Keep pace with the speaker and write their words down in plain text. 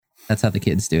That's how the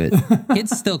kids do it.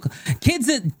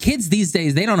 Kids these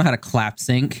days, they don't know how to clap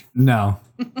sync. No.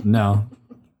 They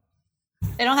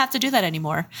don't have to do that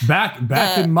anymore. Back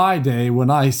in my day when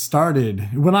I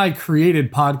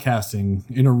created podcasting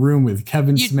in a room with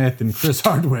Kevin Smith and Chris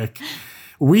Hardwick,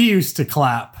 we used to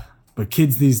clap. But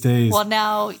kids these days... Well,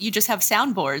 now you just have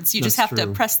soundboards. You just have to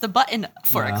press the button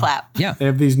for a clap. Yeah. They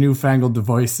have these newfangled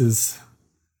devices.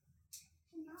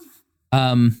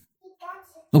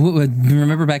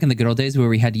 Remember back in the good old days where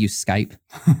we had to use Skype?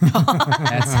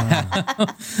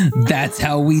 That's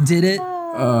how we did it.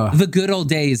 The good old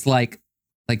days, like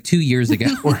 2 years ago.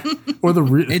 or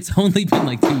it's only been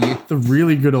like 2 years. The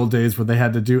really good old days where they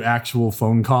had to do actual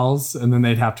phone calls and then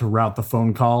they'd have to route the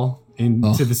phone call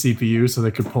into the CPU so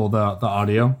they could pull the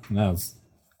audio. That was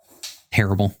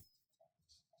terrible.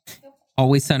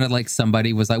 Always sounded like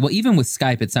somebody was like, well, even with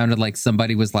Skype, it sounded like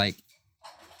somebody was like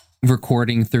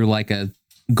recording through like a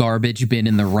garbage bin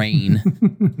in the rain.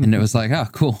 And it was like, oh,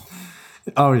 cool.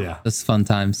 Oh, yeah. That's fun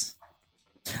times.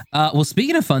 Well,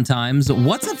 speaking of fun times,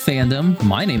 what's up, fandom?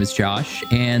 My name is Josh,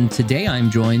 and today I'm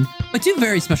joined by two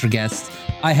very special guests.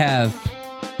 I have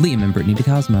Liam and Brittany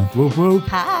DeCosmo. Whoop, whoop.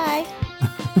 Hi.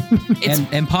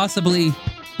 and possibly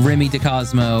Remy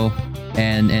DeCosmo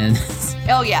and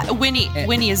oh yeah,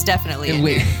 Winnie is definitely in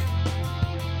here.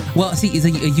 Well, see, it's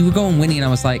like you were going Winnie, and I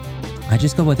was like, I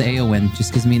just go with Eowyn,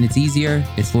 just because it's easier.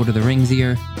 It's Lord of the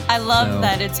Rings-ier. I love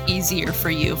that it's easier for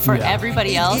you. For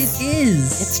everybody else, it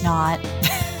is. It's not.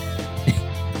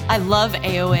 I love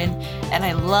Eowyn, and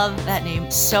I love that name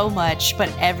so much,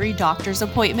 but every doctor's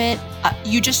appointment,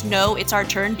 you just know it's our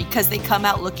turn because they come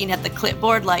out looking at the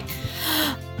clipboard like,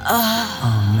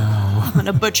 oh no. I'm going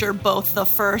to butcher both the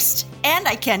first, and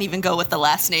I can't even go with the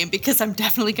last name because I'm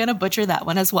definitely going to butcher that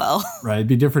one as well. Right. It'd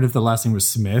be different if the last name was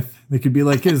Smith. They could be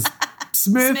like, is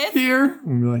Smith here?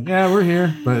 And we're like, yeah, we're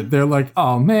here. But they're like,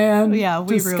 oh man, yeah,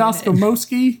 we ruined it.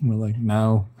 Skoskomoski? And we're like,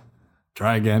 no.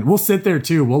 Try again. We'll sit there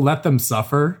too. We'll let them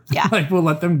suffer. Yeah. Like we'll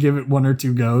let them give it one or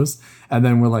two goes. And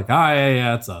then we're like,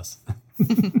 yeah, it's us.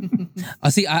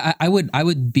 See, I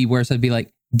would be worse. I'd be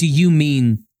like, do you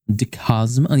mean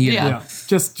DeCosmo? Yeah.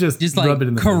 Just like rub it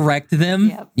in the correct them.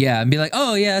 Yep. Yeah. And be like,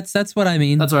 oh yeah, that's what I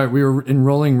mean. That's right. We were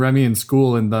enrolling Remy in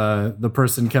school and the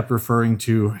person kept referring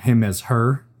to him as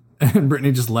her. And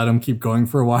Brittany just let him keep going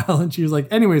for a while. And she was like,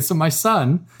 anyway, so my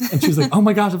son. And she was like, oh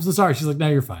my gosh, I'm so sorry. She's like, no,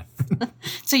 you're fine.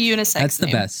 It's a unisex That's the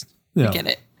name. best. Yeah. I get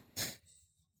it.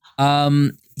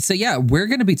 So yeah, we're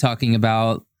going to be talking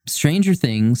about Stranger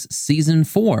Things season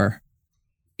 4.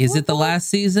 Is it the last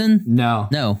season? No,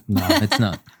 it's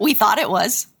not. We thought it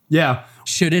was. Yeah.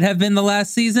 Should it have been the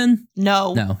last season?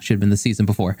 No. Should have been the season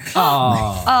before.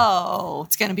 Oh,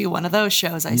 it's going to be one of those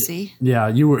shows, I see. Yeah,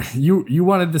 you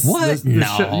wanted this. What?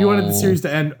 No. You wanted the series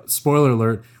to end. Spoiler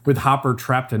alert: with Hopper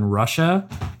trapped in Russia.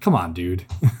 Come on, dude.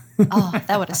 Oh,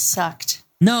 that would have sucked.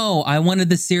 No, I wanted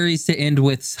the series to end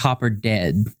with Hopper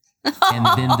dead, and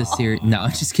then the series. No,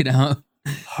 just kidding.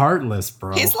 Heartless,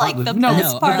 bro. He's like the no,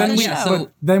 best part of the show.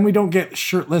 But then we don't get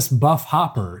shirtless buff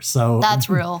Hopper. So That's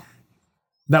real.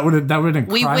 That would have been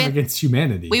We crime went- against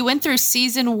humanity. We went through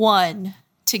season 1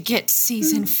 to get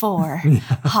season 4.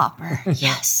 Hopper.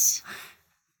 Yes.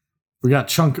 We got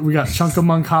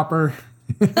Chunkamunk Hopper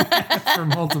for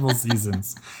multiple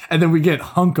seasons, and then we get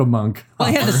Hunkamunk. Well,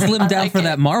 he had to slim down like for it.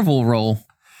 that Marvel role.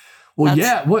 Well,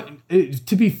 yeah.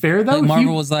 To be fair though, Like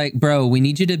Marvel was like, bro, we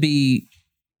need you to be.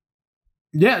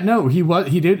 Yeah, no, he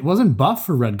wasn't buff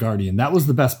for Red Guardian. That was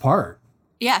the best part.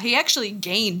 Yeah, he actually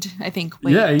gained, I think,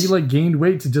 weight. Yeah, he like gained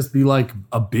weight to just be like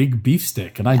a big beef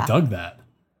stick, and I dug that.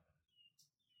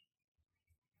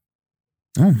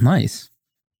 Oh, nice.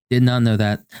 Did not know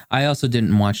that. I also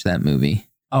didn't watch that movie.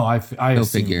 Oh, I Go assumed.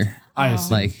 figure. I Oh.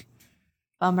 assumed. Like,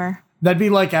 Bummer. That'd be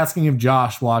like asking if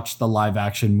Josh watched the live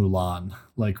action Mulan.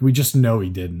 Like, we just know he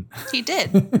didn't. He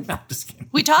did. No, just kidding.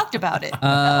 We talked about it.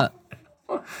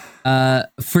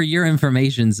 for your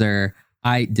information, sir,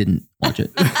 I didn't watch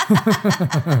it.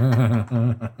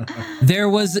 There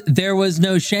was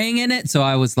no Shang in it, so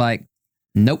I was like,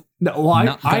 nope. No, well,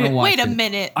 Not gonna watch Wait a it.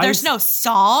 minute. I There's was- no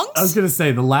songs? I was going to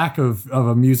say the lack of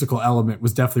a musical element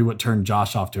was definitely what turned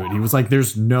Josh off to it. He was like,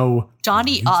 there's no,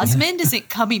 Donny Osmond isn't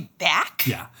coming back?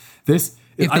 yeah, this.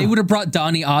 If they would have brought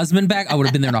Donny Osmond back, I would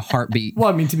have been there in a heartbeat. Well,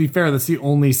 I mean, to be fair, that's the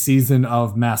only season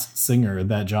of Masked Singer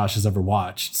that Josh has ever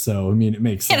watched. So, I mean, it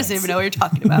makes He sense. doesn't even know what you're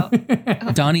talking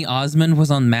about. Donny Osmond was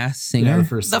on Masked Singer. Yeah,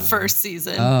 The first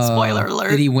season. Spoiler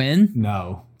alert. Did he win?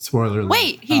 No. Spoiler alert.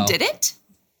 Wait, he Oh. didn't?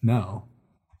 No.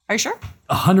 Are you sure?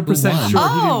 100% Who won? sure he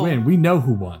Oh. didn't win. We know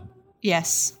who won.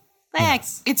 Yes.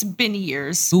 Yes. It's been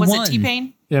years. Who Was won? it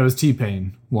T-Pain? Yeah, it was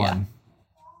T-Pain won.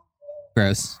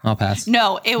 Gross. I'll pass.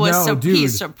 No, it was No, dude.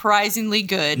 he's surprisingly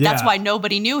good. That's Yeah. why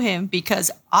nobody knew him,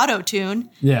 because auto-tune.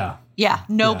 Yeah. Yeah,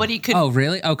 nobody could. Oh,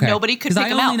 really? Okay. Nobody could 'Cause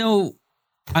pick him out.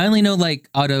 I only know like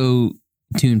auto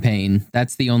tune pain.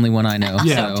 That's the only one I know.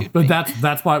 Yeah, So. but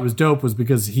that's why it was dope, was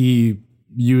because he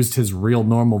used his real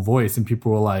normal voice, and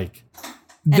people were like,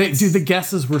 dude, the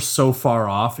guesses were so far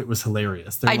off, it was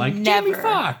hilarious. They're I like, never Jamie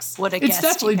Foxx. would have It's guessed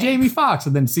definitely T-Pain. Jamie Foxx.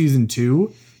 And then season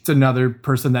 2, it's another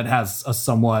person that has a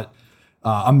somewhat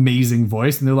amazing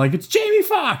voice, and they're like, it's Jamie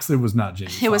Foxx. It was not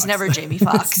Jamie Foxx. It was never Jamie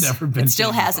Foxx. It's never been It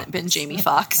still Jamie hasn't been Jamie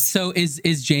Foxx. So is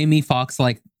Jamie Foxx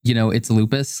like, it's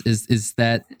lupus? Is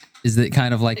it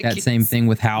kind of like that same thing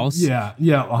with House? Yeah,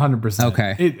 100%.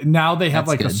 Okay. Now they have That's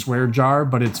like a good. swear jar,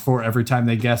 but it's for every time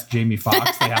they guess Jamie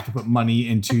Foxx, they have to put money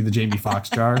into the Jamie Foxx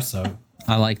jar. So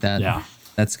I like that. yeah.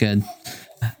 That's good.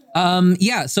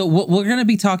 Yeah. So we're going to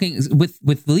be talking with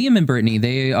Liam and Brittany.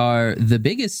 They are the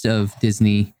biggest of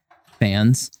Disney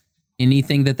fans.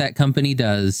 Anything that company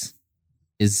does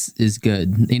is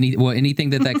good.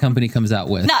 Anything that company comes out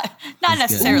with. Not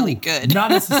necessarily good. Not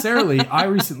necessarily. I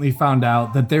recently found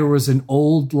out that there was an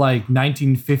old like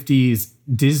 1950s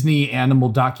Disney animal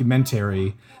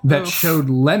documentary that showed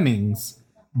lemmings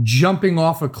jumping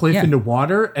off a cliff into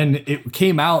water, and it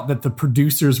came out that the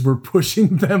producers were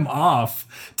pushing them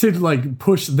off to like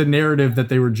push the narrative that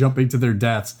they were jumping to their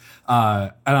deaths.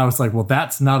 And I was like, well,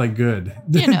 that's not a good.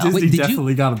 You know. Disney Wait, did you-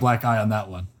 definitely got a black eye on that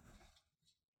one.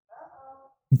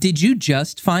 Did you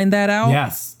just find that out?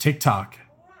 Yes, TikTok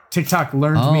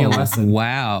learned me a lesson.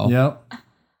 Wow. Yep.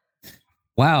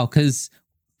 Wow. Because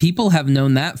people have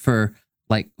known that for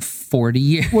like 40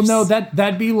 years. Well, no,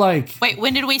 that'd be like. Wait,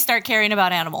 when did we start caring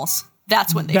about animals?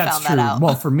 That's when they That's found true. that out.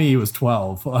 Well, for me, it was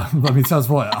 12. I mean, so that was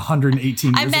what,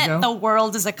 118 I years meant ago? the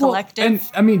world as a Well, collective. and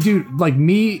I mean, dude, like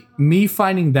me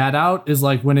finding that out is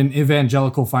like when an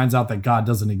evangelical finds out that God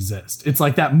doesn't exist. It's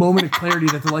like that moment of clarity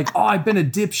that they're like, oh, I've been a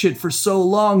dipshit for so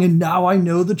long and now I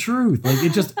know the truth. Like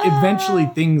it just eventually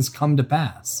things come to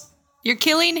pass. You're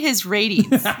killing his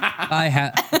ratings I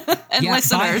have. and Bye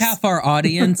listeners. half our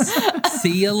audience.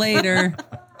 See you later.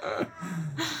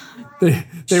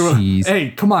 They were, Jeez. hey,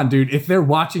 come on, dude. If they're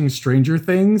watching Stranger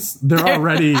Things, they're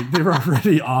already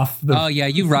off the. Oh yeah,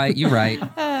 you're right.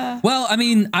 Well, I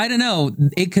mean, I don't know.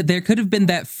 There could have been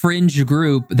that fringe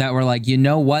group that were like, you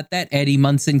know what, that Eddie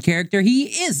Munson character, he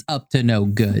is up to no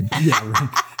good. Yeah,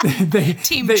 right.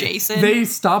 Team they, Jason. They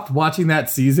stopped watching that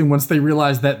season once they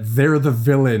realized that they're the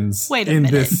villains Wait a in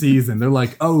minute. this season. They're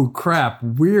like, oh crap,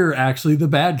 we're actually the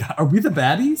bad guy. Are we the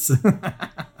baddies?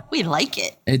 We like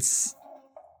it. It's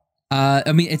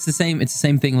I mean, it's the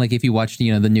same thing like if you watched,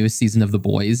 the newest season of The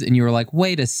Boys and you were like,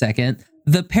 wait a second,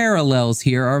 the parallels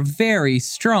here are very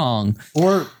strong.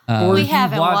 or We if you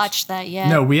haven't watched that yet.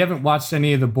 No, we haven't watched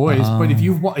any of the boys. But if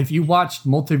you watched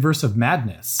Multiverse of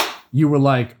Madness, you were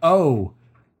like, oh,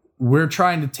 we're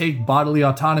trying to take bodily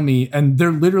autonomy, and they're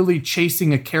literally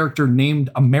chasing a character named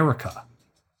America.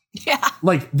 Yeah.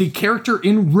 Like the character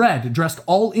in red, dressed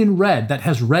all in red, that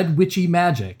has red witchy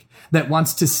magic, that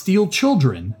wants to steal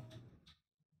children.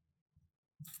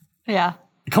 Yeah.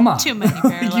 Come on. Too many You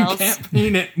parallels. can't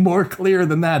paint it more clear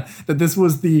than that this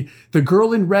was the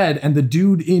girl in red and the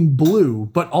dude in blue,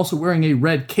 but also wearing a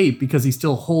red cape because he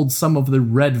still holds some of the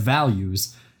red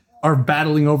values, are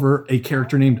battling over a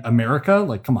character named America.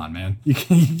 Like, come on, man.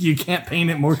 You can't paint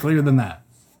it more clear than that.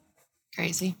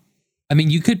 Crazy. I mean,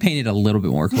 you could paint it a little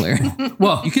bit more clear.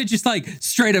 Well, You could just like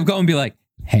straight up go and be like,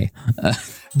 hey,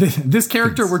 this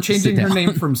character, we're changing her down.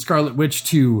 name from Scarlet Witch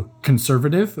to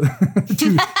conservative,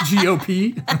 to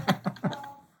GOP.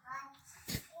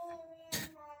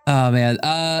 oh man.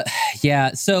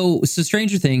 Yeah. So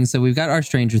Stranger Things. So we've got our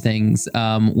Stranger Things.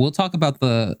 We'll talk about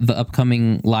the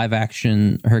upcoming live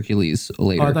action Hercules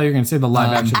later. Oh, I thought you were going to say the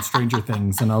live action Stranger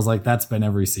Things, and I was like, that's been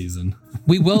every season.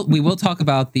 We will talk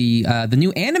about the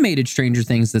new animated Stranger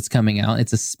Things that's coming out.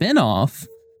 It's a spin-off.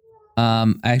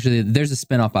 Actually, there's a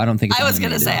spin-off, but I don't think it's I was going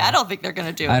to animated. say, I don't think they're going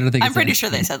to do it. I don't think I'm it's pretty animated. sure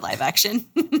they said live action.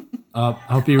 I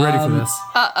hope you're ready for this.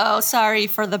 Uh-oh, sorry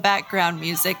for the background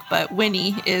music, but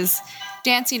Winnie is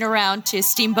dancing around to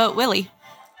Steamboat Willie.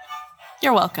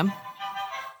 You're welcome.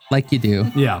 Like you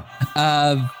do. Yeah.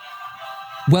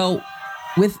 Well,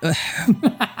 with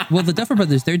the Duffer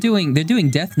Brothers, they're doing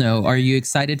Death Note. Are you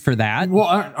excited for that? Well,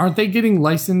 aren't they getting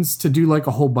licensed to do like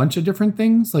a whole bunch of different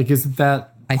things? Like, isn't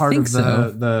that I part think of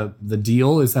so. the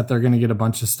deal? Is that they're going to get a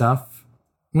bunch of stuff?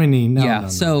 Winnie, no, Yeah, no,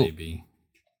 so- baby.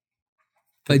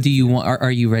 But do you want?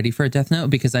 Are you ready for a Death Note?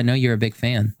 Because I know you're a big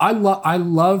fan. I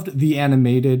loved the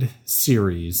animated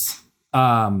series.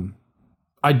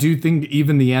 I do think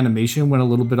even the animation went a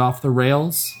little bit off the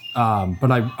rails,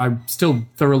 but I still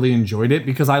thoroughly enjoyed it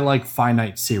because I like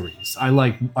finite series. I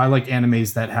like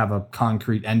animes that have a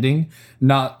concrete ending,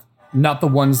 not the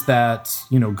ones that,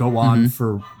 go on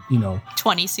for,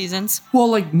 20 seasons.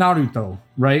 well, like Naruto,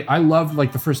 right? I loved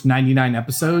like the first 99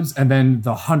 episodes, and then the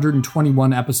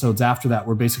 121 episodes after that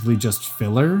were basically just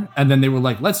filler. And then they were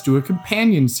like, let's do a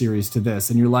companion series to this.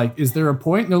 And you're like, is there a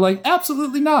point? And they're like,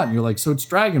 absolutely not. And you're like, so it's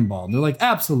Dragon Ball. And they're like,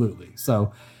 absolutely.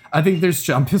 So I think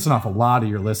I'm pissing off a lot of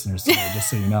your listeners today, just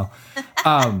so you know.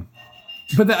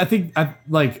 But I think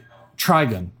like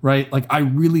Trigun, right? Like I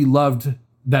really loved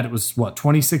that it was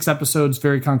 26 episodes,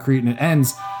 very concrete, and it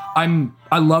ends.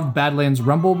 I loved Badlands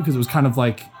Rumble because it was kind of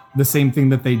like the same thing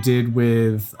that they did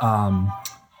with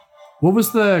what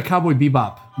was the Cowboy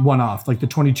Bebop one-off, like the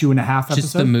 22 and a half episode?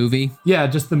 Just the movie. Yeah,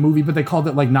 just the movie, but they called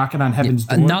it like Knocking on Heaven's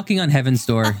Door. Knocking on Heaven's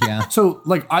Door, yeah. So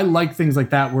like I like things like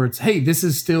that where it's, hey, this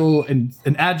is still an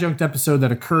adjunct episode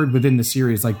that occurred within the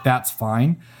series. Like that's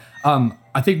fine.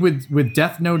 I think with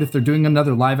Death Note, if they're doing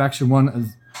another live action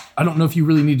one, I don't know if you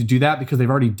really need to do that because they've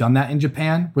already done that in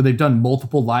Japan, where they've done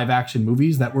multiple live action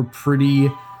movies that were pretty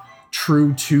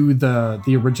true to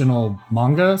the original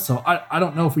manga. So I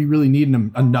don't know if we really need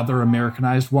another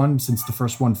Americanized one since the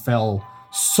first one fell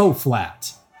so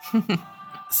flat.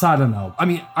 So I don't know. I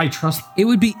mean, I trust. It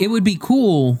would be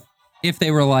cool if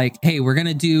they were like, hey, we're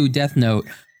gonna do Death Note,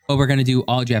 but we're gonna do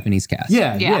all Japanese cast.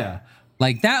 Yeah.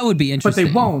 Like that would be interesting. But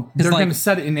they won't. They're going to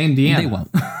set it in Indiana. They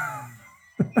won't.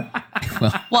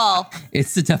 Well,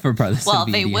 it's the Duffer Brothers. Well,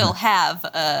 they will have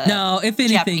no, if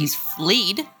anything, Japanese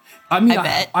fleet. I mean, I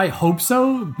bet. I hope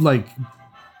so. Like,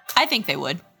 I think they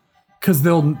would. Because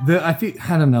I think,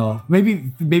 I don't know.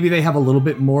 Maybe they have a little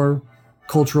bit more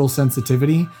cultural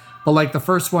sensitivity. But like the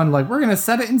first one, like we're going to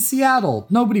set it in Seattle.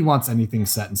 Nobody wants anything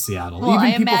set in Seattle. Well, even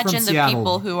I people imagine from the Seattle,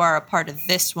 people who are a part of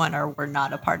this one were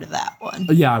not a part of that one.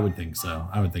 Yeah, I would think so.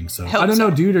 I Hope don't know,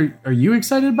 so. dude. Are you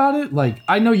excited about it? Like,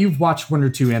 I know you've watched one or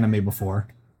two anime before.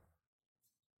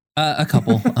 A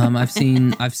couple. I've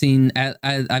seen all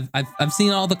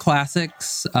the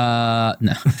classics. No,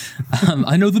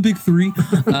 I know the big three.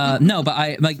 No, but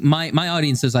I like my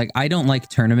audience is like, I don't like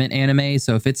tournament anime.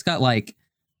 So if it's got like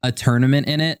a tournament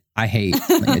in it, I hate.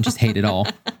 Like, I just hate it all.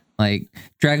 Like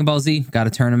Dragon Ball Z got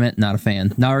a tournament, not a fan.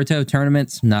 Naruto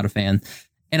tournaments, not a fan.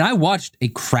 And I watched a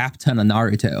crap ton of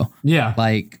Naruto. Yeah,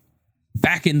 like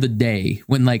back in the day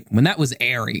when that was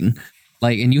airing,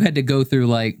 like, and you had to go through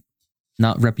like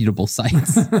not reputable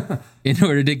sites in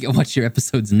order to watch your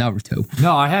episodes of Naruto.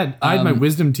 No, I had my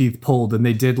wisdom teeth pulled, and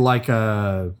they did like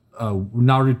a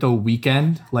Naruto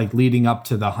weekend, like leading up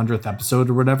to the 100th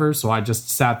episode or whatever. So I just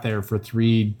sat there for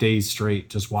 3 days straight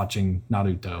just watching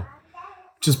Naruto,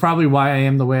 which is probably why I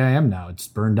am the way I am now. It's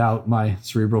burned out my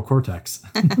cerebral cortex.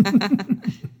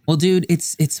 Well, dude,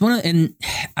 it's one of, and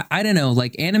I don't know,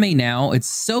 like anime now, it's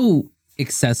so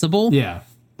accessible. Yeah.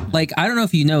 Like, I don't know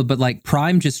if you know, but like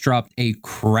Prime just dropped a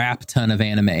crap ton of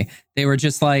anime. They were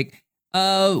just like,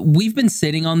 we've been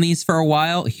sitting on these for a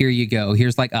while. Here you go.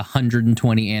 Here's like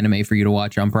 120 anime for you to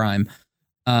watch on Prime.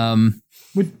 And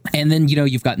then,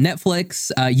 you've got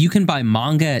Netflix. You can buy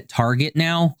manga at Target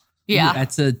now. Yeah.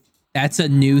 That's a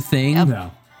new thing.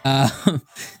 Yep. Yeah.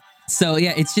 So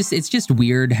yeah, it's just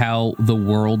weird how the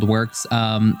world works.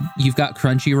 You've got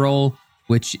Crunchyroll,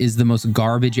 which is the most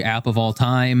garbage app of all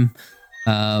time.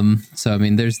 So I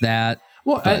mean, there's that.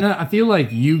 Well, I feel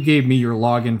like you gave me your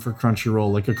login for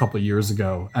Crunchyroll like a couple of years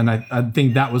ago, and I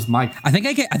think that was my. I think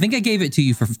I gave it to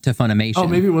you to Funimation. Oh,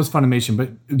 maybe it was Funimation,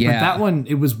 but that one,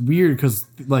 it was weird because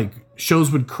like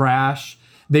shows would crash.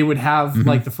 They would have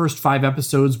like the first 5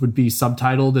 episodes would be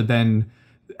subtitled, and then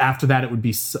after that it would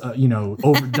be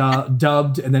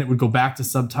dubbed, and then it would go back to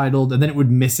subtitled, and then it would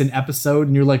miss an episode,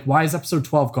 and you're like, why is episode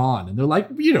 12 gone? And they're like,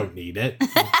 you don't need it.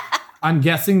 I'm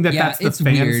guessing that's the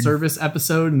fan weird. service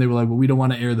episode, and they were like, well, we don't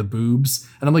want to air the boobs.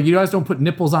 And I'm like, you guys don't put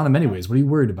nipples on them anyways. What are you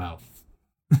worried about?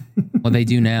 Well, they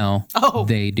do now. Oh.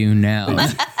 They do now.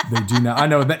 They do now. I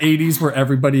know the 80s where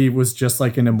everybody was just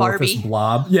like an amorphous Barbie.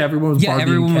 blob. Yeah, everyone was Barbie.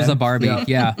 Everyone was Ken. a Barbie.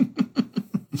 Yeah.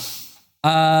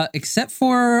 Except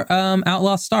for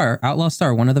Outlaw Star. Outlaw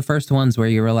Star, one of the first ones where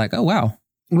you were like, oh, wow.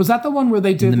 Was that the one where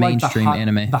they did the like mainstream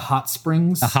anime? The Hot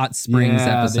Springs? The Hot Springs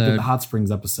episode. They did the Hot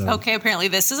Springs episode. Okay, apparently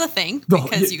this is a thing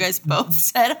because you guys both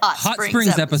said Hot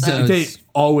Springs episodes. They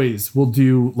always will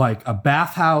do like a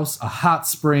bathhouse, a hot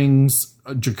springs,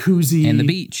 a jacuzzi, and the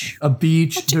beach. A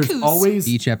beach. There's always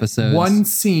beach episodes. One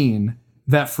scene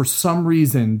that for some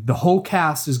reason the whole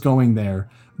cast is going there,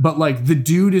 but like the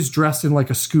dude is dressed in like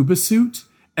a scuba suit,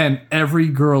 and every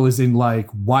girl is in like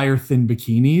wire thin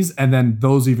bikinis, and then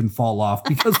those even fall off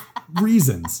because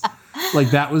reasons.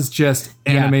 Like that was just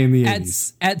anime in the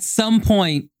 80s. At some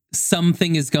point,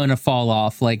 something is going to fall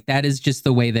off. Like that is just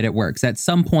the way that it works. At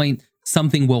some point,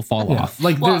 something will fall off.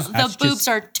 Like Well, there's the boobs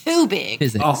are too big.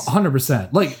 Physics.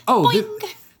 100%. Like,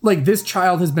 like this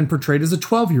child has been portrayed as a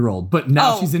 12-year-old, but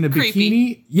now she's in a creepy.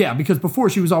 bikini. Yeah, because before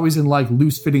she was always in like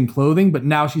loose-fitting clothing, but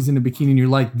now she's in a bikini and you're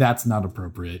like, that's not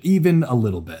appropriate, even a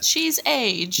little bit. She's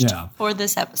aged Yeah. for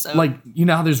this episode. Like, you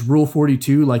know how there's Rule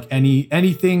 42, like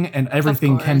anything and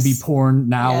everything can be course. porn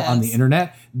now on the Yes.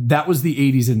 internet. That was the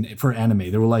 80s for anime.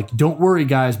 They were like, don't worry,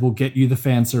 guys, we'll get you the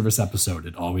fan service episode.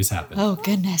 It always happened. oh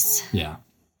goodness. Yeah.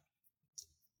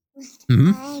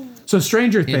 Mhm. So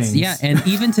Stranger Things. Yeah, and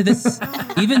even to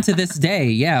this day,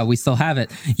 yeah, we still have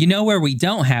it. You know where we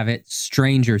don't have it?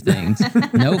 Stranger Things.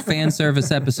 No fan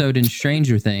service episode in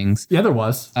Stranger Things. Yeah, there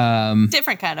was.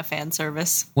 Different kind of fan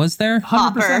service. Was there? 100%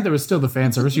 Hopper. there was still the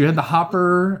fan service. You had the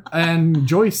Hopper and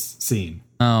Joyce scene.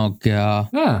 Oh god.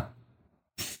 Yeah.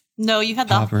 No, you had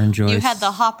the Hopper and Joyce. You had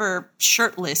the Hopper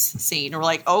shirtless scene. We're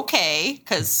like, okay,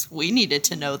 because we needed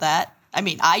to know that. I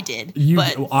mean, I did,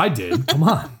 but I did. Come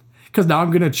on. Because now I'm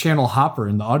going to channel Hopper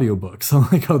in the audiobook. So I'm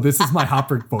like, oh, this is my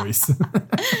Hopper voice.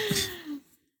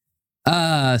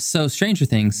 So Stranger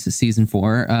Things season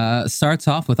 4 starts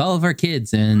off with all of our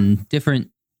kids in different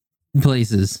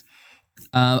places.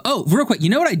 Real quick, you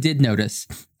know what I did notice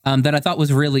that I thought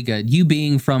was really good? You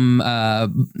being from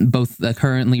both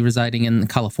currently residing in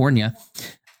California.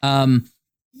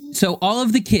 So all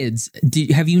of the kids,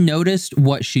 have you noticed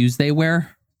what shoes they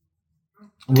wear?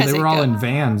 Well, they 'Cause were it all go- in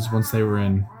vans once they were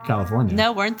in California.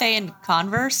 no, weren't they in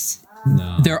Converse?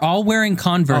 No. They're all wearing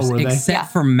Converse Oh, were they? except Yeah.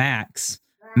 for Max.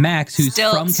 Max, who's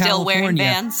Still- from still wearing California,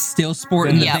 Vans? still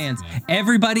sporting the Yeah. Vans.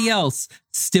 Everybody else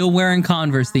still wearing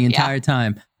Converse the entire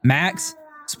time. Max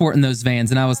sporting those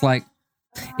Vans, and I was like,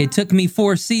 it took me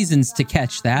 4 seasons to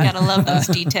catch that. Gotta love those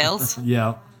details,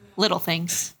 Yeah. little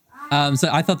things. So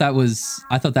I thought that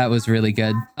was really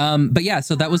good. But yeah,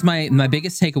 so that was my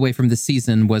biggest takeaway from the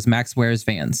season was Max wears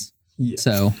Vans. Yeah.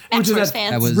 So Max is wears that-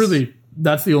 fans. that was- Really,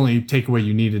 that's the only takeaway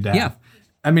you needed to have. Yeah.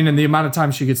 I mean, and the amount of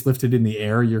time she gets lifted in the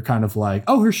air, you're kind of like,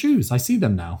 oh, her shoes. I see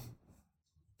them now.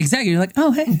 exactly, you're like,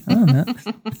 oh hey,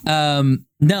 oh,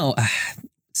 no.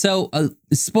 So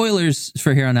spoilers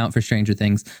for here on out for Stranger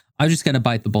Things. I'm just gonna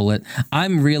bite the bullet.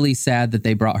 I'm really sad that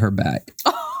they brought her back.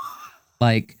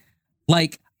 like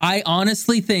I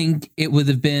honestly think it would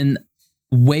have been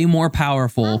way more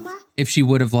powerful if she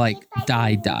would have like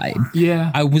died.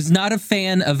 Yeah. I was not a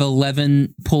fan of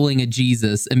 11 pulling a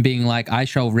Jesus and being like, I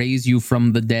shall raise you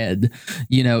from the dead,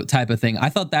 type of thing. I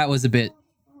thought that was a bit,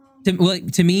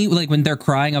 to me, like when they're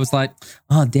crying, I was like,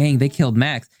 oh, dang, they killed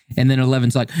Max. And then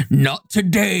 11's like, not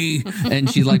today. And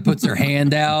she like puts her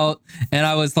hand out. And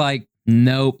I was like,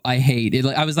 nope, I hate it.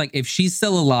 Like, I was like, if she's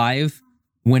still alive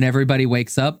when everybody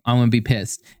wakes up, I'm going to be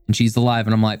pissed. And she's alive.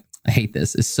 And I'm like, I hate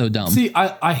this. It's so dumb. See,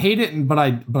 I hate it, but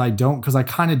I don't, because I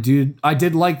kind of do. I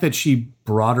did like that she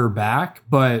brought her back,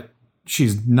 but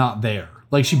she's not there.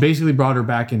 Like she basically brought her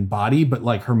back in body, but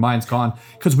like her mind's gone.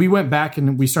 Because we went back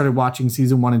and we started watching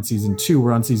season 1 and season 2.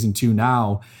 We're on season 2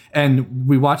 now, and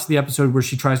we watched the episode where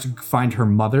she tries to find her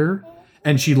mother,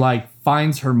 and she like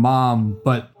finds her mom,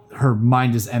 but her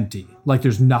mind is empty. Like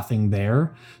there's nothing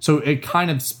there. So it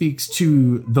kind of speaks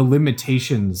to the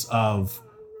limitations of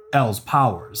Elle's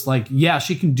powers. Like, yeah,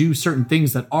 she can do certain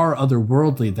things that are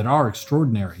otherworldly, that are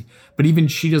extraordinary, but even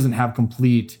she doesn't have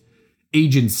complete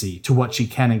agency to what she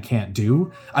can and can't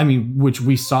do. I mean, which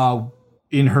we saw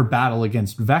in her battle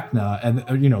against Vecna, and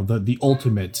the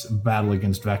ultimate battle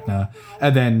against Vecna,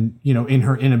 and then in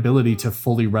her inability to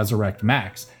fully resurrect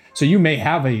Max. So you may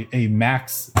have a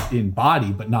Max in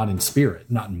body, but not in spirit,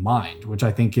 not in mind, which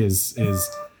I think is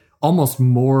almost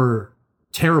more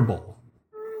terrible.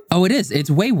 Oh, it is. It's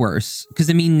way worse. Because,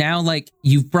 I mean, now, like,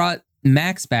 you've brought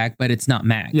Max back, but it's not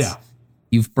Max. Yeah.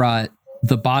 You've brought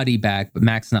the body back, but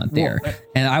Mac's not there. Well,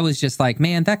 and I was just like,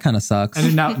 man, that kind of sucks.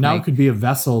 And now it could be a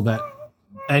vessel that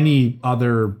any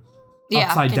other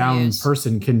upside can down use.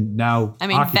 person can now I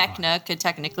mean, occupy. Vecna could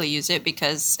technically use it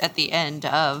because at the end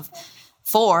of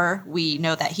 4, we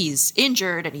know that he's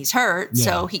injured and he's hurt,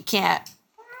 so he can't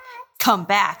come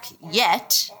back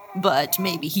yet, but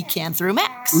maybe he can through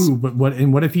Max. Ooh, but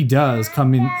what if he does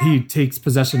come in? He takes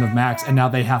possession of Max, and now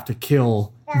they have to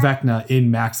kill Vecna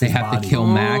in Max's They have body. to kill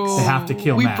Max. They have to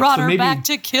kill We Max. brought So her maybe back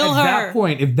to kill at her. that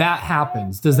point, if that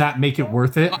happens, does that make it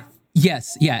worth it?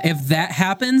 Yes. Yeah. If that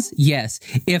happens, yes.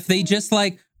 If they just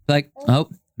like, oh,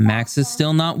 Max is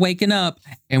still not waking up.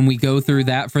 And we go through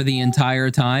that for the entire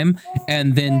time.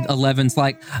 And then 11's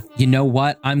like, you know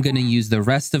what? I'm going to use the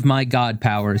rest of my God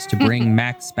powers to bring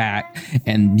Max back,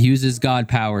 and uses God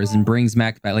powers and brings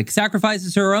Max back. Like,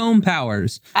 sacrifices her own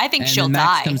powers. I think and she'll then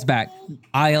Max die. comes back.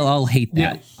 I'll hate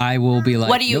that. Yeah. I will be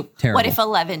like, nope, terrible. What if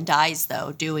 11 dies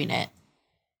though doing it?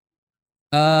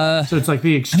 So it's like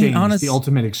the exchange, honest- the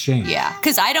ultimate exchange. Yeah,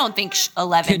 because I don't think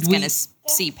 11's Could we- going to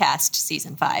see past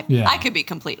season 5. Yeah. I could be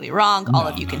completely wrong. All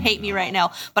of you can hate me right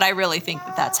now, but I really think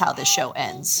that that's how this show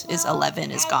ends. Is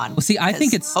 11 is gone. Well, see, I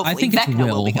think it's hopefully Vecna will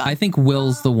Will. be gone. I think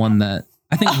Will's the one that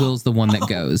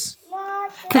goes.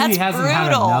 Because he That's hasn't had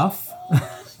brutal. enough.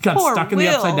 Got Poor stuck in the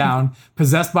Will. upside down,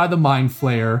 possessed by the mind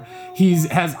flayer. He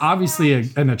has obviously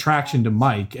an attraction to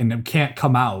Mike and can't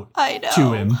come out I know.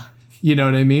 to him. You know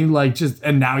what I mean? Like, just,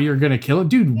 and now you're gonna kill him,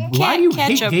 dude. Why do you catch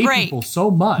hate a gay break. people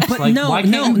so much? But like, no, why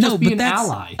can't no, you no, just be but an that's-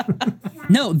 ally?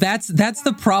 No, that's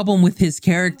the problem with his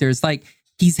characters. Like,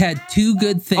 he's had two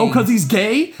good things. Oh, because he's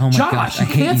gay? Oh my Josh, gosh, you I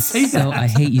hate can't you say so. that. I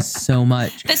hate you so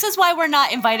much. This is why we're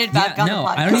not invited back Yeah, on no, the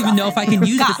podcast. I don't even know if I can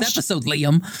use Gosh. this episode,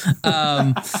 Liam.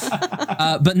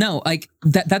 But no, like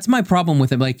that's my problem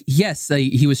with him. Like, yes,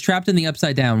 he was trapped in the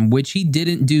upside down, which he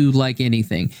didn't do like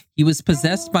anything. He was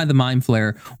possessed by the mind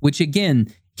flare, which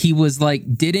again, he was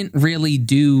like, didn't really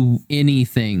do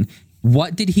anything.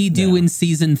 What did he do in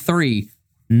season 3?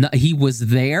 No, he was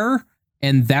there,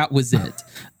 and that was it.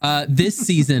 This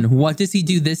season, what does he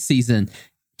do this season?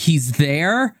 He's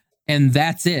there, and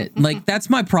that's it. Like, that's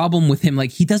my problem with him.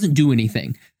 Like, he doesn't do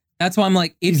anything. That's why I'm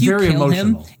like, if He's you very kill him,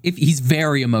 emotional. if he's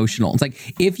very emotional, it's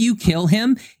like, if you kill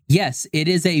him, yes, it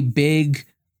is a big,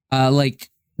 like,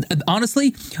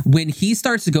 honestly, when he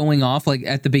starts going off, like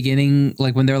at the beginning,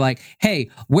 like when they're like, hey,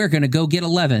 we're going to go get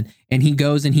 11, and he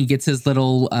goes and he gets his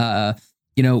little,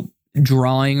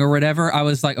 drawing or whatever, I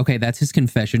was like, okay, that's his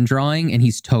confession drawing, and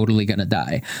he's totally gonna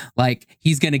die. Like,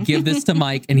 he's gonna give this to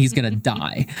Mike, and he's gonna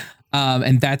die,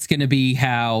 and that's gonna be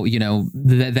how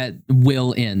that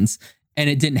Will ends. And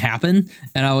it didn't happen,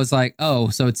 and I was like, oh,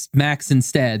 so it's Max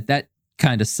instead. That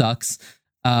kind of sucks.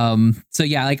 So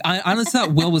yeah, like I honestly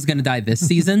thought Will was gonna die this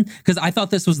season, because I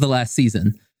thought this was the last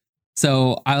season.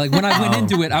 So I like when I went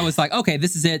into it, I was like, okay,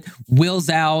 this is it. Will's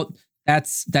out.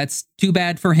 That's too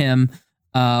bad for him.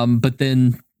 But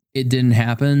then it didn't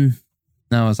happen.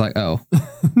 And I was like, oh,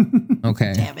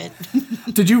 okay. Damn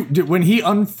it. When he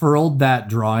unfurled that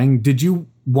drawing, did you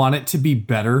want it to be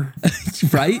better?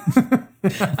 Right?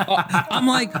 I'm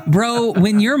like, bro,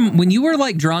 when you were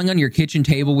like drawing on your kitchen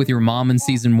table with your mom in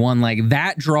season 1, like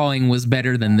that drawing was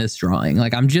better than this drawing.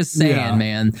 Like, I'm just saying,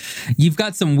 man, you've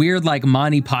got some weird like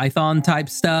Monty Python type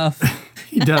stuff.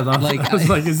 He does. I was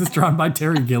like, is this drawn by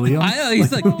Terry Gilliam? I know,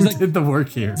 he's like, did the work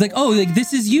here. It's like, oh, like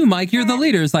this is you, Mike. You're the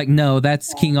leader. It's like, no,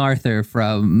 that's King Arthur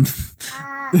from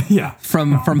Yeah.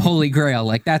 from Holy Grail.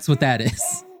 Like, that's what that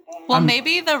is. Well,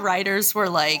 maybe the writers were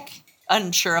like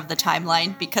unsure of the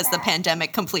timeline because the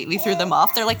pandemic completely threw them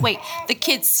off. They're like, wait, the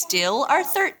kids still are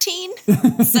 13? So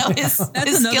his That's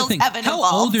another skills thing. haven't How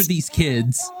evolved. old are these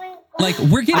kids? Like,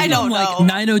 we're I getting don't them like know.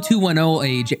 90210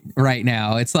 age right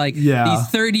now. It's like these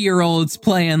 30-year-olds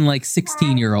playing like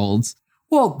 16-year-olds.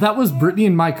 Well, that was Brittany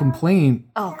and my complaint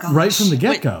Oh, gosh. right from the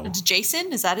get-go. Wait,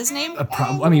 Jason? Is that his name?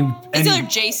 I mean, It's either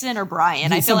Jason or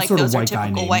Brian. I feel some like sort of those are white guy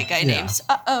typical name. white guy Yeah. names.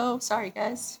 Uh-oh. Sorry,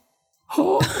 guys.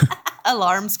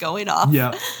 Alarms going off.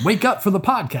 yeah, wake up for the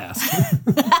podcast.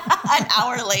 An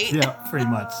hour late. Yeah, pretty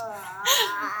much.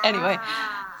 Anyway.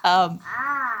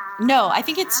 No, I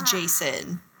think it's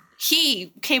Jason.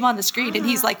 He came on the screen and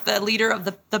he's like the leader of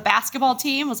the basketball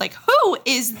team. I was like, who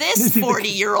is this Is he the-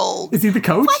 40-year-old? Is he the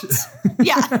coach?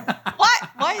 Yeah. What?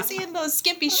 Why is he in those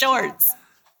skimpy shorts?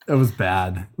 That was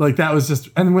bad. Like, that was just,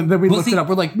 and then we looked it up.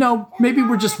 We're like, no, maybe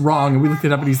we're just wrong. And we looked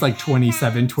it up and he's like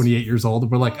 27, 28 years old.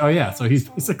 And we're like, oh yeah, so he's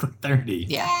basically 30.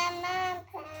 Yeah.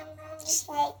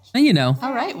 And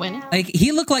All right, Winnie. like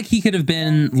he looked like he could have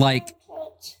been like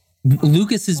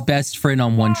Lucas's best friend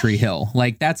on One Tree Hill.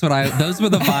 Like, those were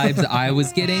the vibes I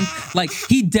was getting. Like,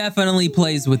 he definitely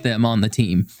plays with them on the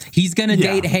team. He's gonna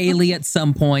date Haley at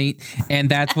some point, and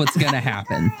that's what's gonna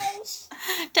happen.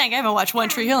 Dang, I haven't watched One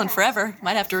Tree Hill in forever.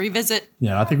 Might have to revisit.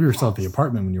 Yeah, I think we were still at the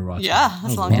apartment when you were watching. Yeah,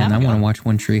 that's a long Man, time I ago. want to watch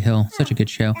One Tree Hill. Such a good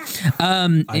show.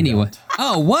 Anyway. don't.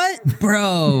 Oh, what?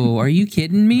 Bro, are you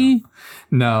kidding me?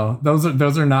 No, those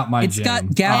are not my It's jam.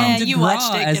 got Gavin you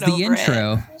watched DeGraw it, as get the over it.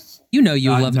 intro. You know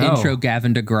you I love know. intro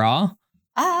Gavin DeGraw.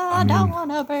 I don't want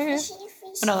to be.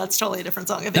 No, that's totally a different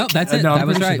song. I think. No, that's it. No, I'm That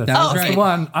was pretty right. sure That was that's right. the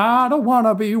one. I don't want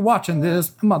to be watching this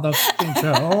motherfucking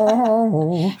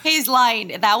show. He's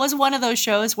lying. That was one of those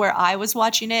shows where I was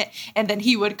watching it, and then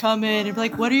he would come in and be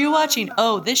like, "What are you watching?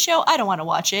 Oh, this show. I don't want to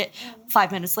watch it."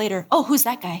 5 minutes later, oh, who's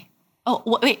that guy?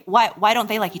 Oh, wait, why don't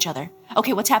they like each other?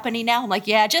 Okay, what's happening now? I'm like,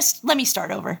 yeah, just let me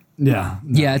start over. Yeah.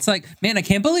 Yeah, it's like, man, I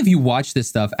can't believe you watch this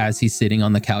stuff as he's sitting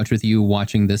on the couch with you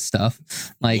watching this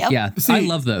stuff. Like, Yep. yeah, See, I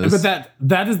love those. But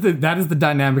that is the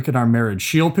dynamic in our marriage.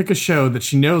 She'll pick a show that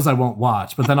she knows I won't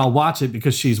watch, but then I'll watch it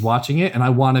because she's watching it and I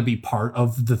want to be part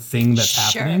of the thing that's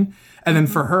Sure. happening. And then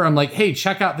for her, I'm like, hey,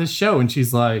 check out this show. And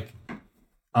she's like,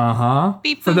 uh-huh.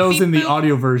 Beep, For boop, those beep, in the boop.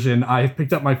 audio version, I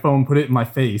picked up my phone, put it in my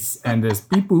face, and there's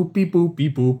beep boop, beep boop,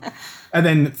 beep boop. And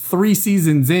then 3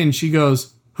 seasons in, she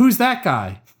goes, who's that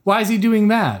guy? Why is he doing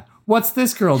that? What's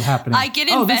this girl happening? I get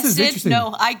Oh, this is invested. interesting.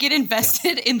 No, I get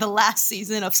invested in the last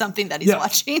season of something that he's Yeah.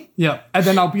 watching. Yeah. And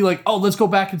then I'll be like, oh, let's go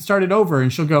back and start it over.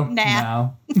 And she'll go, Nah.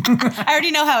 no. I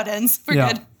already know how it ends. We're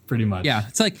Yeah, good. pretty much. yeah,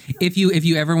 it's like if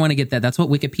you ever want to get that, that's what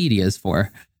Wikipedia is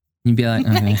for. You'd be like,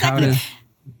 okay, how Exactly. does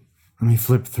Let me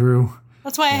flip through.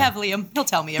 That's why I have Liam. He'll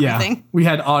tell me Yeah, everything. we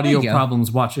had audio There you go.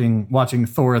 problems watching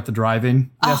Thor at the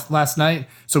drive-in last night,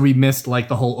 so we missed like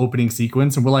the whole opening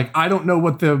sequence, and we're like, I don't know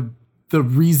what the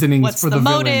reasonings What's for the the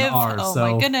villain motive? are. Oh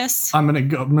so my goodness. I'm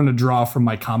gonna draw from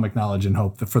my comic knowledge and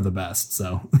hope for the best.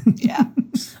 So Yeah.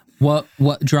 what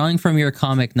drawing from your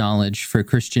comic knowledge for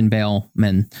Christian Bale,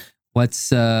 man? What's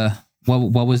what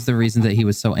was the reason that he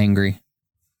was so angry?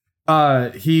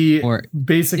 he Or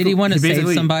basically Did he want to save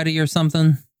basically- somebody or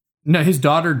something? No, his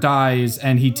daughter dies,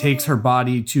 and he takes her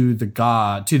body to the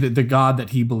god that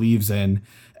he believes in,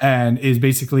 and is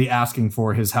basically asking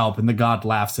for his help, and the god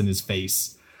laughs in his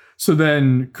face. So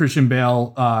then Christian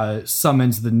Bale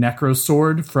summons the Necro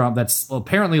Sword that's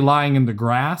apparently lying in the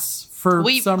grass for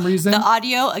some reason. The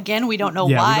audio, again, we don't know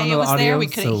Yeah, we why don't know it was the there. audio, We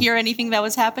couldn't so hear anything that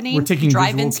was happening. we're taking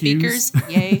drive-in visual cues. speakers.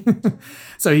 Yay.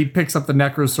 So he picks up the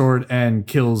Necro Sword and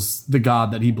kills the god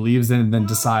that he believes in, and then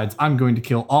decides, I'm going to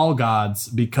kill all gods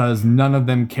because none of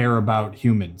them care about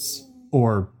humans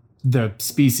or the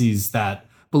species that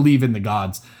believe in the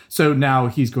gods. So now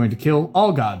he's going to kill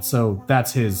all gods. So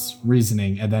that's his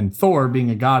reasoning. And then Thor, being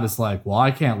a god, is like, well,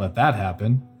 I can't let that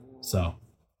happen. So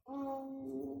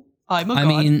I'm a I god.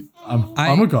 mean,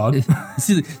 I'm a god. so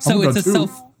I'm a it's god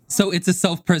too. a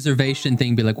self-preservation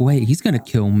thing. Be like, wait, he's gonna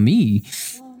kill me.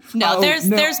 no, Oh, there's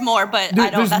no. more, but There- I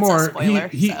don't. there's That's more. a spoiler.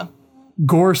 He- so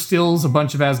Gore steals a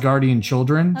bunch of Asgardian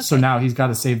children. So Okay. now he's got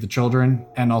to save the children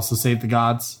and also save the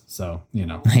gods. So, you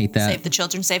know. I hate that. save the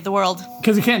children, save the world.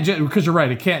 Because because you're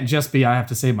right, it can't just be I have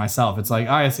to save myself. It's like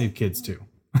I save kids too.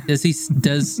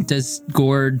 Does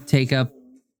Gord take up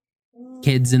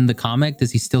kids in the comic?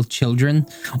 Does he steal children?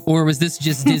 Or was this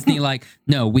just Disney like,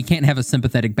 no, we can't have a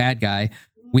sympathetic bad guy.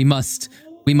 We must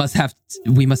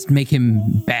make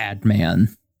him bad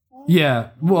man. Yeah,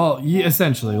 well, yeah,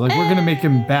 essentially, like we're gonna make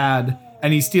him bad,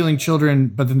 and he's stealing children,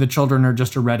 but then the children are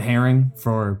just a red herring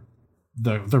for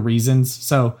the reasons.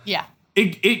 So Yeah.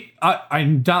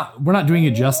 I'm not. We're not doing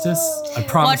it justice. I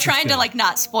promise. Well, I'm it's trying to good. like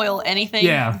not spoil anything.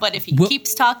 Yeah. But if he We'll-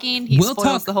 keeps talking, he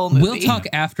spoils the whole movie. We'll talk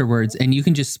afterwards, and you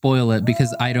can just spoil it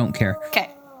because I don't care. Okay.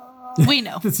 We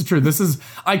know. This is true.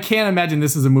 I can't imagine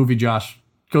this is a movie Josh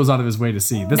goes out of his way to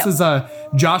see. This No. is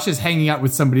Josh is hanging out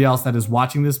with somebody else that is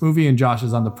watching this movie, and Josh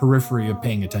is on the periphery of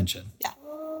paying attention. Yeah.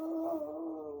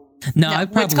 No, No, I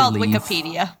probably it's called leave.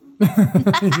 Wikipedia.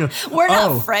 He goes, We're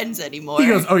not "Oh." friends anymore. He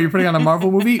goes, "Oh, you're putting on a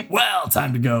Marvel movie? Well,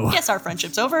 time to go." Yes, our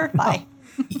friendship's over. Bye.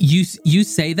 You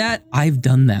say that? I've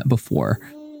done that before.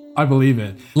 I believe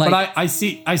it. Like- but I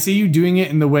see you doing it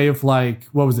in the way of like,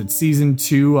 what was it, season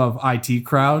 2 of IT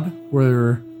Crowd,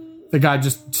 where the guy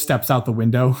just steps out the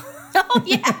window. Oh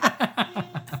yeah.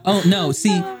 Oh no,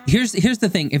 see, here's the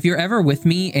thing. If you're ever with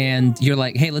me and you're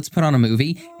like, hey, let's put on a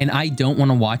movie, and I don't want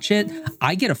to watch it,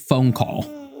 I get a phone call.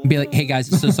 Be like, hey guys,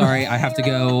 so sorry, I have to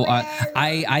go.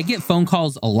 I get phone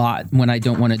calls a lot when I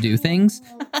don't want to do things.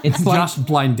 It's like, Josh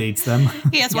blind dates them,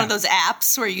 He has one of those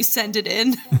apps where you send it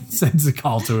in. sends a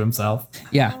call to himself.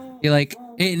 yeah, you're like,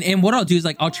 and what I'll do is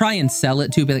like, I'll try and sell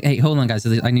it to, be like, hey, hold on guys,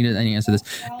 I need to answer this,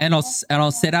 and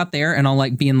I'll sit out there and I'll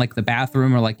like be in like the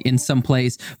bathroom or like in some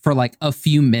place for like a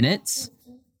few minutes,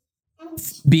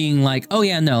 being like, oh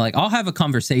yeah, no, like I'll have a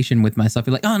conversation with myself.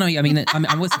 Be like, oh no, yeah, I mean,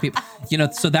 I'm with the people, you know,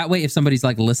 so that way if somebody's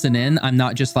like listening, I'm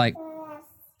not just like,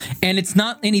 and it's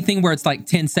not anything where it's like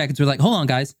 10 seconds. We're like, hold on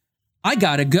guys, I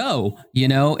gotta go. You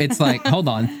know, it's like, hold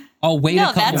on, I'll wait No,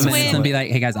 a couple that's minutes when- and be like,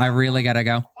 hey guys, I really gotta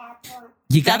go.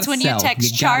 You gotta That's when sell. you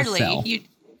text gotta Charlie. sell.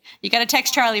 You got to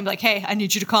text Charlie and be like, hey, I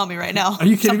need you to call me right now. Are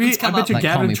you kidding me? Something's I come bet up. you Like,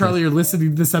 Gavin call me, and Charlie are listening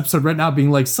to this episode right now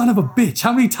being like, son of a bitch,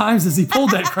 how many times has he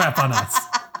pulled that crap on us?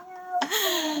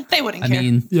 They wouldn't I care.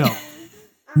 mean, Yeah.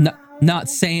 not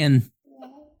saying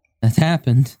that's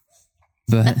happened,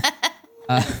 but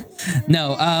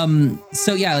no.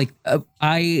 So yeah, like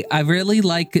I really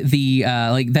like the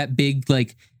like that big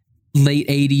like late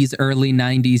 80s, early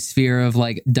 90s sphere of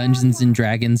like Dungeons and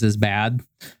Dragons is bad,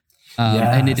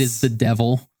 and it is the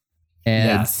devil.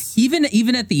 And even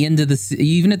at the end of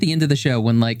the show,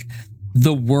 when like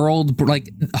the world, like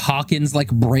Hawkins, like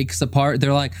breaks apart,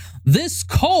 they're like, this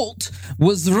cult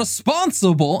was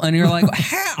responsible, and you're like,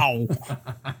 how?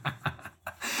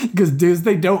 Because dudes,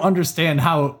 they don't understand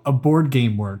how a board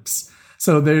game works.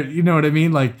 So they're, you know what I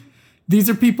mean? Like, these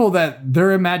are people that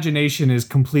their imagination is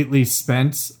completely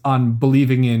spent on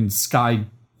believing in Sky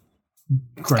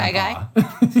Guy.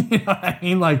 You know what I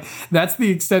mean? Like, that's the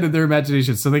extent of their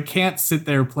imagination. So they can't sit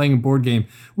there playing a board game,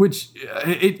 which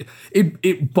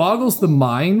it boggles the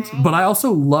mind. But I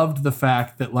also loved the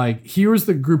fact that, like, here's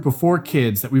the group of 4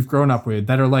 kids that we've grown up with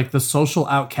that are like the social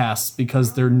outcasts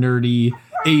because they're nerdy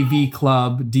AV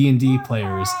club D&D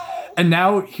players. And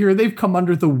now here they've come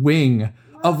under the wing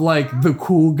of like the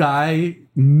cool guy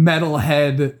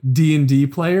metalhead D&D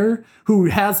player who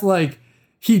has like,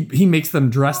 he makes them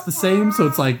dress the same, so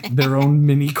it's like their own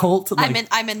mini cult. Like,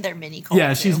 I'm in their mini cult.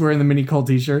 yeah, she's too. wearing the mini cult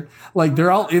t-shirt. Like, they're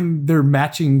all in their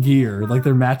matching gear, like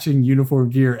their matching uniform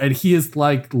gear, and he is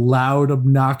like loud,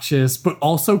 obnoxious, but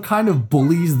also kind of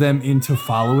bullies them into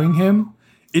following him.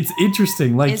 It's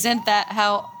interesting. Like, Isn't that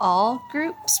how all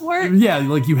groups work? yeah,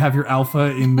 like you have your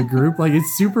alpha in the group. Like,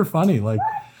 it's super funny. Like,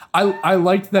 I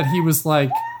liked that he was like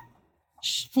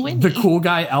Winnie. the cool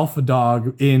guy alpha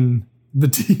dog in the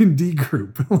D&D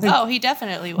group. Like, Oh, he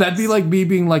definitely was. that'd be like me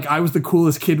being like, I was the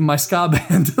coolest kid in my ska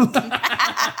band.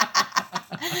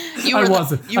 you I were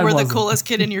wasn't. the, you I were the wasn't. coolest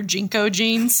kid in your Jinko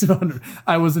jeans.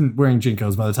 I wasn't wearing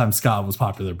Jinkos by the time ska was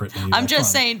popular in Britain. I'm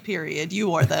just saying, period. You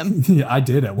wore them. Yeah, I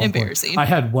did at one Embarrassing. point. I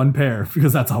had one pair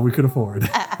because that's all we could afford.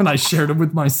 And I shared them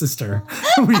with my sister.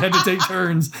 We had to take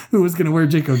turns who was going to wear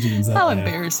Jinko jeans that How day.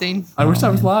 embarrassing. I wish I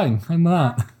was lying. I'm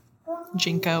not.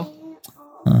 Jinko.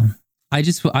 I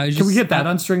just Can we get that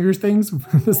on Stringers Things?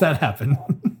 Does that happen?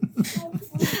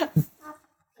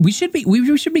 we should be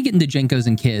getting to Jenkos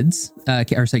and kids,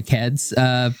 or say Keds,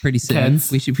 pretty soon.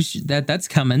 Keds. We should that's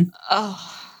coming.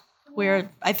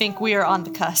 I think we are on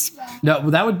the cusp. No,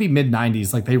 that would be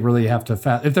mid-90s. Like, they really have to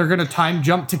if they're going to time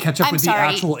jump to catch up I'm with sorry.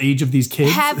 the actual age of these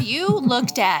kids. Have you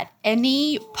looked at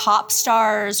any pop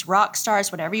stars, rock stars,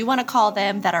 whatever you want to call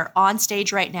them, that are on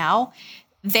stage right now?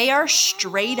 They are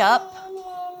straight up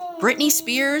Britney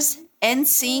Spears,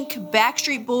 NSYNC,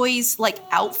 Backstreet Boys, like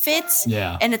outfits.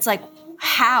 Yeah. And it's like,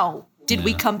 how did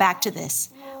we come back to this?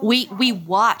 We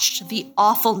watched the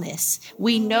awfulness.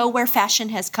 We know where fashion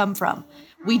has come from.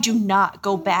 We do not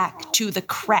go back to the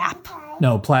crap.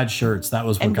 No, plaid shirts. That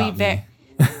was what And got me.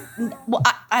 Well,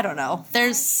 I don't know.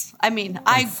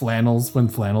 Flannels, when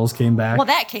flannels came back. Well,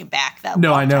 that came back. That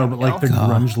No, long I know, time but like ago. the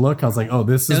grunge look, I was like, oh,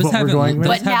 this is Those what we're haven't- going with.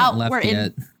 those But now haven't left we're in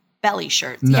yet. belly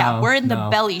shirts. No, Yeah, we're in the no.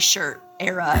 belly shirt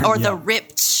era, or the Yeah.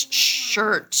 ripped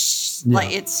shirts. Yeah.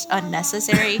 Like, it's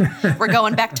unnecessary. We're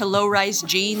going back to low-rise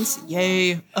jeans.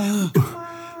 Yay.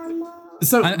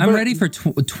 So I'm but- ready for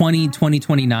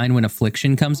 2029 when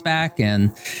Affliction comes back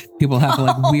and people have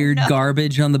like weird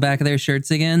garbage on the back of their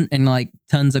shirts again and like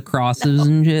tons of crosses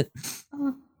and shit.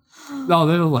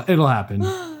 Oh, it'll happen.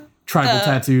 Tribal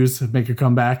tattoos make a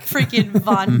comeback. Freaking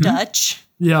Von Dutch.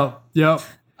 Yep.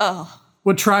 Oh.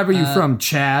 What tribe are you from,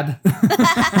 Chad?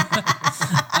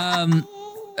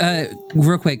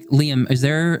 Real quick, Liam, is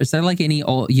there like any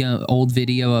old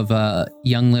video of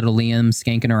young little Liam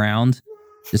skanking around?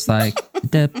 Just like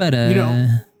da-ba-da. You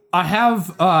know, I have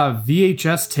a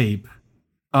VHS tape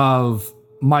of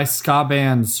my ska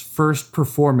band's first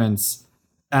performance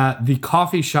at the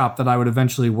coffee shop that I would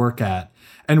eventually work at.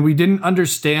 And we didn't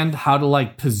understand how to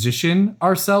like position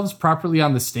ourselves properly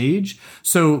on the stage.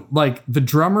 So like the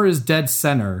drummer is dead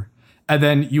center. And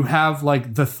then you have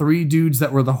like the 3 dudes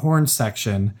that were the horn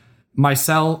section,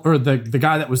 myself, or the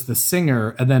guy that was the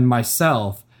singer, and then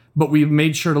myself. But we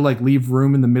made sure to like leave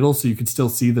room in the middle so you could still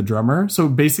see the drummer. So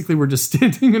basically we're just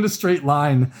standing in a straight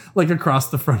line, like across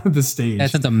the front of the stage.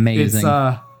 That sounds amazing.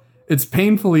 It's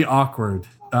painfully awkward.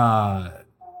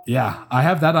 Yeah, I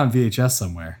have that on VHS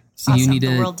somewhere. So you Awesome. need The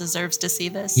to. world deserves to see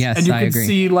this. Yes, And you I can agree.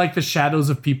 see like the shadows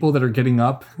of people that are getting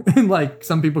up and like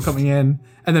some people coming in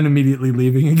and then immediately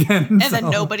leaving again. And then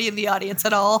nobody in the audience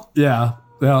at all. Yeah.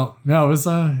 No, it was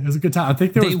a good time. I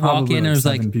think there They was walk probably in and it was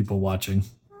 7 like- people watching.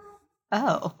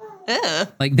 Oh. Ugh.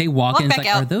 Like they walk in, it's back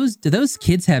like, out. do those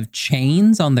kids have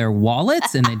chains on their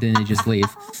wallets? And then they just leave.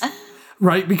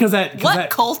 Right? Because What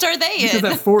cult are they because in?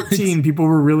 at 14, people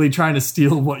were really trying to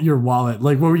steal your wallet.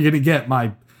 Like, what were you going to get?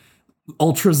 My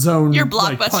Ultrazone, Your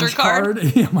like, Blockbuster punch card?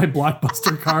 Yeah, my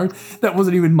Blockbuster card. That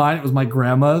wasn't even mine. It was my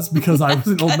grandma's because I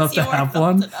wasn't old enough to you weren't have old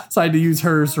one. enough. So I had to use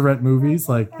hers to rent movies.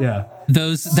 Like, yeah.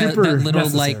 That Super little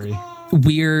necessary.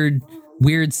 like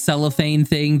weird cellophane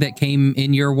thing that came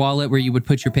in your wallet where you would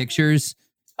put your pictures.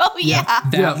 Oh, yeah.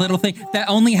 That little thing that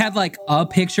only had like a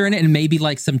picture in it and maybe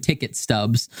like some ticket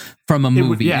stubs from a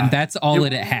movie. yeah. And that's all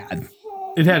it had.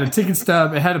 It had a ticket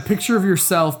stub. It had a picture of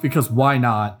yourself because why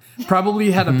not?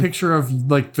 Probably had a picture of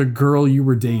like the girl you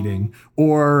were dating,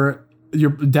 or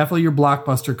definitely your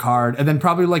Blockbuster card, and then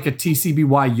probably like a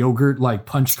TCBY yogurt like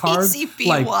punch card.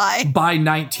 TCBY. Like buy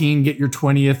 19, get your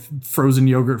 20th frozen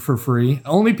yogurt for free.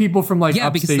 Only people from like Yeah,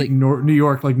 because, upstate like- New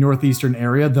York, like northeastern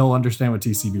area, they'll understand what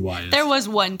TCBY is. There was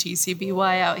one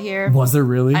TCBY out here. Was there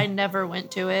really? I never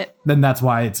went to it. Then that's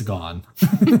why it's gone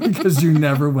because you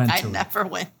never went I to it. never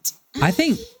went. I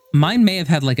think mine may have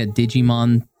had like a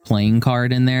Digimon playing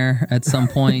card in there at some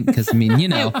point because I mean,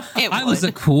 It I was a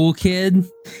would. cool kid.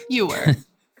 You were.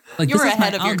 Like You this were is my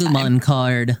ahead of your Agumon time.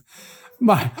 card.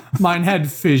 Mine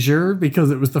had Fissure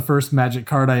because it was the first magic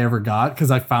card I ever got because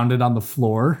I found it on the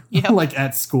floor, Yep. like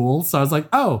at school. So I was like,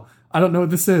 oh, I don't know what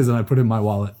this is. And I put it in my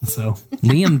wallet. So,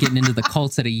 Liam getting into the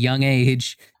cults at a young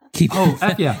age.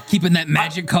 heck yeah. Keeping that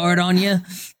magic card on you.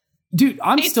 Dude,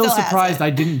 I'm He still still has surprised it.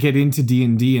 I didn't get into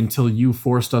D&D until you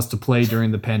forced us to play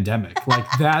during the pandemic. Like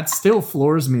that still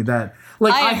floors me that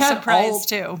like I am had surprised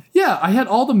too. Yeah, I had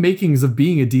all the makings of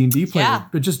being a D&D player, Yeah.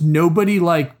 but just nobody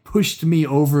like pushed me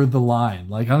over the line.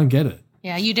 Like I don't get it.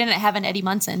 Yeah, you didn't have an Eddie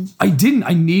Munson. I didn't.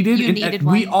 I needed. You needed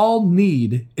we one. all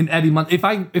need an Eddie Munson.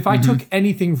 If I took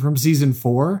anything from season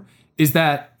 4, is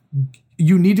that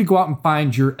you need to go out and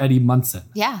find your Eddie Munson.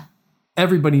 Yeah.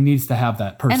 Everybody needs to have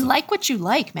that person. And like what you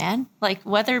like, man. Like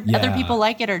whether other Yeah. people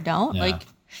like it or don't. Yeah. Like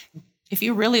if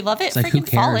you really love it, like, who freaking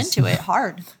fall cares? into it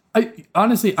hard. I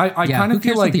honestly, I Yeah, kind who of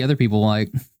feel cares like what the other people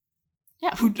like?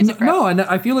 Yeah. Who gives a crap? no, and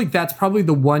I feel like that's probably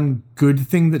the one good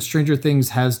thing that Stranger Things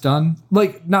has done.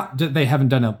 Like, not that they haven't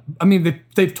done I mean,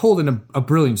 they've told a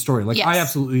brilliant story. Like, Yes. I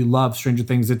absolutely love Stranger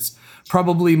Things. It's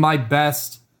probably my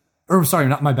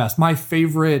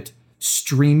favorite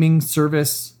streaming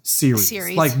service series.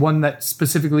 Like one that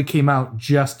specifically came out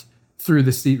just through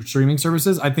the streaming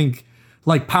services. I think,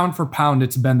 like, pound for pound,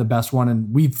 it's been the best one, and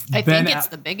I think it's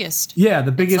the biggest. yeah,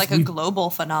 the biggest. It's like a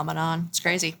global phenomenon. It's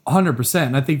crazy. 100%.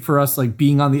 And I think for us, like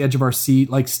being on the edge of our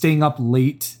seat, like staying up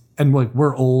late, and like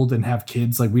we're old and have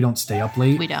kids, like we don't stay up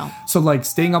late. We don't. So like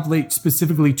staying up late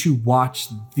specifically to watch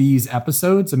these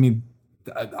episodes, I mean,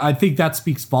 I think that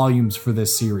speaks volumes for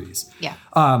this series. Yeah.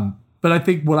 But I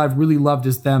think what I've really loved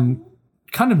is them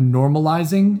kind of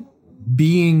normalizing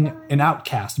being an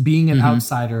outcast, being an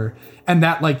outsider, and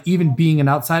that like even being an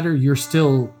outsider, you're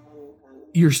still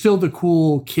the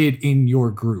cool kid in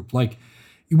your group. Like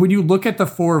when you look at the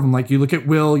 4 of them, like you look at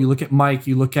Will, you look at Mike,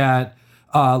 you look at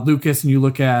Lucas, and you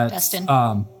look at Dustin.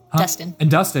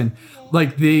 Dustin,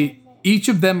 like each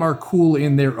of them are cool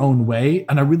in their own way,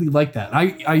 and I really like that.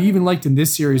 I even liked in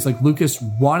this series, like Lucas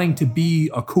wanting to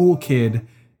be a cool kid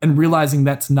and realizing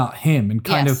that's not him, and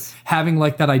kind Yes. of having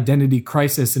like that identity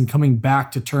crisis and coming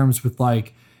back to terms with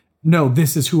like, no,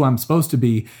 this is who I'm supposed to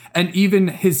be. And even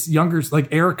his younger, like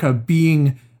Erica,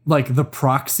 being like the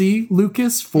proxy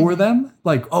Lucas for them,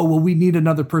 like, oh, well, we need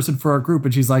another person for our group.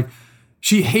 And she's like,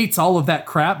 she hates all of that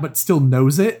crap, but still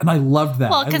knows it. And I loved that.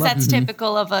 Well, I because loved that's it.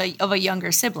 typical of a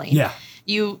younger sibling. Yeah.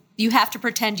 You have to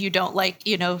pretend you don't like,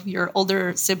 your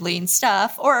older sibling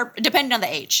stuff, or depending on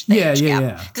the age. Yeah.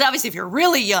 Because obviously, if you're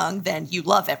really young, then you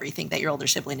love everything that your older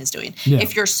sibling is doing. Yeah.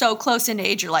 If you're so close in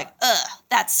age, you're like, ugh,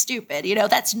 that's stupid.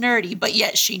 That's nerdy. But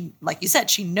yet she, like you said,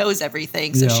 she knows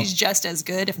everything. So Yeah. she's just as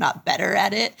good, if not better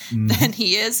at it than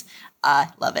he is. I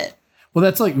love it. Well,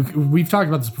 that's like, we've talked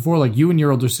about this before. Like you and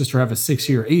your older sister have a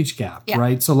 6-year age gap, Yeah.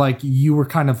 right? So like you were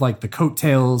kind of like the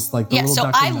coattails, like the Yeah, little so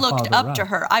duckling I that looked followed up around. to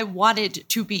her. I wanted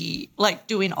to be like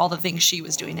doing all the things she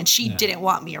was doing, and she didn't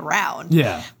want me around.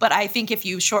 Yeah. But I think if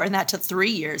you shorten that to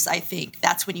 3 years, I think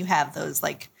that's when you have those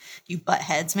like you butt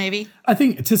heads, maybe. I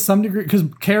think to some degree, because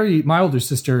Carrie, my older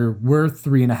sister, we're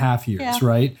 3.5 years, Yeah.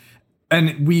 right?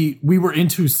 And we were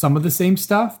into some of the same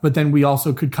stuff, but then we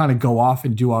also could kind of go off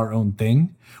and do our own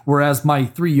thing. Whereas my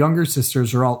 3 younger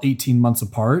sisters are all 18 months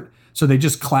apart. So they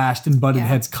just clashed and butted Yeah.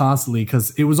 heads constantly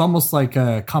because it was almost like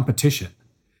a competition.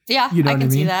 Yeah, You know I what can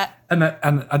I mean? see that. And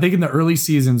I think in the early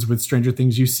seasons with Stranger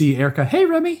Things, you see Erica, hey,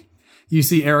 Remy. You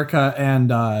see Erica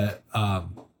and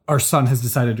our son has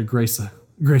decided to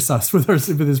grace us with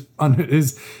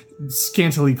his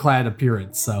scantily clad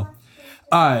appearance. So,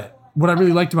 what I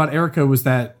really liked about Erica was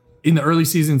that in the early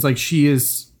seasons, like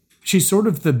she's sort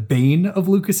of the bane of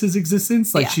Lucas's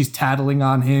existence. Like she's tattling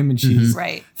on him and she's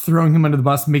throwing him under the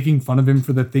bus, making fun of him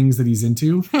for the things that he's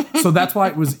into. So that's why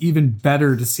it was even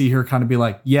better to see her kind of be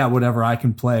like, yeah, whatever, I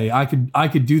can play. I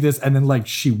could do this. And then like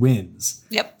she wins.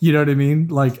 Yep. You know what I mean?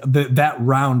 Like that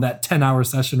round, that 10-hour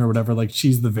session or whatever, like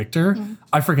she's the victor.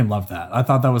 I freaking love that. I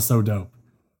thought that was so dope.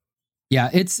 Yeah,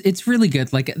 it's really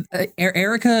good. Like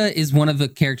Erica is one of the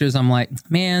characters I'm like,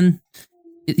 man,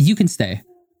 you can stay.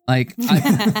 Like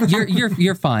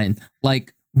you're fine.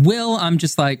 Like Will, I'm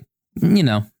just like, you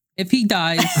know, if he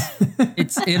dies,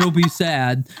 it'll be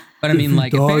sad. But I mean,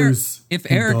 like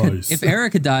if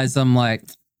Erica dies, I'm like,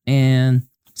 and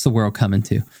what's the world coming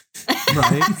to?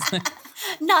 Right.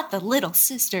 Not the little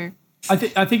sister. I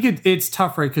think it's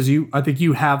tough, right? Because I think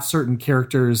you have certain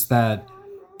characters that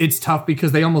it's tough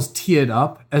because they almost tee it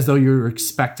up as though you're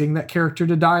expecting that character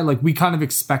to die. Like we kind of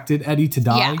expected Eddie to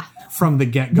die from the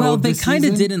get-go. Well, they kind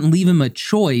of didn't leave him a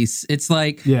choice. It's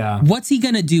like, what's he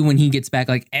going to do when he gets back?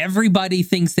 Like everybody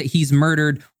thinks that he's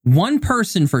murdered one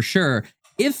person for sure,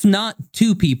 if not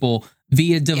two people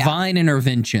via divine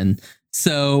intervention.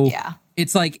 So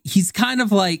it's like, he's kind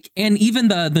of like, and even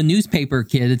the newspaper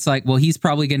kid, it's like, well, he's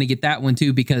probably going to get that one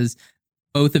too, because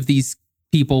both of these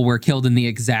people were killed in the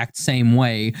exact same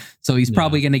way. So he's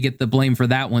probably going to get the blame for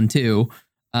that one too.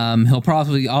 He'll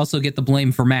probably also get the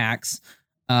blame for Max.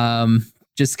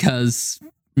 Just because,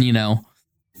 you know,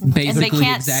 basically and they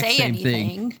can't exact say same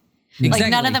anything. thing. Like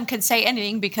none of them can say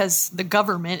anything because the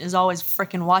government is always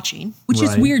freaking watching. Which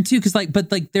is weird too, because like,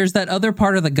 but like, there's that other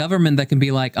part of the government that can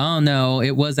be like, oh no,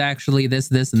 it was actually this,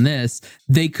 this, and this.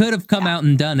 They could have come out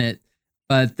and done it,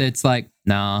 but it's like,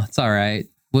 nah, it's all right.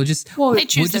 They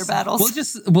choose their battles.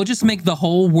 We'll just make the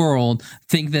whole world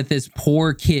think that this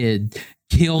poor kid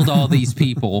killed all these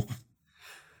people.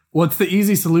 Well, it's the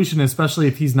easy solution, especially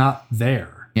if he's not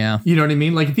there. Yeah. You know what I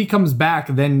mean? Like if he comes back,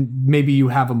 then maybe you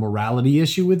have a morality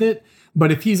issue with it.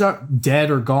 But if he's dead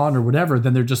or gone or whatever,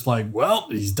 then they're just like, well,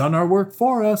 he's done our work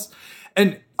for us.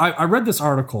 And I read this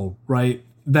article, right,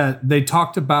 that they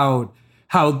talked about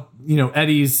how, you know,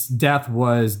 Eddie's death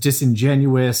was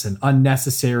disingenuous and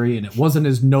unnecessary, and it wasn't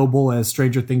as noble as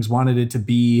Stranger Things wanted it to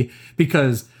be,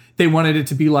 because they wanted it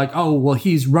to be like, oh, well,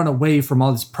 he's run away from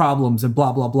all his problems and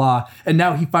blah, blah, blah. And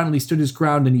now he finally stood his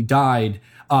ground and he died.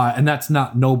 And that's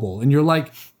not noble. And you're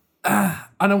like, I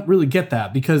don't really get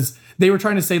that, because they were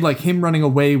trying to say like him running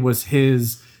away was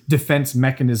his defense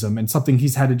mechanism and something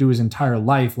he's had to do his entire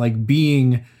life, like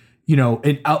being, you know,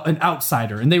 an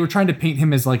outsider. And they were trying to paint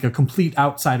him as like a complete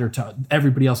outsider to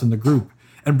everybody else in the group.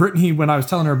 And Brittany, when I was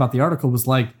telling her about the article, was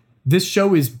like, this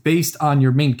show is based on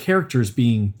your main characters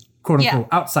being quote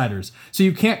unquote outsiders. So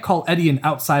you can't call Eddie an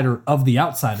outsider of the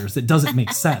outsiders. It doesn't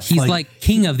make sense. He's like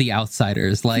king of the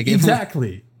outsiders. Like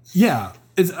exactly. Yeah.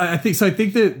 I think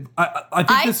that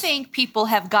I think people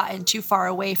have gotten too far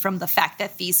away from the fact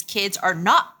that these kids are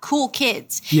not cool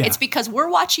kids. Yeah. It's because we're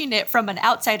watching it from an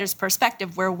outsider's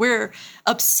perspective, where we're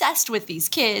obsessed with these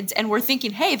kids and we're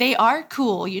thinking, hey, they are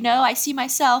cool. You know, I see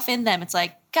myself in them. It's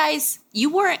like, guys,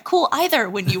 you weren't cool either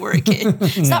when you were a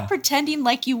kid. Stop pretending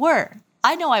like you were.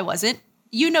 I know I wasn't.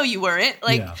 You know you weren't.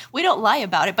 Like, we don't lie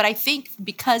about it. But I think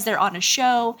because they're on a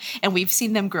show and we've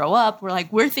seen them grow up,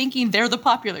 we're thinking they're the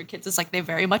popular kids. It's like they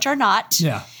very much are not.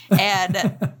 Yeah.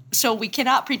 And so we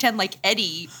cannot pretend like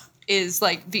Eddie is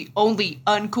like the only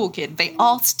uncool kid. They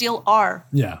all still are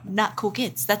not cool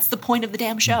kids. That's the point of the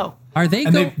damn show. Are they?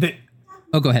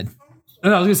 Go ahead.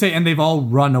 No, I was going to say, and they've all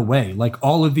run away. Like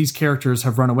all of these characters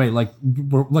have run away. Like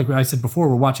I said before,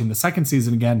 we're watching the second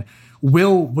season again.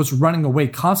 Will was running away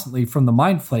constantly from the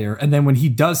Mind Flayer. And then when he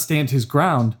does stand his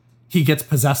ground, he gets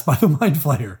possessed by the Mind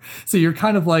Flayer. So you're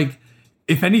kind of like,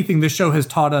 if anything, this show has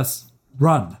taught us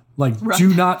run. Like,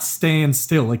 do not stand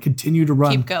still. Like, continue to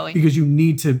run. Keep going. Because you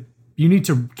need to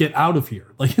get out of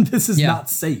here. Like, this is not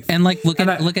safe. And like, look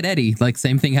at Eddie. Like,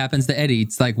 same thing happens to Eddie.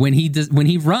 It's like when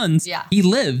he runs, he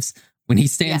lives. When he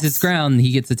stands his ground,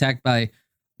 he gets attacked by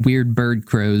weird bird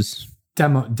crows.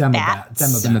 Demobats.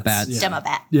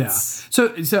 Yeah.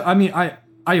 So I mean, I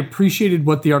appreciated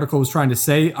what the article was trying to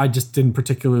say. I just didn't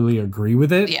particularly agree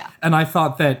with it. Yeah. And I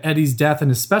thought that Eddie's death, and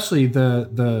especially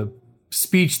the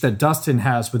speech that Dustin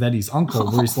has with Eddie's uncle,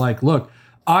 where he's like, look,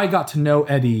 I got to know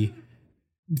Eddie,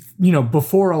 you know,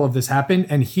 before all of this happened,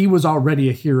 and he was already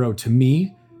a hero to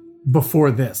me before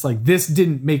this. Like, this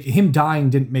didn't make him dying,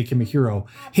 didn't make him a hero.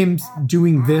 Him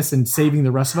doing this and saving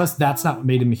the rest of us, that's not what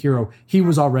made him a hero. He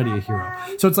was already a hero.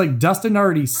 So it's like Dustin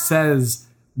already says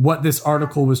what this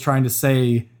article was trying to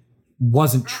say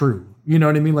wasn't true. You know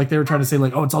what I mean? Like they were trying to say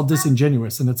like, oh, it's all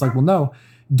disingenuous. And it's like, well, no,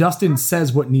 Dustin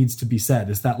says what needs to be said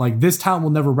is that like this town will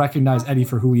never recognize Eddie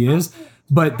for who he is,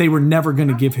 but they were never going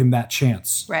to give him that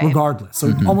chance regardless. So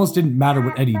it almost didn't matter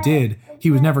what Eddie did. He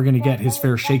was never going to get his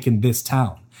fair shake in this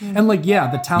town. And like,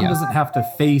 yeah, the town doesn't have to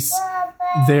face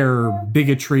their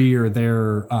bigotry or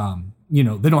their,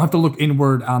 they don't have to look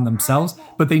inward on themselves,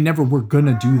 but they never were going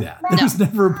to do that. There was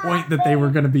never a point that they were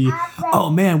going to be, oh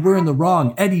man, we're in the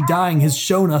wrong. Eddie dying has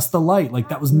shown us the light. Like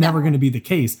that was never going to be the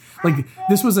case. Like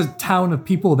this was a town of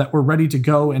people that were ready to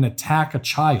go and attack a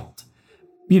child.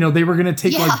 They were going to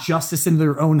take like justice into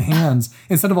their own hands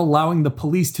instead of allowing the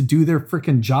police to do their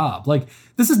freaking job. Like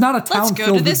this is not a town Let's go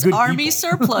filled to this with good army people.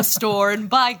 surplus store and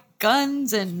buy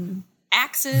guns and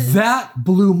axes. That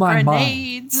blew my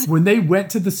grenades. mind when they went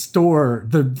to the store.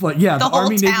 The whole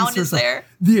Army Navy town is store, there.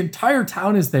 The entire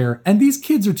town is there, and these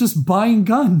kids are just buying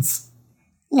guns,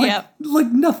 like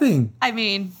nothing. I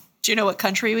mean, do you know what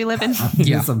country we live in?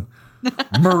 Yeah.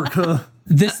 America.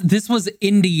 This was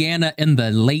Indiana in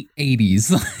the late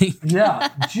 80s. Yeah,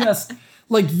 just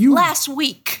like you. Last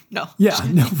week. No. Yeah,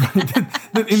 no, right. In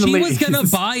the She late was going to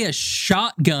 80s. buy a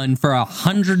shotgun for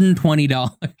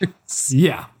 $120.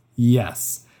 Yeah.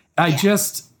 Yes. I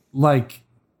just like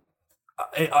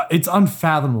it's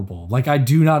unfathomable. Like I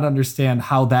do not understand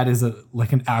how that is an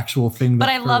actual thing. But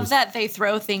I love that they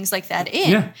throw things like that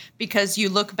in because you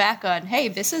look back on, hey,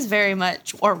 this is very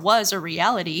much or was a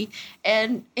reality,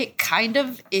 and it kind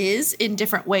of is in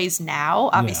different ways now.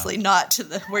 Obviously, not to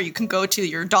the where you can go to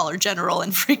your Dollar General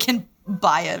and freaking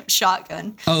buy a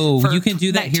shotgun. Oh, you can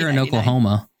do that here in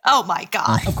Oklahoma. Oh my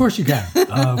God! Of course you can.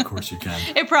 Of course you can.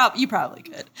 You probably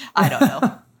could. I don't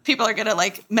know. People are gonna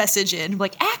message in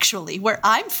actually where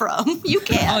I'm from, you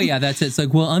can. Oh yeah, that's it. It's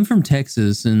like, well, I'm from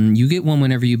Texas, and you get one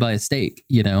whenever you buy a steak.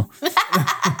 You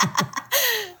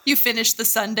finish the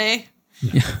Sunday.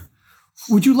 Yeah.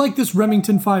 Would you like this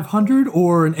Remington 500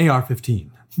 or an AR-15?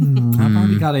 I've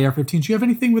already got AR-15. Do you have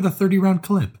anything with a 30-round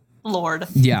clip? Lord.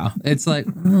 Yeah, it's like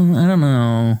I don't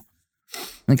know.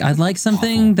 Like I'd like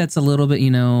something that's a little bit,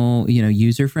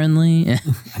 user friendly.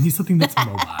 I need something that's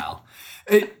mobile.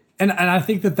 And I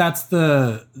think that's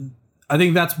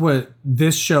what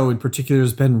this show in particular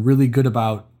has been really good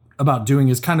about doing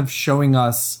is kind of showing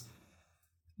us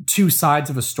two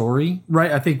sides of a story,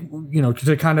 right? I think,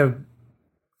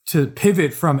 to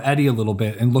pivot from Eddie a little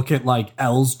bit and look at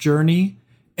Elle's journey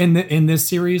in this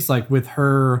series, with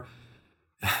her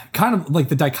kind of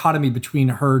the dichotomy between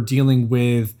her dealing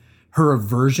with her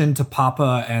aversion to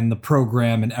Papa and the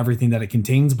program and everything that it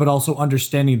contains, but also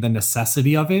understanding the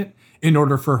necessity of it in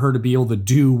order for her to be able to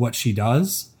do what she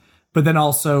does. But then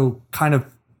also kind of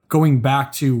going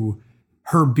back to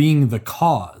her being the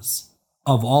cause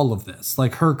of all of this,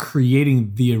 her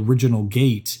creating the original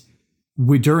gate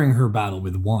during her battle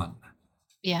with One.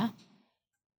 Yeah.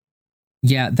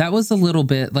 Yeah, that was a little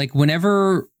bit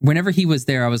whenever he was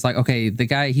there, I was like, okay, the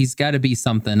guy, he's got to be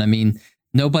something. I mean,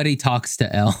 nobody talks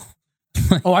to Elle.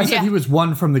 I said he was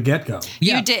One from the get-go.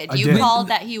 Yeah, you did. You called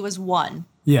that he was One.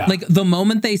 Yeah. The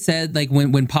moment they said,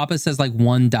 when Papa says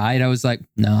One died, I was like,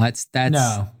 no,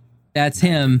 that's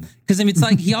him. Because I mean,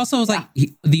 it's he also was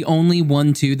the only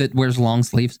one too that wears long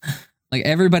sleeves.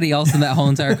 Everybody else in that whole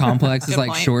entire complex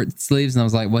is short sleeves. And I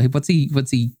was like, well, what's he?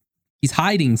 He's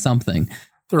hiding something.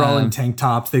 They're all in tank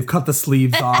tops. They've cut the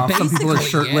sleeves off. Some people are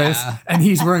shirtless, and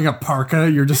he's wearing a parka.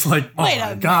 You're just like, oh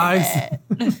my guys.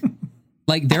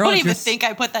 They're I all don't even think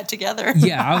I put that together.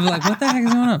 Yeah, I was like, what the heck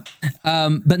is going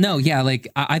on? But no, yeah,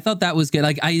 I thought that was good.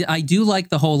 I do like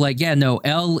the whole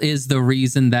Elle is the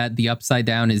reason that the Upside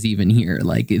Down is even here.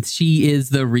 She is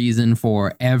the reason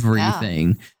for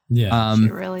everything. Yeah, she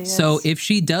really is. So if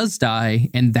she does die,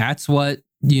 and that's what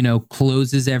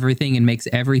closes everything and makes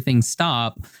everything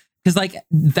stop. Because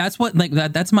that's what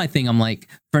that's my thing. I'm like,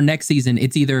 for next season,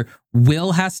 it's either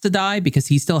Will has to die because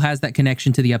he still has that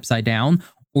connection to the Upside Down,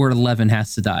 or 11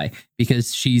 has to die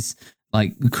because she's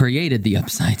created the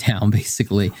Upside Down,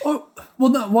 basically. Oh,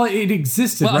 well, it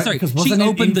existed. Well, right? sorry, because she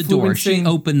opened the door. She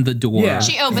opened the door. Yeah,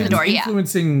 she opened the door. Yeah,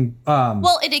 influencing.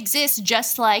 Well, it exists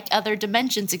just like other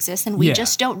dimensions exist, and we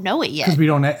just don't know it yet because we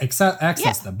don't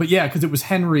access them. But because it was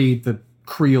Henry the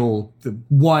Creel. The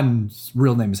One's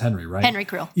real name is Henry, right? Henry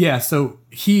Creel. Yeah, so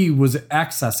he was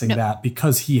accessing that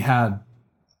because he had.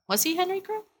 Was he Henry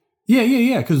Creel?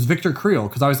 Yeah. Because Victor Creel.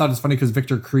 Because I always thought it's funny because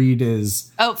Victor Creed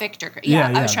is. Oh, Victor Creel.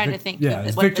 Yeah, I was trying to think. Yeah,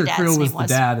 what Victor the dad's Creel was name the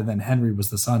dad, and then Henry was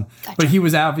the son. Gotcha. But he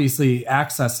was obviously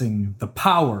accessing the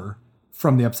power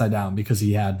from the Upside Down because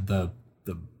he had the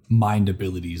mind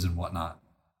abilities and whatnot.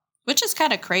 Which is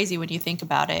kind of crazy when you think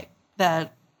about it.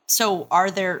 So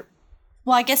are there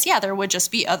Well, I guess, yeah, there would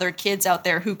just be other kids out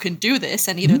there who can do this,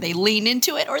 and either they lean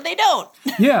into it or they don't.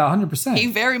 Yeah, 100%. He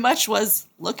very much was,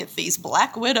 look at these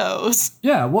Black Widows.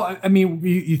 Yeah, well, I mean,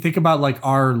 you think about like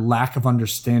our lack of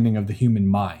understanding of the human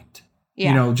mind. Yeah.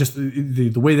 You know, just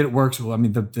the way that it works. Well, I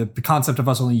mean, the concept of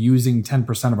us only using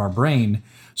 10% of our brain.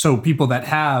 So people that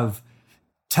have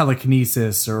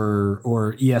telekinesis or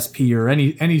ESP or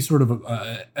any sort of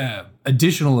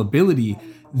additional ability,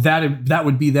 that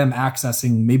would be them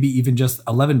accessing maybe even just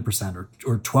 11%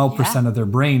 or 12% of their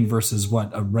brain versus what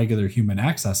a regular human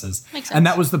accesses. Makes sense. And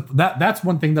that was that's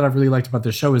one thing that I've really liked about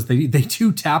this show is they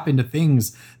do tap into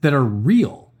things that are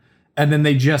real, and then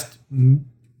they just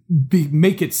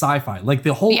make it sci-fi. Like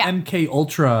the whole MK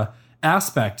Ultra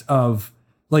aspect of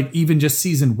like even just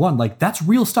season 1, like that's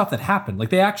real stuff that happened. Like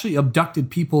they actually abducted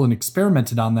people and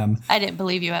experimented on them. I didn't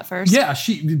believe you at first. Yeah,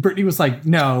 Brittany was like,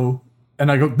 no.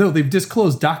 And I go, no, they've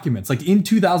disclosed documents. Like in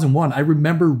 2001, I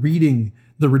remember reading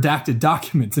the redacted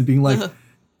documents and being like,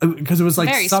 because it was like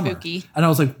Very summer. spooky. And I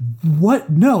was like, what?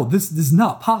 No, this is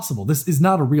not possible. This is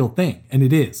not a real thing. And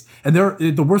it is. And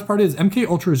the worst part is MK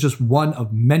Ultra is just one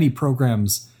of many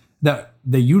programs that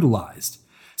they utilized.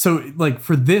 So like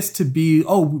for this to be,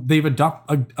 they've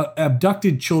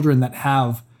abducted children that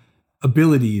have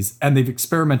abilities and they've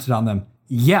experimented on them.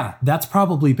 Yeah, that's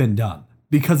probably been done.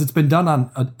 Because it's been done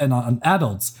on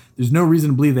adults, there's no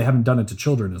reason to believe they haven't done it to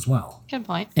children as well. Good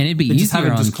point. And it'd be They just easier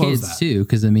haven't on disclosed kids that. too,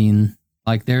 because I mean,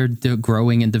 like they're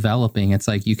growing and developing. It's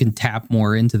like you can tap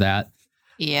more into that.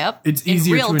 Yep. It's In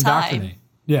easier real to time. indoctrinate.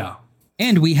 Yeah.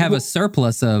 And we have a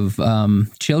surplus of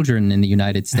children in the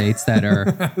United States that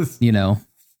are,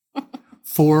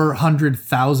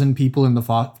 400,000 people in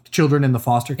the children in the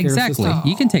foster care exactly. system.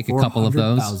 You can take a couple of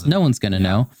those. 400,000. No one's going to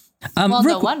know. Well,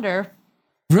 no wonder.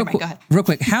 Real, Go ahead. real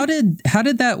quick, how did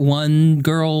that one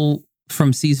girl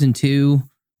from season 2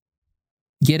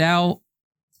 get out?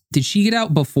 Did she get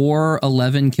out before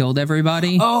 11 killed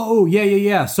everybody? Oh,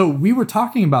 yeah. So we were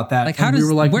talking about that. Like, how and we does-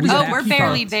 were like, where does we that have Oh, to we're keep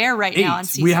barely our there right now on 8.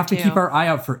 season We have to 2. keep our eye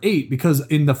out for 8 because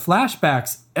in the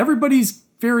flashbacks, everybody's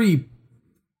very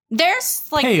There's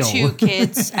like Pale. 2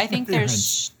 kids. I think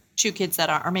there's 2 kids that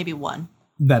are, or maybe 1.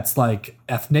 that's like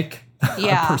ethnic,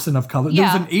 Yeah. a person of color.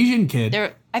 Yeah. There was an Asian kid.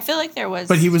 There, I feel like there was.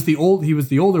 But he was the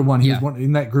older one. He Yeah. was one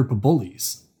in that group of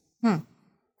bullies.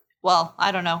 Well,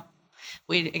 I don't know.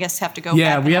 I guess have to go.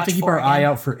 Yeah, back we and have to watch keep 4 our eye again.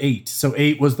 out for 8. So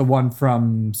 8 was the one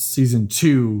from season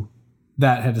 2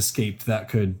 that had escaped that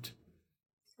could.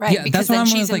 Right, Yeah, because that's what then I'm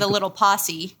she's in like- the little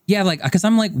posse. Yeah, like, because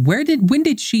I'm like, when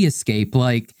did she escape?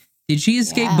 Like, did she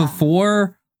escape Yeah.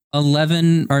 before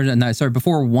 11 or no, sorry,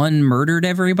 before 1 murdered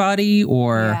everybody?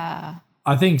 Or Yeah.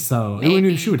 I think so.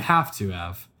 Maybe. She would have to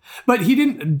have. But he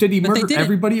didn't. Did he But they murder didn't.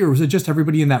 everybody, or was it just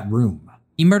everybody in that room?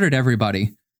 he murdered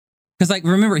everybody? Because, like,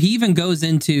 remember, he even goes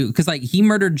into, because, like, he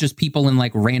murdered just people in,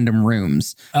 like, random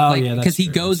rooms. Oh, like, yeah, that's because he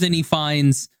true, goes that's and he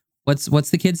finds, what's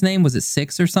the kid's name? Was it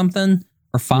 6 or something?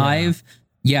 Or 5?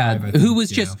 Yeah, 5, I think, who was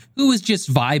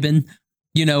just vibing,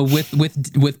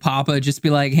 with Papa, just be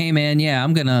like, hey man, yeah,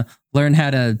 I'm gonna learn how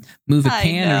to move a I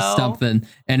can know. or something.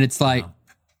 And it's like,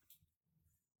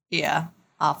 Yeah.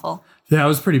 Awful. Yeah, it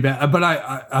was pretty bad. But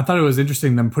I thought it was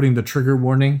interesting them putting the trigger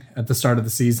warning at the start of the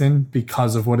season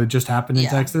because of what had just happened in Yeah.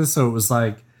 Texas. So it was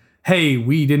like, hey,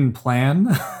 we didn't plan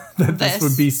that this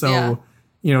would be so,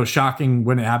 shocking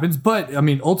when it happens. But I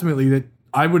mean, ultimately, that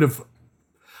I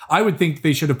would think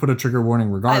they should have put a trigger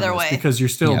warning regardless Either way. because you're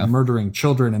still Yeah. murdering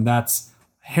children, and that's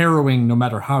harrowing no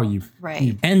matter how you.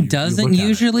 Right. and doesn't look at it.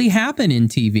 usually happen in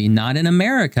TV, not in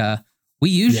America. We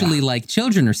usually like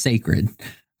children are sacred.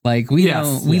 Like we Yes,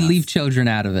 don't, we yes. leave children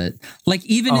out of it. Like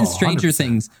even in Oh, Stranger 100%.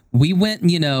 Things, we went,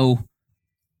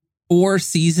 4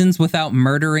 seasons without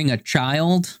murdering a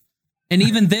child. And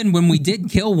even then, when we did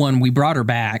kill one, we brought her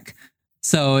back.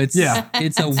 So it's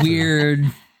a weird.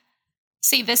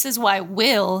 See, this is why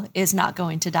Will is not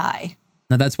going to die.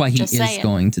 No, that's why he Just is saying.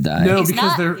 going to die. No, He's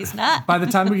because not. He's not. by the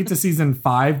time we get to season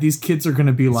 5, these kids are going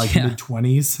to be like Yeah.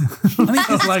 mid-20s. I mean,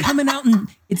 'cause it's coming out in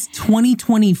it's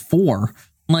 2024.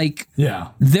 Like Yeah.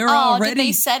 they're Oh, already. did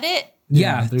they set it?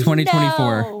 Yeah, there's-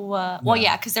 2024. No. Well,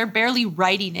 yeah, because they're barely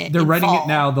writing it. They're in writing fall. it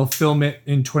now. They'll film it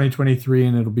in 2023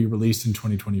 and it'll be released in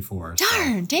 2024.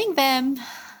 Darn, dang them.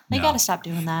 They No. got to stop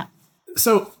doing that.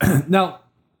 So now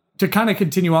to kind of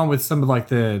continue on with some of like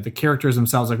the characters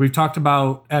themselves, like we've talked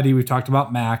about Eddie, we've talked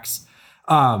about Max.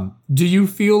 Do you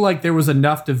feel like there was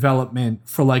enough development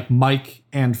for like Mike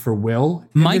and for Will?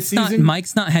 In this season?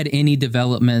 Mike's not had any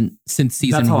development since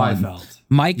season That's how 1. I felt.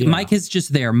 Mike Yeah. Mike is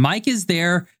just there. Mike is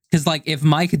there because like if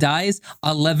Mike dies,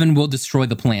 11 will destroy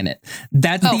the planet.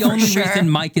 That's Oh, the for only sure. reason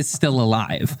Mike is still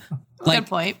alive. Good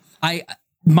point.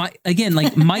 Mike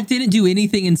didn't do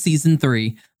anything in season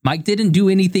 3. Mike didn't do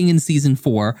anything in season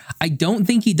 4. I don't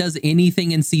think he does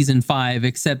anything in season 5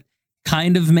 except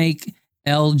kind of make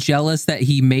Elle jealous that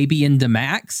he may be into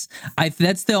Max.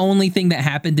 That's the only thing that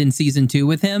happened in season 2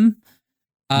 with him.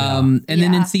 And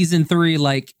then in season 3,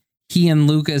 like, he and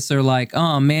Lucas are like,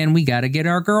 oh man, we got to get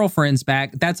our girlfriends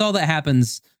back. That's all that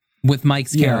happens with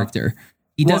Mike's character.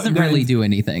 He doesn't really do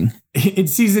anything. In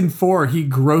season 4, he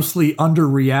grossly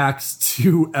underreacts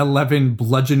to 11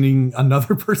 bludgeoning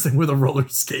another person with a roller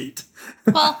skate.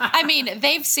 Well, I mean,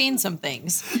 they've seen some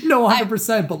things. No,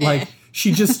 100%. But like,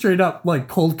 she just straight up like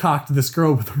cold cocked this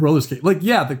girl with a roller skate. Like,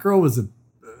 yeah, the girl was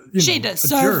she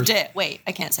deserved it. Wait,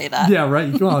 I can't say that. Yeah,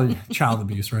 right. Well, child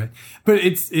abuse, right? But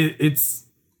it's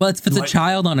well, if it's like, a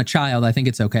child on a child, I think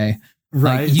it's okay.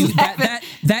 Right. Like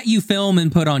that you film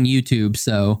and put on YouTube.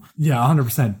 So yeah,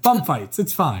 100%. Bum fights.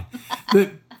 It's fine.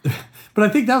 But I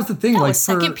think that was the thing. That like was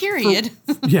second period.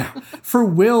 For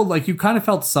Will, like you kind of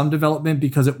felt some development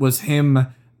because it was him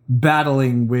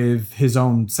battling with his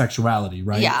own sexuality,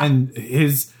 right? Yeah. And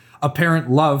his apparent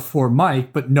love for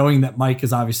Mike, but knowing that Mike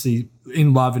is obviously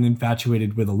in love and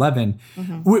infatuated with 11,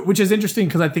 which is interesting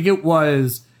because I think it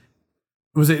was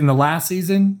it in the last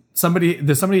season? Somebody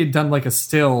had done like a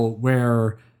still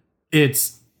where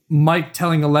it's Mike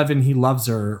telling 11 he loves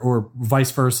her or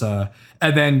vice versa.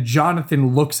 And then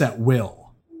Jonathan looks at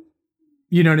Will.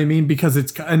 You know what I mean? Because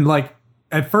and like,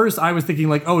 at first I was thinking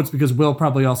like, oh, it's because Will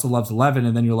probably also loves 11.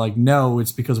 And then you're like, no,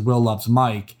 it's because Will loves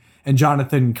Mike. And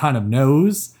Jonathan kind of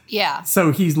knows. Yeah.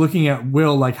 So he's looking at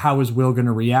Will like, how is Will going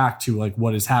to react to like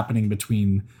what is happening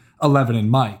between 11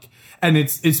 and Mike? And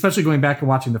it's especially going back and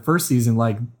watching the first season,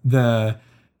 like the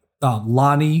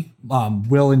Lonnie,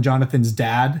 Will and Jonathan's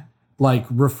dad, like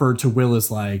referred to Will as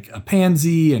like a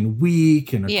pansy and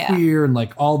weak and a queer and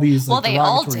like all these. Like, well, they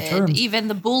all did. Terms. Even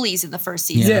the bullies in the first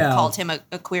season called him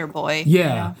a queer boy. Yeah.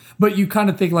 You know? But you kind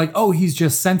of think like, oh, he's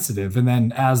just sensitive. And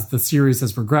then as the series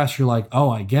has progressed, you're like, oh,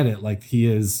 I get it. Like he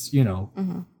is, you know,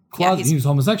 he's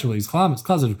homosexual, he's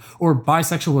closeted or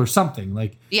bisexual or something.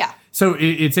 Like, yeah. So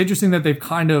it's interesting that they've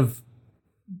kind of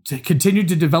continued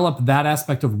to develop that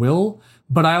aspect of Will,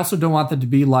 but I also don't want that to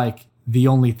be like the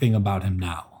only thing about him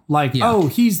now. Like, oh,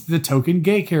 he's the token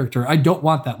gay character. I don't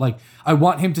want that. Like, I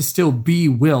want him to still be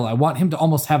Will. I want him to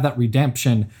almost have that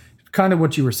redemption. Kind of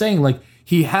what you were saying. Like,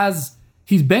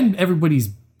 he's been everybody's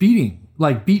beat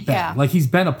bag. Yeah. Like, he's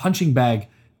been a punching bag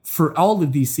for all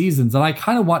of these seasons. And I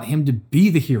kind of want him to be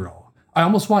the hero. I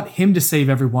almost want him to save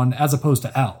everyone as opposed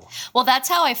to Elle. Well, that's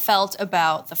how I felt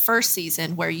about the first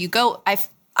season where you go,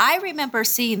 I remember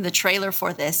seeing the trailer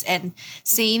for this and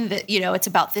seeing that, you know, it's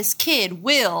about this kid,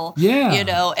 Will, you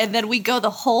know, and then we go the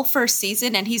whole first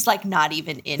season and he's like not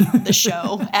even in the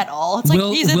show at all. It's like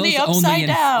he's in the Upside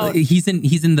Down. He's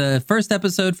in the first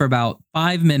episode for about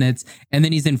 5 minutes and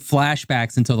then he's in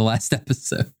flashbacks until the last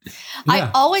episode. Yeah.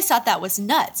 I always thought that was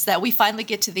nuts that we finally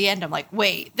get to the end. I'm like,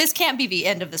 wait, this can't be the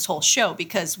end of this whole show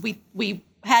because we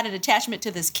had an attachment to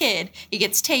this kid. He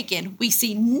gets taken. We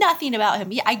see nothing about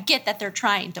him. I get that they're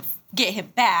trying to get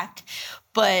him back,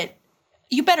 but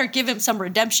you better give him some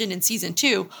redemption in season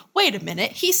 2. Wait a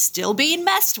minute. He's still being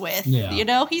messed with. Yeah. You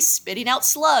know, he's spitting out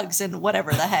slugs and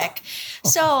whatever the heck.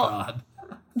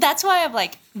 That's why I'm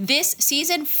like, this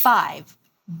season 5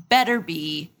 better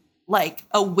be like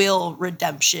a Will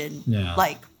redemption,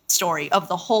 like story of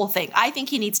the whole thing. I think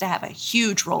he needs to have a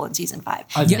huge role in season 5.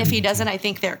 And if he doesn't, I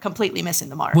think they're completely missing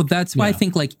the mark. Well, that's why I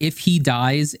think like if he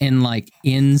dies and like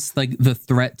ends like the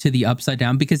threat to the Upside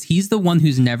Down, because he's the one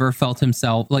who's never felt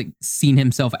himself like seen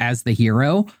himself as the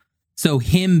hero. So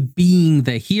him being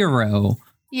the hero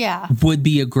would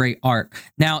be a great arc.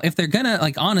 Now, if they're gonna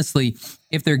like, honestly,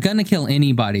 if they're gonna kill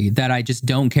anybody that I just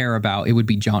don't care about, it would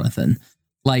be Jonathan.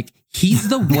 Like, he's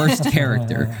the worst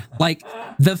character. Like,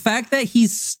 the fact that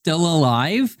he's still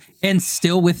alive and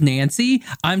still with Nancy,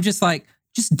 I'm just like,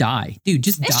 just die. Dude,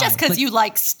 just die. It's just because you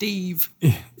like Steve.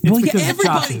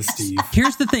 Everybody. Steve.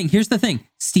 Here's the thing.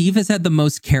 Steve has had the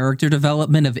most character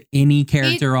development of any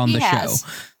character on the show.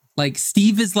 Like,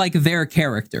 Steve is like their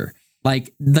character.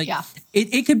 Like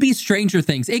it could be Stranger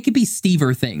Things. It could be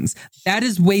Stever Things. That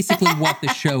is basically what the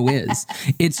show is.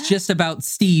 It's just about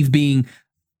Steve being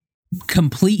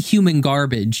complete human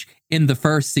garbage in the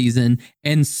first season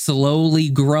and slowly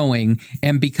growing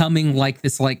and becoming like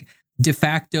this like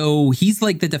he's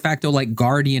like the de facto like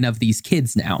guardian of these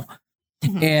kids now.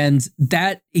 And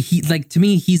that he like, to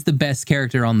me, he's the best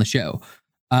character on the show.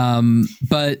 And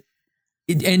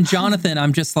Jonathan,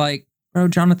 I'm just like, bro,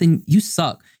 Jonathan, you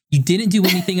suck. You didn't do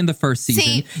anything in the first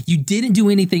season. You didn't do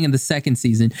anything in the second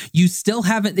season. You still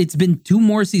haven't. It's been 2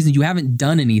 more seasons. You haven't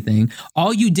done anything.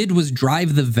 All you did was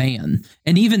drive the van.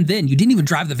 And even then, you didn't even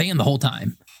drive the van the whole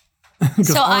time.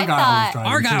 So I thought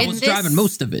Argyle was driving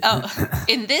most of it. Oh,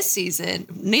 in this season,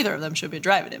 neither of them should be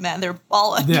driving it, man. They're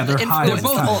all under they're the high influence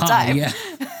all the the whole High, time. yeah.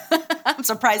 I'm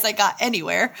surprised I got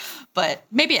anywhere, but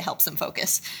maybe it helps them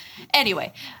focus.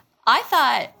 Anyway, I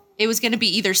thought it was going to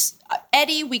be either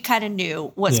Eddie, we kind of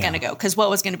knew was going to go because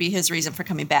what was going to be his reason for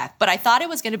coming back. But I thought it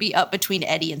was going to be up between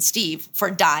Eddie and Steve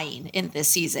for dying in this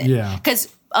season. Yeah.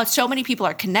 Because so many people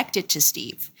are connected to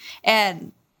Steve.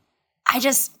 And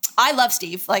I love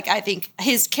Steve. Like, I think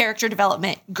his character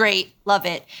development, great, love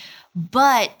it.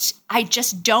 But I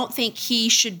just don't think he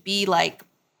should be like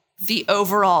the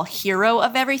overall hero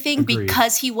of everything. Agreed.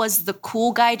 Because he was the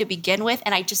cool guy to begin with.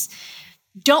 And I just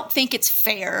don't think it's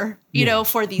fair, you know,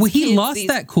 for these Well, he kids, lost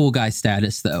that cool guy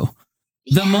status, though.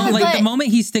 The but- moment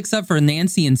he sticks up for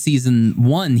Nancy in season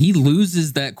 1, he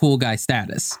loses that cool guy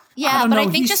status. Yeah, don't but know, I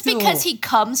think he's just still- because he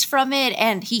comes from it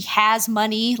and he has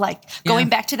money, like going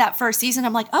back to that first season,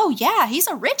 I'm like, oh yeah, he's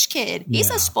a rich kid. He's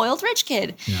Yeah. a spoiled rich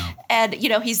kid. Yeah. And, you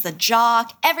know, he's the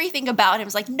jock. Everything about him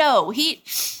is like, no,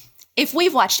 if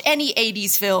we've watched any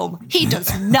 80s film, he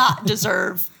does not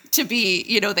deserve to be,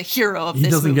 you know, the hero of He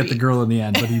this doesn't movie. get the girl in the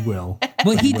end, but he will.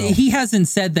 Well, he hasn't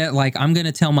said that, like, I'm going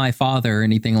to tell my father or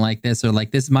anything like this, or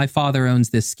like this, my father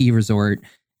owns this ski resort.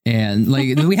 And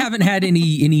like, we haven't had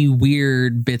any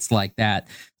weird bits like that.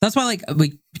 That's why,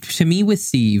 like to me with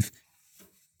Steve,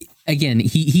 again,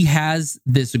 he has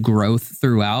this growth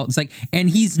throughout. It's like, and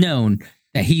he's known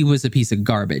that he was a piece of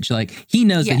garbage. Like, he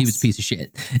knows that he was a piece of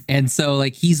shit. And so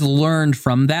like, he's learned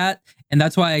from that. And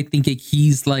that's why I think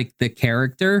he's like the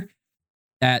character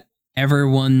that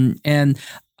everyone, and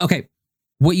okay,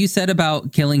 what you said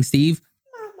about killing Steve,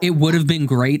 it would have been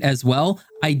great as well.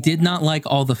 I did not like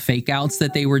all the fake outs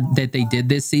that they did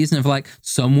this season of like,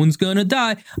 someone's gonna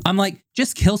die. I'm like,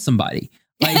 just kill somebody.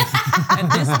 Like, at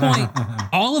this point,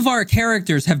 all of our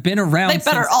characters have been around. They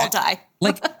better all die.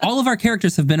 Like, all of our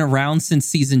characters have been around since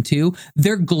season 2.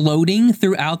 They're gloating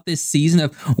throughout this season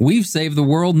of, we've saved the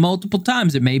world multiple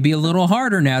times. It may be a little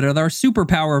harder now that our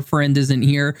superpower friend isn't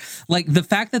here. Like, the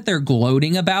fact that they're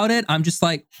gloating about it, I'm just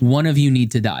like, one of you need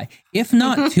to die. If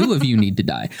not, 2 of you need to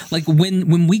die. Like,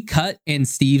 when we cut and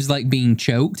Steve's like being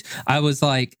choked, I was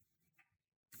like,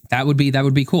 that would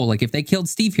be cool. Like, if they killed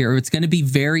Steve here, it's going to be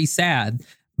very sad,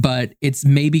 but it's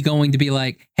maybe going to be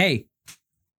like, hey,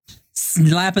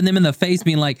 slapping them in the face,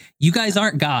 being like, you guys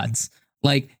aren't gods.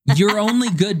 Like, you're only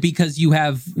good because you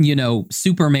have, you know,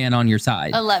 Superman on your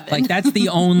side. 11. Like, that's the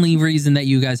only reason that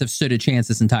you guys have stood a chance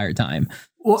this entire time.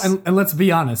 Well, and let's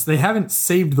be honest, they haven't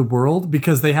saved the world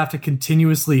because they have to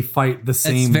continuously fight the That's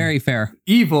same very fair.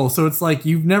 evil. So it's like,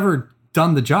 you've never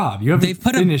done the job. You haven't They've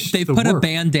put the a work.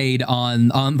 Band-Aid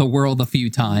on the world a few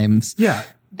times. Yeah.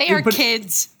 They are But-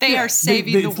 kids. They yeah, are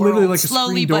saving they- the it's literally world like a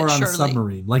slowly screen door but on a surely.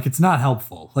 submarine. Like, it's not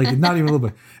helpful. Like, not even a little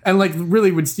bit. And like,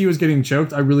 really, when Steve was getting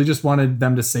choked, I really just wanted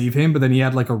them to save him. But then he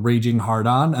had like a raging hard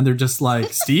on, and they're just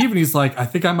like, Steve, and he's like, I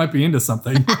think I might be into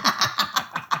something.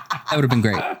 That would have been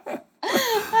great.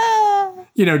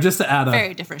 You know, just to add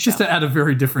Very different show. just to add a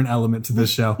very different element to this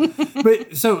show.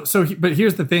 But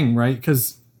here's the thing, right?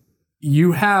 Because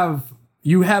you have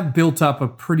built up a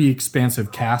pretty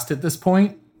expansive cast at this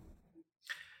point.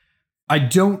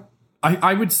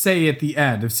 I would say at the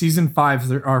end of season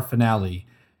 5, our finale,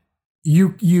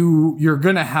 you're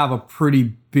gonna have a pretty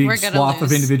big We're gonna swath of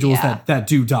lose, individuals yeah. that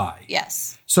do die.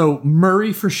 Yes. So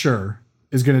Murray for sure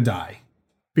is gonna die.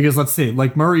 Because let's see,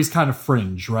 like, Murray's kind of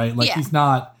fringe, right? Like, Yeah. he's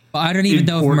not. Well, I don't even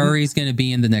know if Important. Murray's going to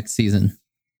be in the next season.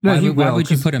 No, Why he why will, would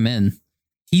you 'cause- put him in?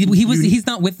 He's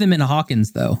not with them in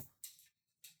Hawkins though.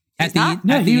 He's not?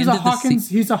 Yeah, he was a end of the Hawkins.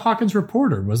 He's a Hawkins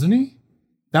reporter, wasn't he?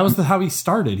 That was how he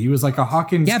started. He was like a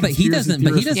Hawkins. Yeah, but he conspiracy doesn't.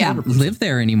 But he theorist doesn't and person. live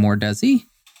there anymore, does he?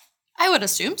 I would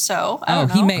assume so. I Oh, don't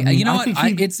know. he may. I mean, you know I what?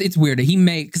 think he- It's weird. He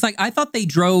may, because like I thought they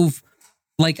drove.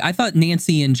 Like, I thought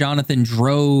Nancy and Jonathan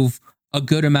drove a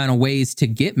good amount of ways to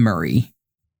get Murray,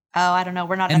 Oh, I don't know.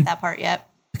 We're not And- at that part yet.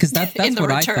 because that's In the what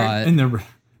return. I thought. In the.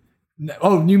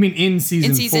 Oh, you mean in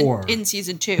season 4? In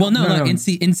season 2. Well, no, No. in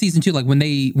season 2, like when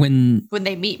they when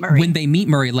they meet Murray. meet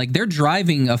Murray, like they're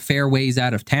driving a fair ways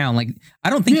out of town. Like, I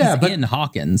don't think Yeah, he's but- in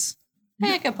Hawkins.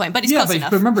 Good point. But he's Yeah, close but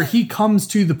enough. remember, he comes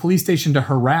to the police station to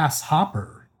harass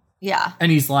Hopper. Yeah.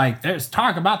 And he's like, there's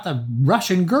talk about the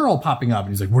Russian girl popping up.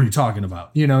 And he's like, what are you talking about?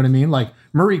 You know what I mean? Like,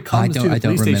 Murray comes to the I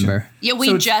don't police station. remember. Yeah, So we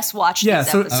it's- just watched Yeah,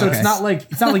 these so episodes. it's not like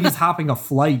he's hopping a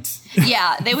flight.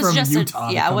 Yeah, they was from just Utah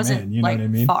to it come wasn't in, you know like what I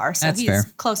mean? far, so That's he's fair.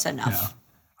 close enough.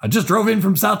 I just drove in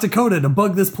from South Dakota to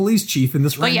bug this police chief in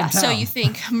this But random yeah, town. so you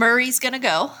think Murray's gonna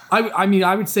go? I mean,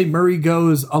 I would say Murray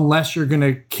goes unless you're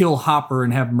gonna kill Hopper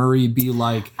and have Murray be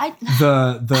like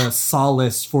the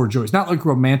solace for Joyce. Not like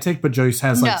romantic, but Joyce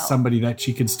has like No. somebody that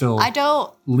she could still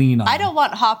lean on. I don't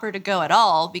want Hopper to go at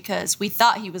all because we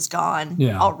thought he was gone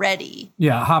already.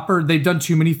 Yeah, Hopper. They've done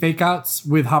too many fake outs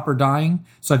with Hopper dying,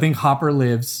 so I think Hopper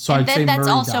lives. So And I'd say then that's Murray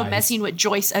also dies. messing with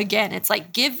Joyce again. It's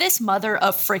like, give this mother a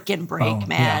freaking break,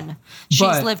 man. yeah. She's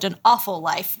But- lived an awful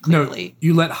life, No, clearly.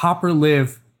 you let Hopper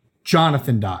live.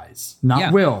 Jonathan dies,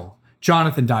 not Will.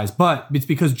 Jonathan dies, but it's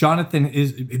because Jonathan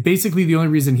is basically the only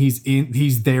reason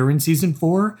he's there in season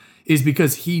 4 is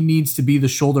because he needs to be the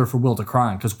shoulder for Will to cry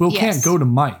on, because Will can't go to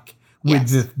Mike with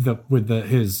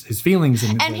his feelings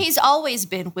And he's always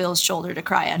been Will's shoulder to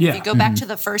cry on. Yeah. If you go back to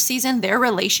the first season, their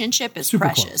relationship is super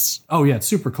precious. close. Oh yeah, it's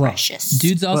super close. Precious.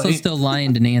 Dude's also still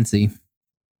lying to Nancy.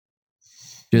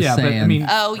 Just saying. but I mean,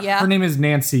 Oh, yeah. her name is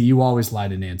Nancy. You always lie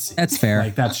to Nancy. That's fair.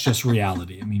 Like that's just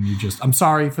reality. I mean, I'm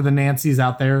sorry for the Nancys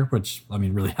out there, which I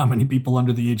mean, really, how many people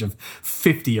under the age of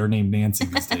 50 are named Nancy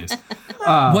these days? What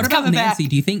about coming Nancy? back.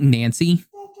 Do you think Nancy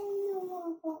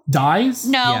Dies?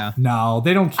 No, Yeah. No,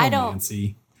 they don't kill I don't.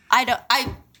 Nancy.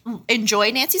 I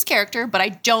enjoy Nancy's character, but I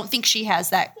don't think she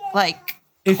has that like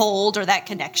hold or that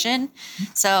connection.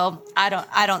 So I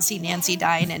don't see Nancy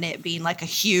dying and it being like a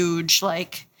huge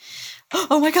like,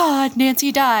 oh my God,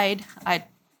 Nancy died. I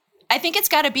think it's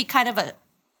got to be kind of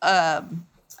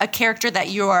a character that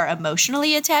you are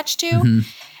emotionally attached to,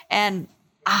 and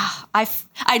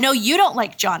I know you don't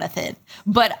like Jonathan,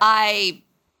 but I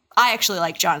actually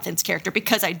like Jonathan's character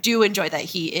because I do enjoy that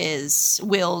he is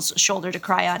Will's shoulder to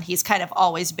cry on. He's kind of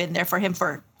always been there for him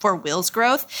for Will's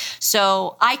growth.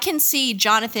 So I can see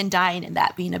Jonathan dying and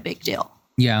that being a big deal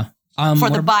Yeah. for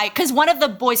the buy, because one of the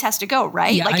boys has to go,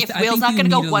 right? Yeah, like if I Will's think not you going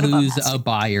to go, need one of them lose has a to.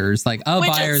 Byers. Like a Which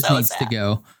is Byers so needs to sad.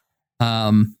 go.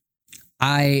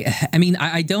 I mean,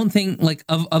 I don't think like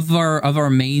of our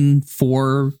main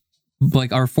 4,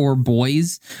 like our 4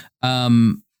 boys,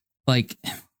 like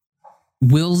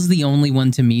Will's the only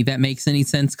one to me that makes any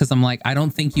sense, because I'm like, I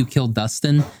don't think you kill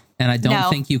Dustin, and I don't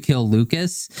think you kill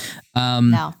Lucas.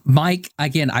 No. Mike,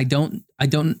 again, I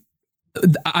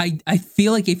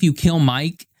feel like if you kill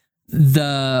Mike,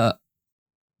 the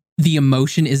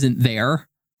emotion isn't there.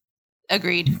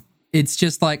 Agreed. It's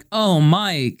just like, oh,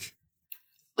 Mike.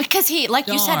 Because he, like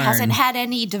you said, Darn. hasn't had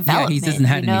any development. hasn't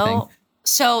had anything.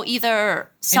 So either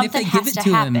something has to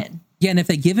him, happen. and if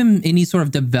they give him any sort of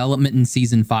development in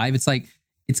season 5, it's like,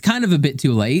 it's kind of a bit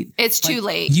too late. It's too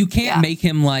late. You can't make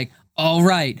him like, all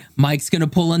right, Mike's going to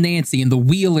pull a Nancy and the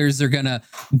Wheelers are going to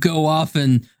go off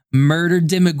and murder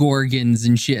Demogorgons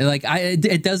and shit. Like,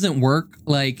 it doesn't work.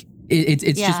 Like, it's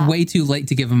just way too late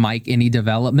to give Mike any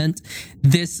development.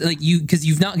 This, like, because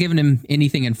you've not given him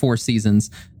anything in 4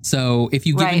 seasons. So if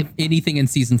you give him anything in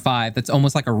season 5, that's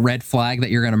almost like a red flag that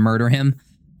you're going to murder him,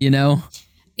 you know?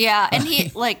 Yeah, and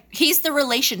he's the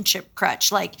relationship crutch.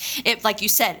 Like you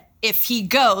said, if he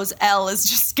goes, Elle is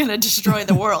just gonna destroy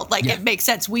the world. Like it makes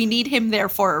sense. We need him there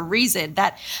for a reason.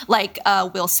 That, like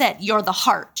Will said, you're the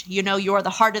heart. You know, you're the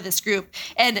heart of this group,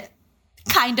 and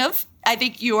kind of, I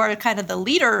think you are kind of the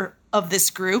leader of this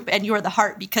group, and you're the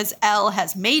heart because Elle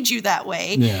has made you that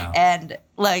way. Yeah. And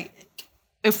like,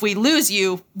 if we lose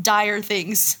you, dire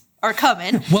things are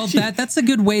coming. Well, that's a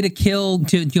good way to kill,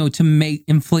 to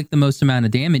inflict the most amount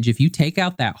of damage. If you take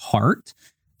out that heart,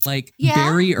 like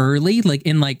very early, like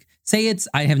in like, say it's,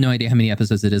 I have no idea how many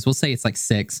episodes it is. We'll say it's like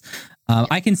 6.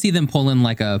 I can see them pulling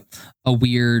like a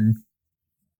weird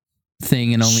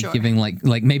thing and only giving like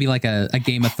maybe like a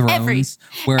Game of Thrones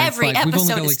where every it's like,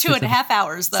 episode is 2.5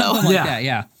 hours though. Something like that,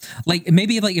 yeah. Like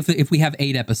maybe like if we have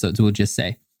 8 episodes, we'll just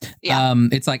say. Yeah.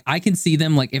 It's like I can see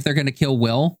them like if they're gonna kill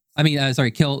Will. I mean,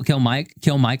 kill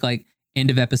Mike like end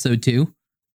of episode 2.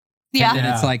 Yeah. And then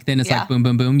it's like boom,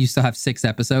 boom, boom. You still have 6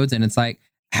 episodes, and it's like,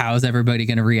 how's everybody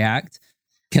gonna react?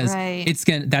 Because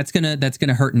that's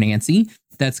gonna hurt Nancy.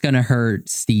 That's gonna hurt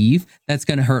Steve. That's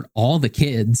gonna hurt all the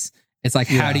kids. It's like,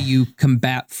 how do you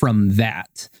combat from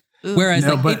that? Ooh. Whereas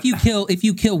if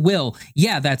you kill Will,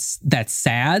 that's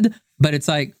sad. But it's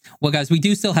like, well, guys, we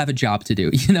do still have a job to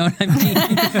do. You know what I mean?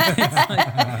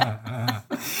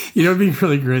 You know, it'd be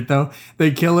really great though.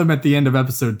 They kill him at the end of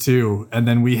episode 2, and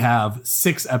then we have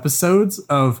 6 episodes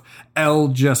of Elle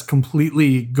just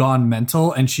completely gone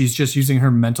mental, and she's just using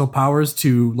her mental powers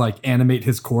to like animate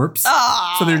his corpse.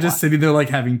 Oh. So they're just sitting there like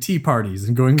having tea parties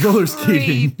and going roller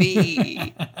skating.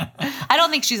 Creepy. I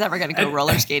don't think she's ever going to go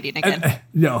roller skating again.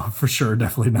 No, for sure,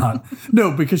 definitely not.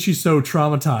 No, because she's so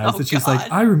traumatized that she's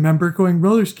like, I remember going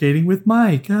roller skating with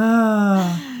Mike.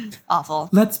 Awful.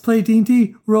 Let's play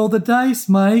D&D. Roll the dice,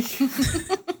 Mike.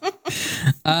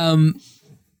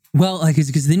 Well, like,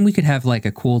 because then we could have like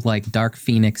a cool, like, Dark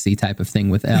Phoenix-y type of thing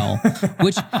with Elle,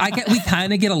 which we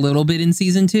kind of get a little bit in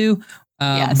season 2.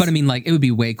 Yes. But I mean, like, it would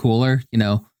be way cooler, you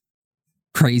know,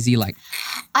 crazy, like.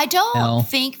 I don't Elle.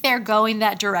 think they're going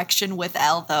that direction with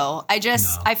Elle, though.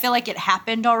 I feel like it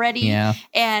happened already. Yeah.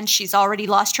 And she's already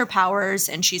lost her powers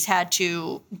and she's had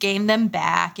to gain them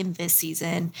back in this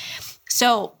season.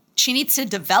 So she needs to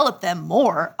develop them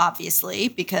more, obviously,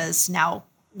 because now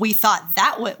we thought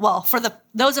that would, well, for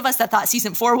those of us that thought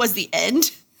season 4 was the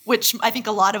end, which I think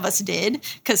a lot of us did,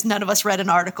 because none of us read an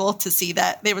article to see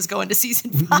that they was going to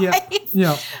season 5.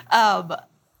 Yeah.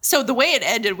 So the way it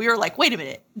ended, we were like, wait a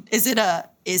minute, is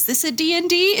this a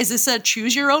D&D? Is this a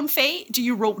choose your own fate?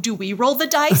 Do we roll the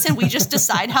dice and we just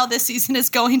decide how this season is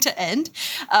going to end?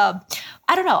 I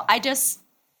don't know.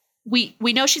 We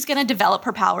know she's going to develop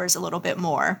her powers a little bit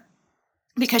more,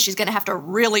 because she's going to have to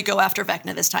really go after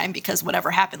Vecna this time, because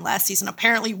whatever happened last season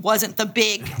apparently wasn't the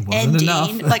big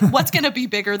ending. Like, what's going to be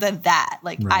bigger than that?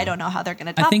 Like, right. I don't know how they're going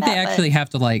to top that. I think they actually have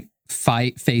to, like,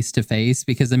 fight face to face,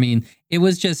 because, I mean, it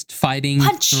was just fighting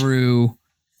through,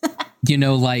 you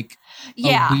know, like,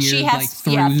 yeah, weird, she has,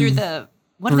 like, through the,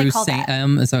 what do they call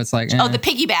that? So it's like, Oh, the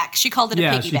piggyback. She called it a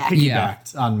piggyback. She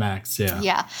piggybacked on Max, yeah.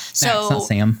 Yeah. So, Max, not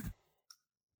Sam.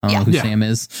 I don't know who Sam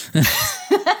is.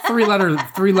 Three-letter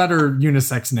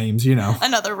unisex names, you know.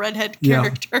 Another redhead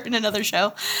character in another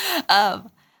show.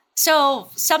 So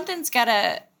something's got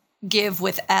to give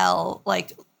with Elle,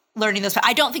 like, learning those.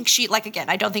 I don't think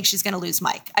I don't think she's going to lose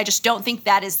Mike. I just don't think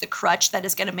that is the crutch that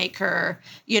is going to make her,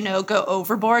 you know, go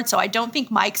overboard. So I don't think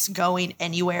Mike's going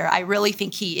anywhere. I really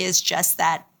think he is just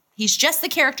that. He's just the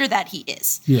character that he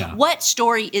is. Yeah. What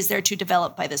story is there to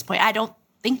develop by this point? I don't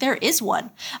think there is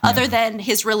one other than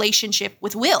his relationship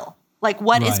with Will. Like,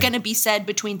 what is going to be said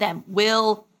between them?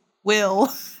 Will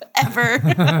ever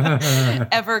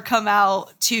come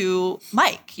out to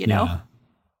Mike, you know? Yeah.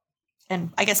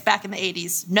 And I guess back in the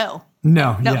 80s, no,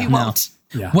 he won't.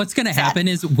 No. Yeah. What's going to happen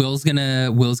is Will's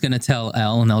gonna tell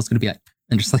Elle, and Elle's going to be like,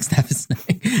 and just like snap his neck,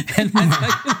 and then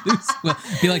like, Will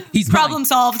be like, he's problem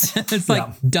solved. It's like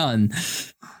done.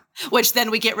 Which then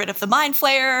we get rid of the mind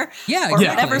flayer, Yeah, or exactly.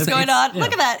 whatever's going on.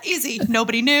 Look at that, easy.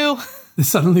 Nobody knew.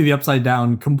 Suddenly the Upside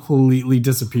Down completely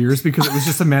disappears because it was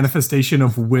just a manifestation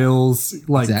of Will's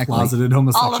closeted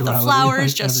homosexuality. All of the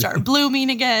flowers just start blooming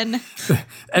again.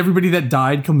 Everybody that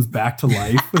died comes back to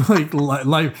life.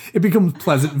 Life, it becomes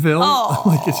Pleasantville.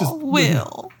 Oh, it's just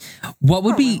Will. What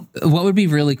would be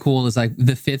really cool is, like,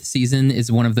 the 5th season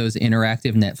is one of those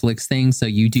interactive Netflix things, so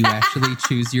you do actually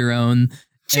choose your own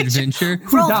adventure.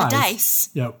 Roll the dice.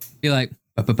 Yep. Be like,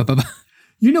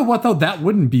 You know what, though? That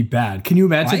wouldn't be bad. Can you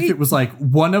imagine if it was like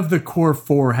one of the core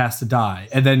 4 has to die,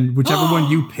 and then whichever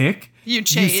one you pick, you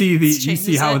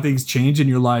see how things change, and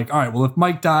you're like, all right, well, if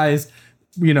Mike dies,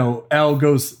 you know, Elle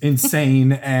goes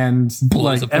insane and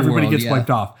like everybody gets wiped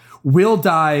off. Will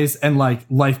dies and like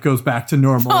life goes back to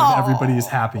normal and everybody is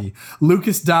happy.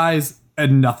 Lucas dies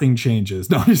and nothing changes.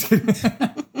 No, I'm just kidding.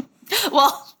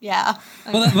 Well, yeah.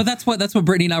 Well, that's what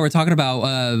Brittany and I were talking about.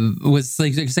 Was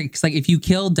like if you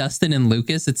kill Dustin and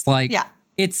Lucas, it's like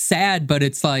it's sad, but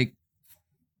it's like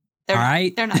all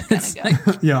right, they're not gonna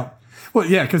go. Yeah. Well,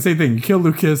 yeah, because same thing. You kill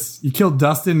Lucas, you kill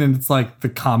Dustin, and it's like the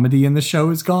comedy in the show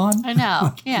is gone. I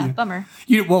know. Yeah, bummer.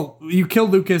 You kill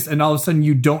Lucas, and all of a sudden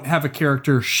you don't have a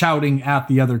character shouting at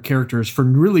the other characters for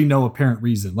really no apparent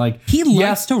reason. Like, he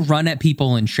likes to run at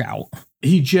people and shout.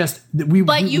 He just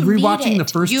rewatching the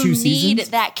first 2 seasons. You need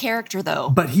that character though.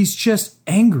 But he's just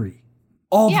angry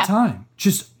all the time,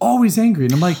 just always angry.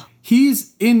 And I'm like,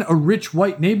 he's in a rich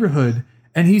white neighborhood.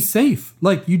 And he's safe.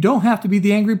 Like, you don't have to be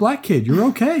the angry black kid. You're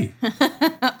okay.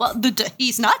 Well,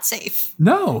 he's not safe.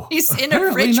 No. He's in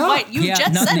a rich white. You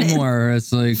just said it. Anymore.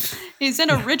 It's like he's in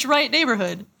a rich white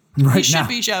neighborhood. Right he should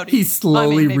be shouting. He's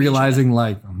slowly realizing,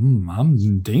 like, I'm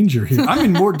in danger here. I'm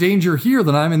in more danger here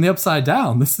than I'm in the Upside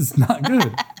Down. This is not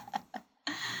good.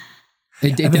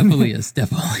 It definitely is.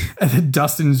 Definitely. And then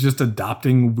Dustin's just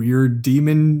adopting weird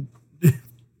demon,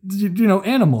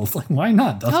 animals. Like, why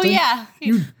not, Dustin? Oh, yeah.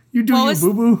 You do your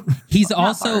boo-boo. He's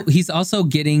also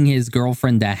getting his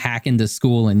girlfriend to hack into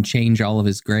school and change all of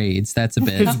his grades. That's a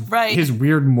bit his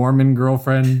weird Mormon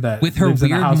girlfriend that with her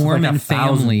weird Mormon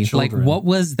family. Like, children. what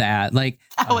was that? Like,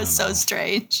 that was so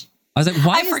strange. I was like,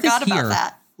 why I forgot about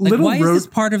that. Like, why is this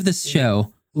part of this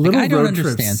show? Like, I don't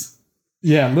understand. Trips.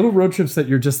 Yeah, little road trips that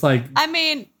you're just like. I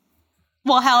mean,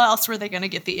 well, how else were they going to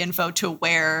get the info to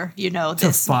where,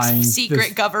 this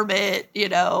secret government,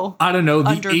 I don't know.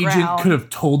 The agent could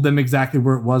have told them exactly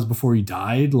where it was before he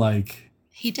died. Like,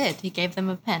 he did. He gave them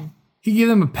a pen. He gave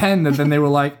them a pen that then they were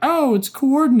like, oh, it's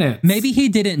coordinates. Maybe he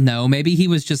didn't know. Maybe he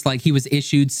was just like, he was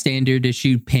standard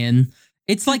issued pen.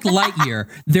 It's like Lightyear.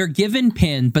 They're given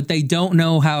pen, but they don't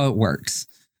know how it works.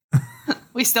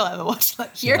 We still haven't watched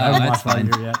Lightyear. I haven't that's watched fine.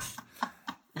 Lightyear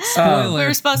yet. Spoiler. We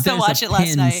were supposed to there's watch a it last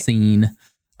pen night. Scene.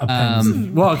 A pen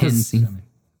scene. Well, pen because scene.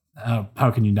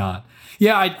 how can you not?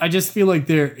 Yeah, I just feel like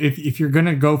if you're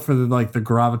gonna go for the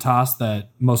gravitas that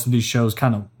most of these shows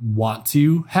kind of want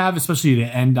to have, especially to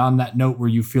end on that note where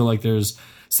you feel like there's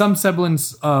some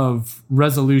semblance of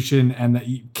resolution and that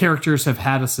characters have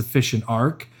had a sufficient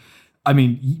arc. I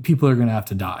mean, people are gonna have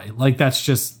to die. Like that's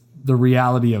just the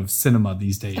reality of cinema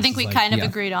these days. I think we kind of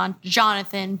agreed on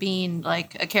Jonathan being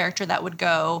like a character that would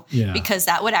go because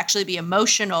that would actually be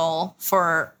emotional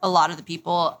for a lot of the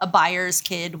people. A buyer's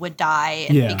kid would die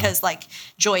because like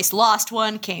Joyce lost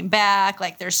one, came back.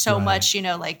 Like there's so much,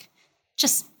 like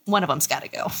just one of them's got to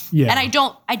go. Yeah. And I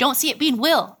don't see it being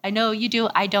Will. I know you do.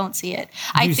 I don't see it.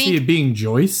 Do you see it being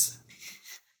Joyce?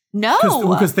 No.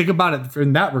 Because think about it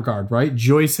in that regard, right?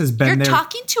 Joyce has been there. You're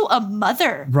talking to a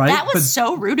mother. Right? That was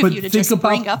so rude of you to just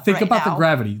bring up Think about the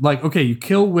gravity. Like, okay, you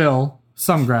kill Will,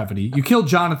 some gravity. You kill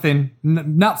Jonathan,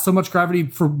 not so much gravity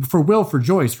for Will, for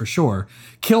Joyce, for sure.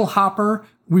 Kill Hopper,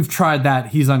 we've tried that.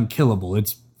 He's unkillable.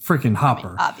 It's freaking Hopper.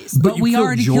 I mean, obviously. But we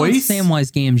already killed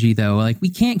Samwise Gamgee, though. Like, we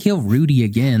can't kill Rudy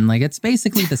again. Like, it's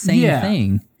basically the same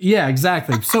thing. Yeah,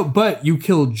 exactly. So, but you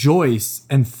kill Joyce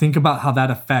and think about how that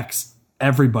affects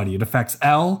everybody. It affects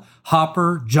Elle,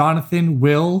 Hopper, Jonathan,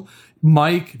 Will,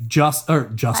 Mike,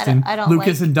 Justin,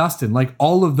 Lucas, and Dustin. Like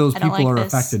all of those people are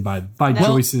affected by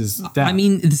Joyce's death. I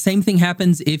mean, the same thing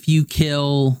happens if you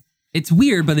kill. It's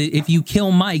weird, but if you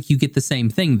kill Mike, you get the same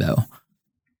thing, though.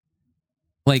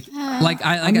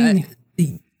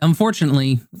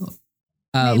 Unfortunately,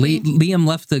 Liam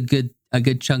left a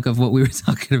good chunk of what we were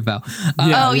talking about.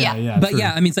 But true.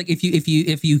 Yeah, I mean, it's like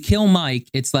if you kill Mike,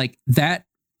 it's like that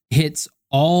hits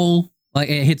all. Like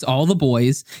it hits all the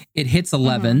boys. It hits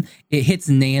 11. It hits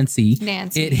Nancy.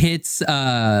 It hits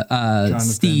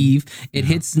Steve. It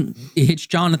hits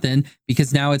Jonathan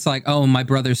because now it's like, oh, my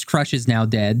brother's crush is now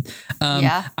dead.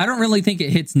 I don't really think it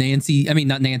hits Nancy. I mean,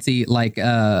 not Nancy. Like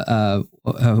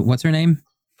what's her name?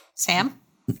 Sam.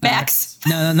 Max.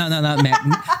 No, not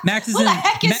Max. Max isn't. Who the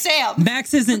heck is Sam?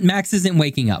 Max isn't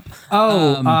waking up.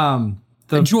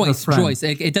 Joyce.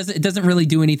 It doesn't really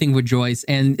do anything with Joyce,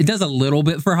 and it does a little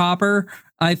bit for Hopper,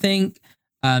 I think.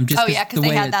 Because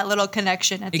they had that little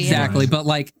connection at the end. Exactly, but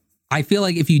like I feel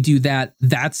like if you do that,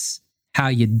 that's how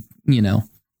you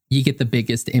get the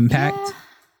biggest impact.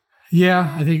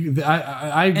 Yeah, I think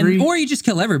I agree. Or you just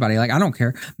kill everybody. Like I don't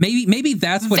care. Maybe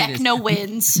that's what it is. Vecna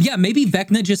wins. Yeah, maybe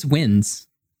Vecna just wins.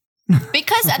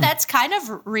 Because that's kind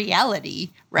of reality,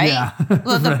 right? Yeah.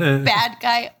 Well, the bad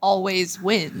guy always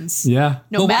wins. Yeah.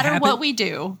 No matter what we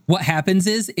do. What happens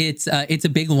is it's a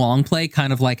big long play,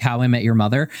 kind of like How I Met Your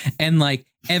Mother. And like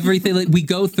everything like, we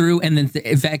go through and then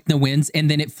Vecna wins and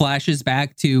then it flashes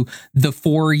back to the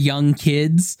 4 young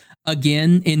kids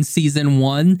again in season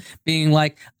 1 being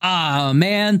like,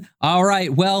 man, all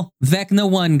right, well, Vecna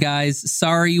won, guys,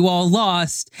 sorry you all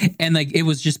lost. And like it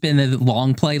was just been a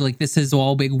long play, like this is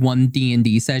all big one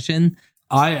D&D session.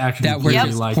 I actually that we're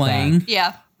just like playing that.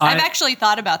 Yeah, I've actually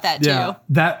thought about that too.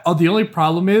 The only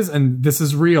problem is, and this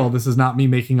is real, this is not me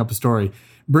making up a story,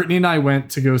 Brittany and I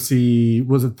went to go see,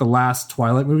 was it the last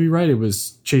Twilight movie, right? It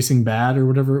was Chasing Bad or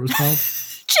whatever it was called.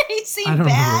 Chasing I don't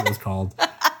Bad? remember what it was called.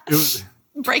 It was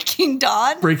Breaking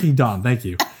Dawn? Breaking Dawn, thank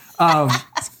you.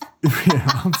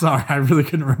 I'm sorry, I really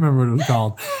couldn't remember what it was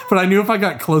called. But I knew if I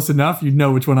got close enough, you'd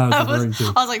know which one I was referring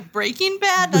to. I was like, Breaking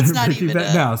Bad? That's not even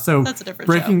that's a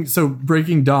different show. So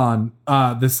Breaking Dawn,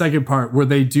 the second part where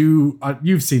they do,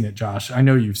 you've seen it, Josh. I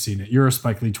know you've seen it. You're a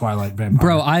Spike Lee Twilight vampire.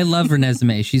 Bro, I love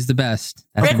Renesmee. She's the best.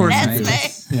 Of course she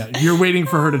is. Yeah, you're waiting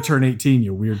for her to turn 18,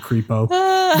 you weird creepo.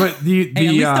 But at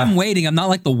least I'm waiting. I'm not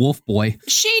like the Wolf Boy.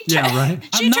 She turned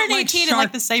 18 in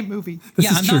like the same movie.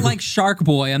 I'm not like Shark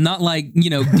Boy. I'm not like,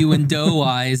 doing doe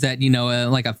eyes at,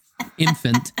 like a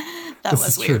infant. That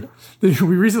was weird. True.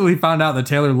 We recently found out that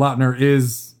Taylor Lautner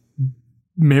is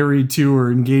married to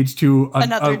or engaged to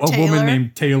a woman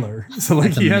named Taylor. So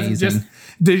like he hasn't just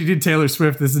did Taylor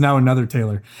Swift. This is now another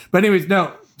Taylor. But anyways,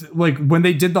 no, like when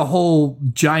they did the whole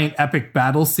giant epic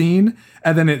battle scene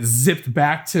and then it zipped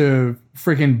back to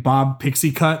freaking Bob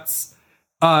Pixie Cut's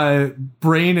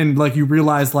brain and like you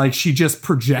realize like she just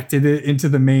projected it into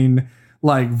the main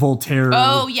like Voltaire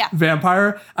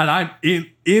vampire. And I'm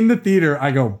in the theater, I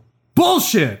go,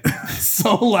 bullshit,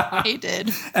 so loud. He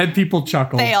did. And people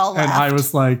chuckled. They all laughed. And I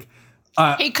was like,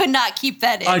 he could not keep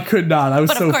that in. I could not. I was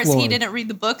so But of course, floored. he didn't read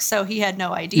the book, so he had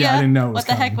no idea I didn't know what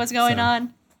the heck was going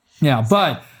on. Yeah,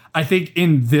 but I think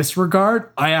in this regard,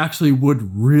 I actually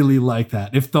would really like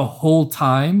that if the whole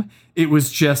time it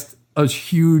was just a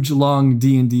huge long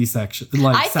D&D section.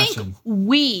 I session. think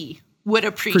we would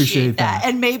appreciate that,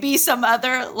 and maybe some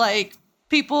other like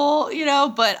people,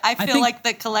 but I feel like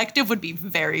the collective would be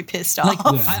very pissed off.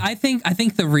 I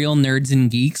think the real nerds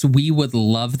and geeks, we would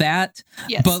love that.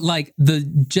 Yes. But like the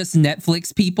just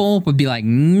Netflix people would be like,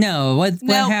 no, what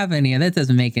happened here? That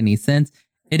doesn't make any sense.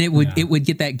 And it would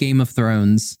get that Game of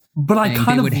Thrones. But I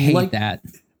kind of would hate that.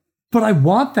 But I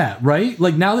want that, right?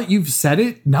 Like now that you've said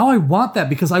it, now I want that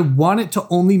because I want it to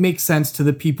only make sense to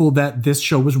the people that this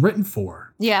show was written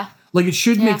for. Yeah. Like it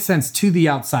should make sense to the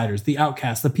outsiders, the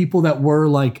outcasts, the people that were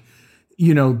like,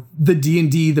 the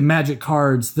D&D, the magic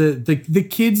cards, the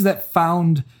kids that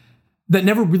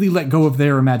never really let go of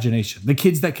their imagination, the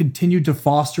kids that continued to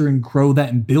foster and grow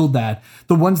that and build that,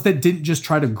 the ones that didn't just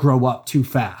try to grow up too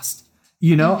fast.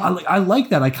 I like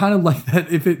that. I kind of like that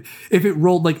if it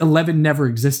rolled like 11 never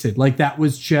existed, like that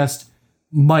was just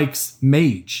Mike's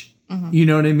mage. You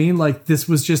know what I mean? Like this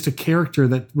was just a character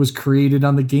that was created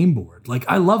on the game board. Like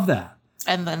I love that.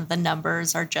 And then the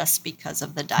numbers are just because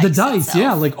of the dice. The dice, itself.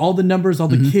 yeah. Like all the numbers, all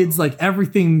the kids, like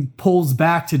everything pulls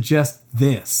back to just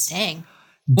this. Dang.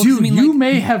 Dude, you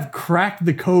may have cracked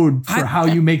the code for how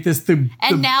you make this.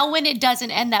 Now when it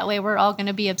doesn't end that way, we're all going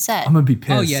to be upset. I'm going to be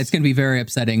pissed. Oh, yeah. It's going to be very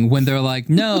upsetting when they're like,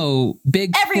 no,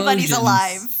 big Everybody's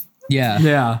alive. Yeah.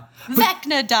 Yeah.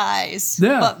 Vecna dies.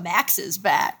 Yeah. But Max is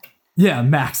back. Yeah,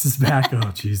 Max is back.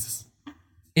 Oh, Jesus.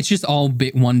 It's just all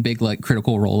one big like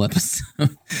Critical Role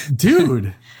episode.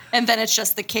 Dude. And then it's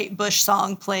just the Kate Bush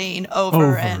song playing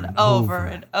over and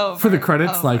over. For the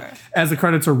credits, like as the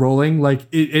credits are rolling, like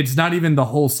it's not even the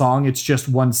whole song. It's just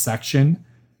one section.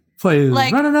 Play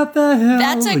like, running up the hill.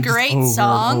 That's a like, great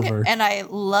song. And I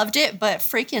loved it. But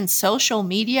freaking social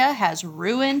media has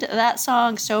ruined that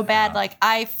song so bad. Like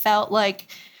I felt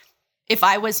like if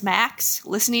I was Max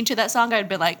listening to that song, I'd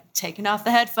be like, taking off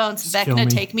the headphones. Vecna,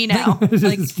 take me now.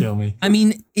 Like, just kill me. I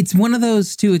mean, it's one of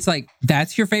those too. It's like,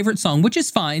 that's your favorite song, which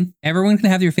is fine. Everyone can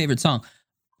have your favorite song.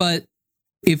 But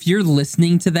if you're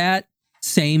listening to that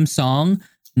same song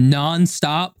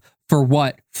nonstop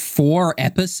for 4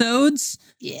 episodes?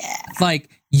 Yeah. Like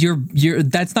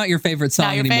that's not your favorite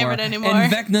song anymore.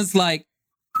 And Vecna's like,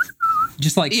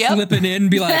 just like slipping in,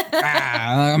 be like,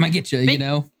 I'm gonna get you,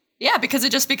 Yeah, because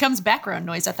it just becomes background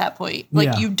noise at that point.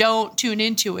 Like you don't tune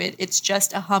into it. It's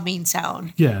just a humming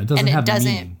sound. Yeah, it doesn't have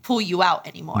doesn't pull you out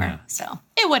anymore. Yeah. So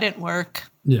it wouldn't work.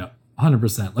 Yeah,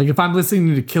 100%. Like if I'm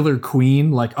listening to Killer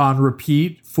Queen like on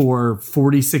repeat for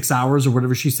 46 hours or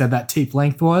whatever she said that tape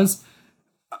length was,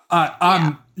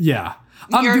 I'm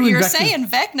you're saying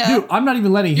Vecna. Dude, I'm not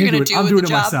even letting him do it. I'm doing it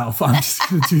myself. I'm just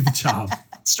going to do the job.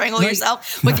 Strangle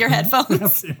yourself with your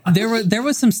headphones. There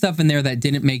was some stuff in there that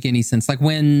didn't make any sense. Like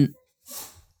when,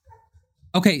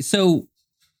 so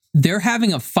they're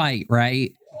having a fight,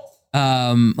 right?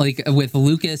 Like with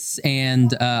Lucas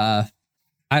and I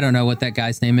don't know what that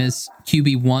guy's name is.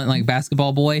 QB1, like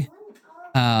basketball boy.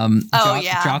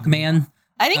 Jockman.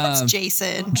 I think it's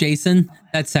Jason. Jason.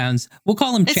 That sounds. We'll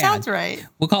call him Chad. It sounds right.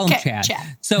 We'll call him Chad.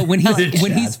 So when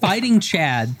he's fighting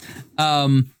Chad,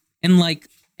 and like.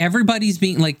 Everybody's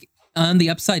being like on the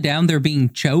upside down. They're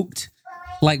being choked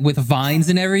like with vines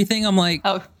and everything. I'm like,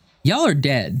 y'all are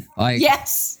dead. Like,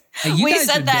 yes, we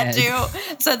said that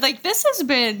too. So like, this has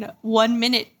been 1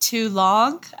 minute too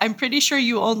long. I'm pretty sure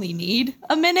you only need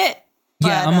a minute.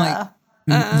 Yeah, I'm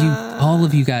like, all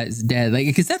of you guys dead. Like,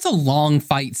 because that's a long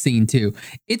fight scene too.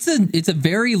 It's a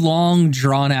very long,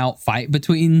 drawn out fight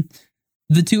between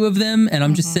the two of them, and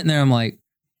I'm just sitting there. I'm like.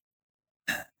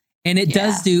 And it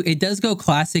does go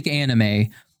classic anime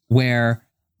where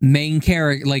main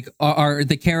character, like are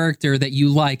the character that you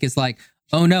like is like,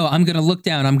 oh no, I'm going to look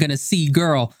down. I'm going to see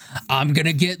girl. I'm going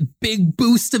to get big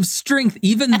boost of strength,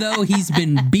 even though he's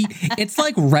been beat. It's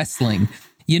like wrestling,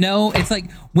 it's like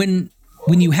when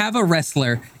you have a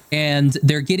wrestler and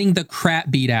they're getting the crap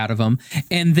beat out of them.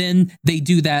 And then they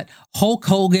do that Hulk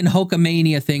Hogan,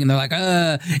 Hulkamania thing. And they're like,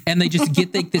 and they just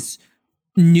get like this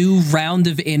new round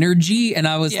of energy, and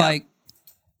I was like,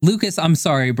 Lucas, I'm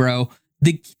sorry, bro.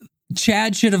 The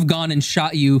Chad should have gone and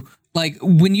shot you. Like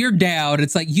when you're down,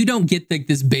 it's like you don't get like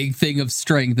this big thing of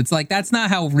strength. It's like that's not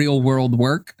how real world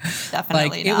work. Definitely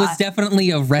like not. It was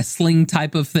definitely a wrestling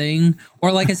type of thing,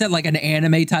 or like I said, like an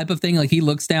anime type of thing. Like he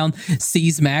looks down,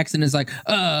 sees Max, and is like,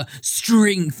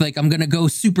 strength. Like I'm gonna go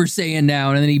Super Saiyan now,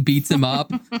 and then he beats him up.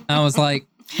 I was like,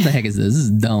 what the heck is this? This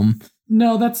is dumb.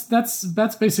 No, that's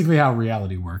basically how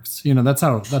reality works. That's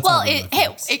how.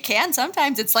 It can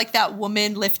sometimes. It's like that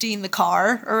woman lifting the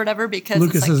car or whatever because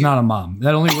Lucas is not a mom.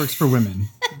 That only works for women,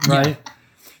 right?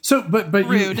 So, but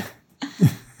Rude.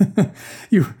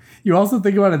 You also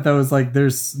think about it though, is like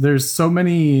there's so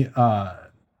many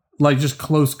like just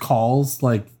close calls,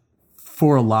 like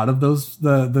for a lot of those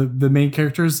the main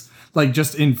characters, like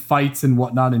just in fights and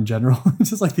whatnot in general.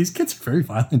 It's just like these kids are very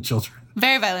violent children.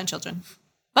 Very violent children.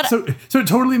 But So it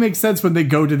totally makes sense when they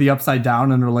go to the Upside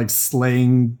Down and are like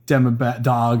slaying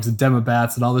dogs and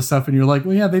demobats and all this stuff, and you're like,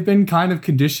 well, yeah, they've been kind of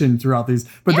conditioned throughout these,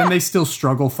 but then they still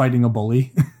struggle fighting a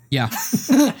bully. Yeah.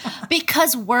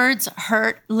 because words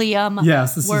hurt, Liam.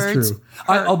 Yes, this Words is true.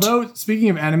 hurt. Although, speaking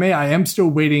of anime, I am still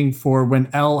waiting for when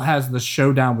Elle has the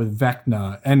showdown with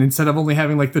Vecna, and instead of only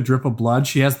having like the drip of blood,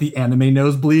 she has the anime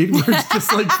nosebleed, where it's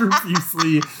just like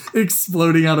profusely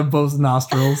exploding out of both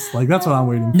nostrils. Like that's what I'm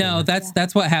waiting for. No,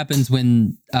 that's what happens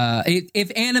when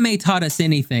if anime taught us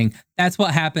anything, that's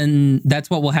what happened. That's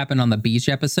what will happen on the beach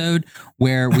episode,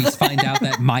 where we find out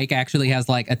that Mike actually has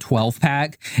like a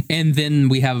 12-pack, and then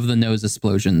we have the nose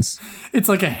explosions. It's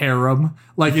like a harem.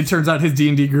 Like it turns out his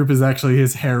D&D group is actually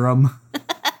his harem.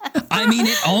 I mean,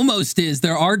 it almost is.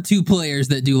 There are 2 players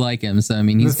that do like him, so I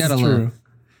mean, he's This got is a little.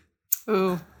 true.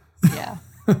 Ooh. Yeah.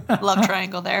 Love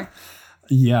triangle there.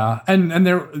 Yeah, and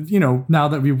there, you know, now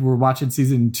that we were watching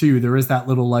season 2, there is that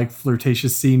little like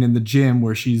flirtatious scene in the gym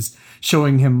where she's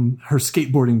showing him her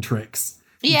skateboarding tricks.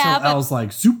 Yeah, so but Elle's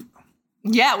like, "Zoop."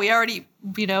 yeah, we already,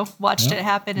 watched Yeah. it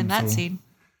happen in that So- scene.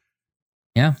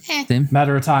 Yeah, Eh. same.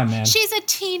 Matter of time, man. She's a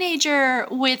teenager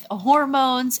with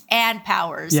hormones and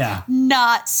powers. Yeah.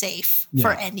 Not safe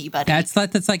for Yeah. anybody. That's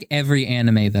like every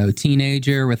anime though.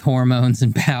 Teenager with hormones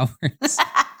and powers.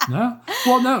 No,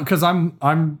 well, no, because I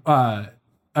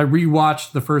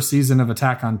rewatched the first season of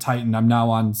Attack on Titan. I'm now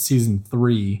on season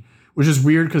 3, which is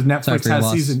weird because Sorry Netflix for your has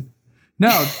loss. season.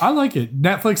 No, I like it.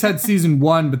 Netflix had season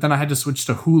 1, but then I had to switch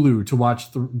to Hulu to watch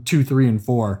 2, 3, and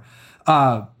 4.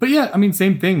 But yeah, I mean,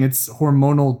 same thing. It's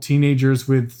hormonal teenagers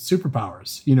with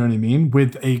superpowers. You know what I mean?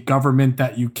 With a government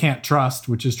that you can't trust,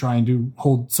 which is trying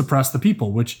to suppress the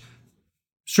people. Which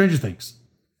Stranger Things,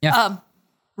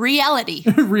 reality.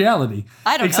 reality.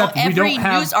 I don't Except know. we Every don't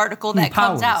have news article that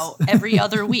comes powers. out every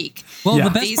other week. Well, Yeah. the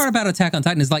best These- part about Attack on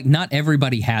Titan is like not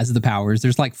everybody has the powers.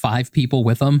 There's like 5 people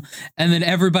with them, and then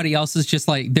everybody else is just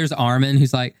like there's Armin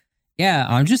who's like, yeah,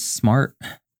 I'm just smart.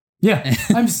 Yeah,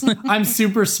 I'm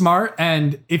super smart,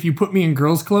 and if you put me in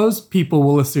girls' clothes, people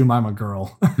will assume I'm a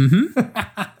girl. Which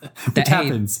Hey,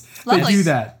 happens. Lovely. They do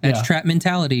that. That's Yeah. trap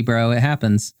mentality, bro. It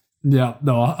happens. Yeah,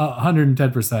 no,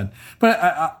 110%. But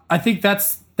I think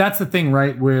that's the thing,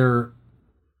 right? Where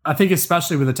I think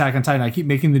especially with Attack on Titan, I keep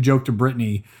making the joke to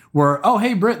Brittany where, oh,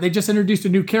 hey, Britt, they just introduced a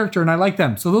new character and I like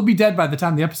them. So they'll be dead by the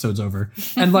time the episode's over.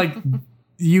 And like,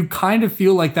 you kind of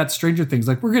feel like that's Stranger Things.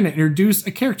 Like, we're going to introduce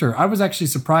a character. I was actually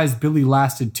surprised Billy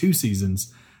lasted 2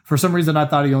 seasons. For some reason, I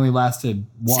thought he only lasted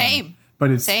 1. Same.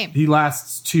 But Same. he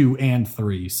lasts 2 and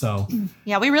 3. So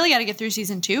Yeah, we really got to get through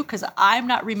season 2 because I'm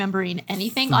not remembering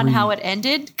anything on how it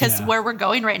ended. Because Yeah. where we're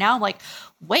going right now, I'm like,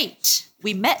 wait,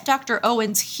 we met Dr.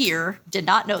 Owens here. Did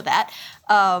not know that.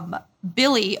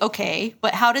 Billy, okay,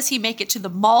 but how does he make it to the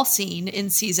mall scene in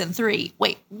season 3?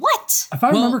 Wait, what? if I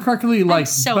remember correctly, like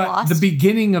so but lost. the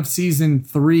beginning of season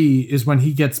 3 is when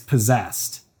he gets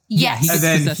possessed. Yes. he And gets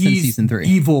then possessed in he's season 3.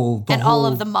 evil. And all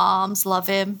of the moms love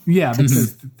him. Yeah,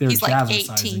 because they're He's like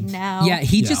jazzercising. 18 now. Yeah,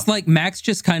 he just like Max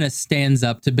just kind of stands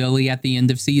up to Billy at the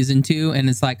end of season 2 and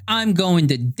it's like, I'm going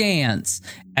to dance.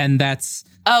 And that's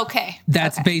Okay.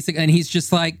 basic. And he's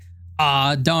just like,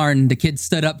 ah, darn, the kid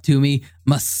stood up to me,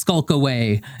 must skulk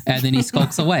away. And then he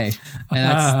skulks away.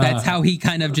 And that's how he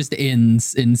kind of just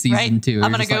ends in season Right? 2. I'm You're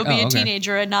going to just go like, be oh, a okay.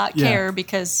 teenager and not Yeah. care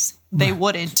because they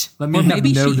wouldn't. Let me Or have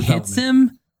maybe no she hits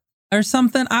development. him or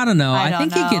something. I don't know. I I don't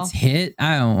think know. he gets hit.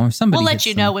 I don't know. Or somebody We'll let hits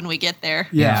you him. know when we get there.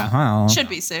 Yeah. I don't know. Should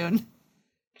be soon.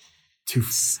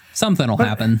 Something will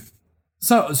happen.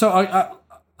 So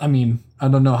I mean, I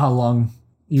don't know how long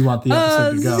you want the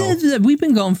episode to go. We've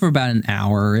been going for about an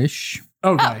hour-ish.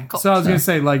 Okay. Oh, cool. So I was going to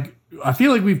say, like, I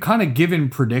feel like we've kind of given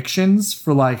predictions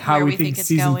for like how Where we we think think it's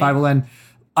season going. 5 will end.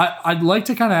 I'd like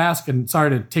to kind of ask, and sorry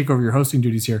to take over your hosting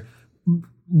duties here.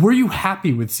 Were you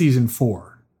happy with season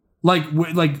 4? Like,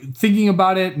 like thinking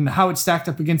about it and how it stacked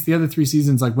up against the other 3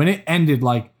 seasons, like when it ended,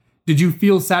 like, did you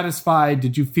feel satisfied?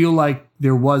 Did you feel like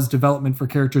there was development for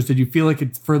characters? Did you feel like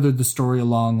it furthered the story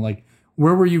along? Like,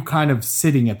 where were you kind of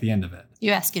sitting at the end of it?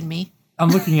 You asking me? I'm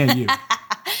looking at you.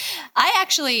 I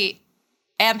actually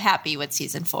am happy with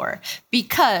season 4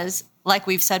 because, like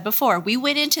we've said before, we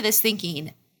went into this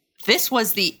thinking this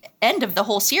was the end of the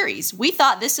whole series. We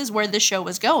thought this is where the show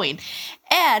was going.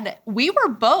 And we were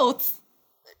both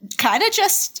kind of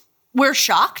just, we're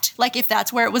shocked, like if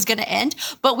that's where it was going to end,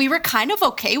 but we were kind of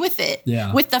okay with it.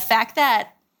 Yeah. With the fact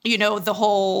that the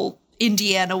whole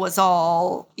Indiana was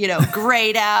all,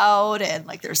 grayed out and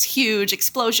like there's huge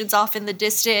explosions off in the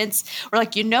distance. We're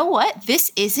like, you know what?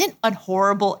 This isn't a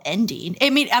horrible ending. I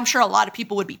mean, I'm sure a lot of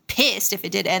people would be pissed if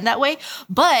it did end that way,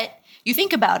 but you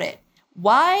think about it.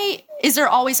 Why is there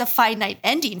always a finite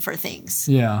ending for things?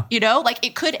 Yeah. Like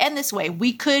it could end this way.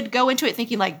 We could go into it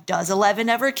thinking like, does 11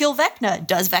 ever kill Vecna?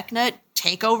 Does Vecna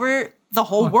take over the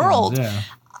whole world? Yeah.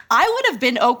 I would have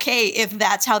been okay if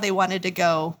that's how they wanted to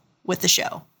go with the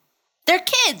show. They're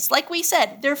kids, like we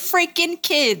said. They're freaking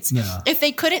kids. Yeah. If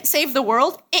they couldn't save the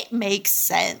world, it makes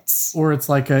sense. Or it's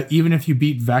like even if you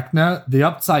beat Vecna, the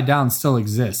Upside Down still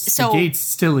exists. So, the gates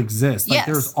still exist. Like yes.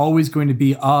 there's always going to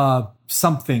be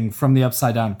something from the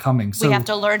Upside Down coming. So we have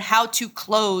to learn how to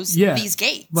close these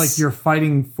gates. Like you're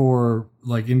fighting for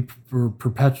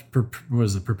perpetuity.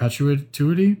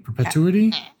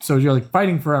 So you're like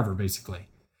fighting forever, basically.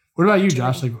 What about you,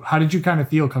 Josh? Like, how did you kind of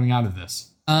feel coming out of this?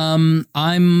 I'm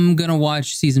gonna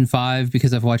watch season 5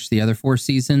 because I've watched the other 4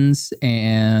 seasons,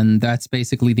 and that's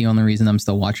basically the only reason I'm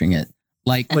still watching it.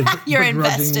 Like you're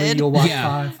invested. You'll watch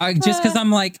yeah, 5. just because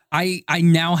I'm like, I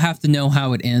now have to know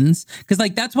how it ends, because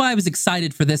like that's why I was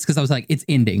excited for this, because I was like, it's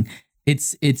ending.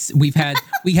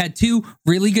 We had 2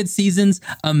 really good seasons,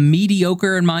 a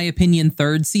mediocre in my opinion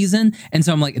 3rd season, and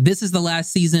so I'm like, this is the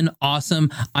last season. Awesome,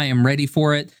 I am ready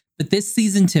for it. But this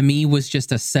season to me was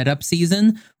just a setup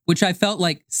season, which I felt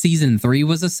like season 3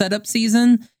 was a setup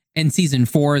season, and season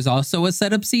 4 is also a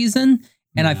setup season.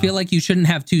 And I feel like you shouldn't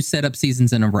have 2 setup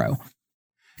seasons in a row,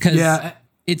 because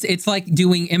it's like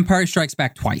doing Empire Strikes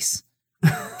Back twice.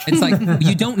 It's like,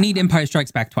 you don't need Empire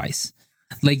Strikes Back twice.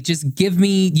 Like, just give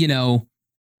me,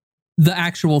 the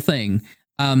actual thing.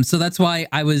 So that's why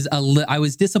I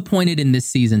was disappointed in this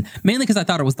season, mainly because I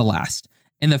thought it was the last,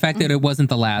 and the fact that it wasn't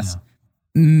the last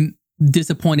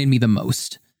disappointed me the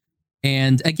most.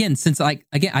 And again,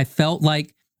 I felt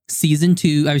like season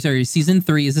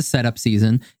 3 is a setup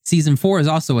season. Season 4 is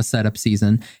also a setup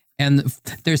season. And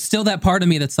there's still that part of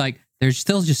me that's like, they're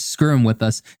still just screwing with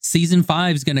us. Season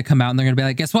 5 is going to come out and they're going to be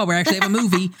like, guess what? We actually have a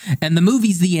movie, and the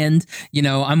movie's the end.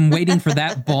 I'm waiting for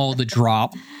that ball to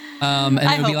drop. And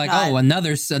it'll be like, not.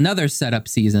 Another setup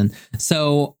season.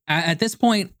 So at this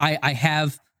point, I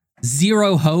have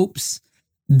zero hopes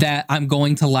that I'm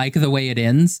going to like the way it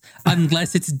ends,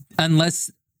 unless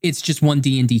it's just one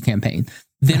D&D campaign.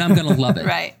 Then I'm going to love it.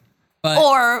 Right. But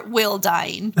or Will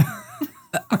dying.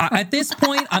 At this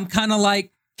point, I'm kind of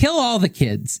like, kill all the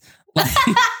kids. Like,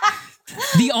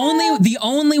 the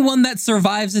only one that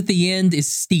survives at the end is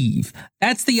Steve.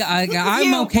 That's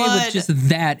I'm okay with just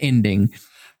that ending.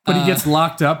 But he gets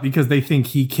locked up because they think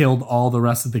he killed all the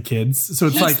rest of the kids. So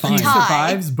it's like he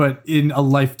survives, but in a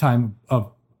lifetime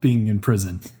of being in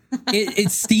prison.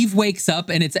 It's Steve wakes up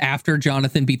and it's after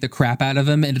Jonathan beat the crap out of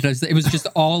him, and it was just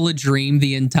all a dream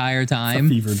the entire time.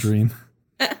 It's a fever dream.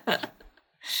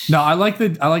 No, I like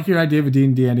your idea of a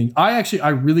D&D ending. I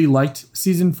really liked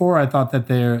season 4. I thought that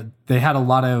they had a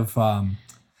lot of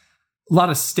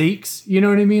stakes. You know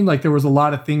what I mean? Like there was a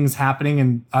lot of things happening,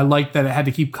 and I liked that it had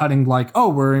to keep cutting. Like, oh,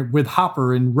 we're with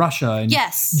Hopper in Russia, and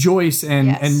Joyce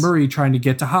and Murray trying to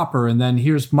get to Hopper, and then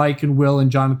here's Mike and Will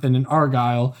and Jonathan and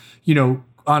Argyle,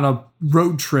 on a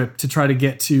road trip to try to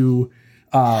get to.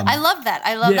 I love that.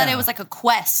 I love that it was like a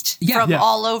quest from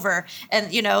all over,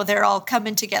 and they're all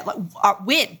coming to get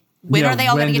win. When are they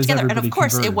all going to get together? And of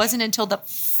course, it wasn't until the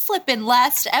flippin'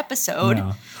 last episode,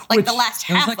 the last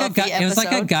half of the episode. It was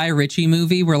like a Guy Ritchie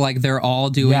movie where like they're all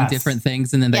doing different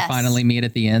things, and then they finally meet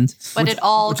at the end. But it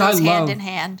all goes hand in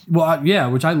hand. Well,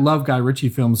 which I love Guy Ritchie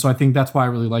films, so I think that's why I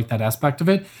really like that aspect of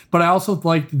it. But I also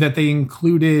liked that they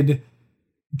included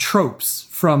tropes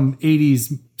from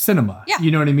 80s cinema. Yeah.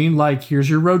 You know what I mean? Like, here's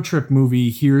your road trip movie.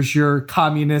 Here's your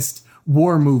communist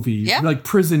war movie, like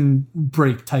prison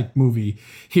break type movie.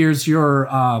 Here's your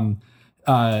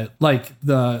like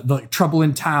the Trouble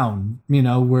in Town,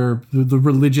 where the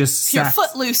religious your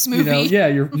Footloose movie.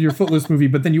 Your Footloose movie.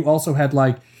 But then you also had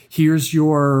like, here's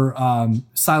your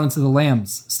Silence of the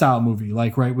Lambs style movie,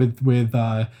 like with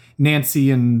Nancy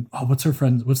and what's her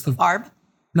friend? What's the Barb?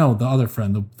 No, the other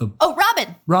friend.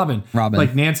 Robin.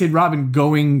 Like Nancy and Robin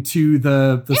going to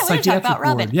the psychiatric ward.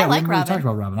 Robin. Yeah, I like we Robin. talked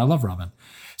about Robin. I love Robin.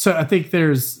 So I think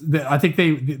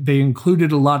they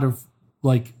included a lot of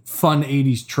like fun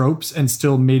 80s tropes and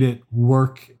still made it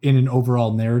work in an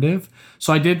overall narrative.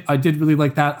 So I did really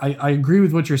like that. I agree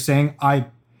with what you're saying. I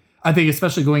think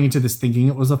especially going into this thinking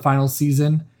it was a final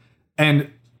season and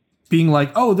being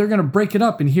like, oh, they're going to break it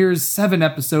up and here's 7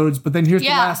 episodes, but then here's the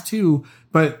last 2,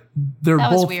 but they're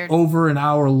both over an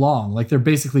hour long. Like they're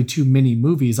basically 2 mini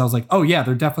movies. I was like, oh yeah,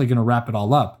 they're definitely going to wrap it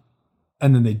all up.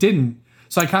 And then they didn't.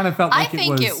 So I kind of felt I like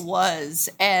think it was,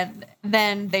 and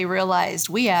then they realized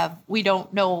we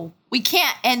don't know, we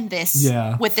can't end this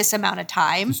with this amount of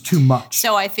time. It's too much.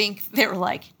 So I think they were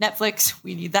like, Netflix,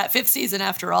 we need that 5th season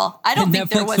after all. I don't think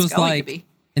Netflix there was going to be.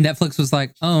 And Netflix was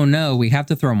like, oh no, we have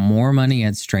to throw more money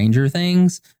at Stranger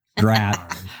Things.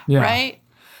 Drat. Right?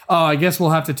 Oh, I guess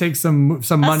we'll have to take some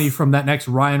money from that next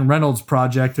Ryan Reynolds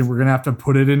project, and we're gonna have to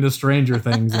put it into Stranger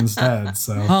Things instead.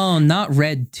 So, oh, not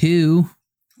Red 2.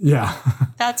 Yeah,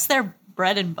 that's their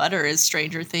bread and butter is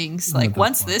Stranger Things. Like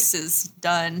once this is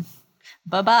done,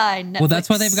 bye bye. Well, that's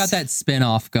why they've got that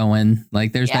spinoff going.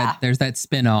 Like there's that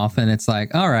spinoff, and it's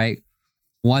like, all right,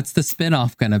 what's the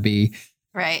spinoff gonna be?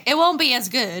 Right. It won't be as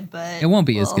good, but it won't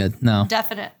be as good. No,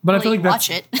 definitely. But I feel like watch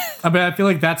it. I feel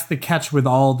like that's the catch with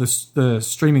all the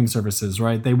streaming services,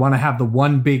 right? They want to have the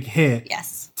one big hit,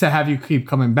 to have you keep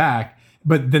coming back,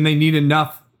 but then they need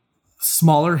enough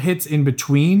smaller hits in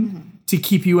between to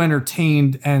keep you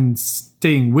entertained and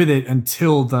staying with it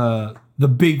until the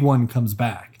big one comes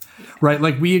back, right?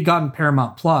 Like we had gotten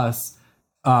Paramount Plus,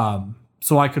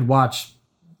 so I could watch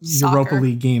Europa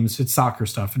League games. It's soccer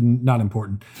stuff, not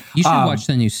important. You should watch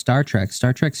the new Star Trek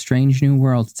Strange New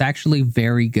World. It's actually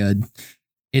very good.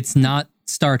 It's not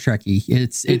Star Trek-y.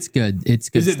 It's good. It's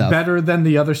good stuff. Is it better than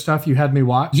the other stuff you had me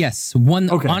watch? Yes.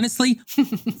 Honestly,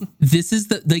 this is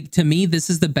to me, this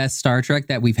is the best Star Trek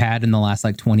that we've had in the last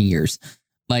 20 years.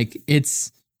 Like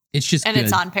it's just and good.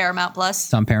 it's on Paramount Plus.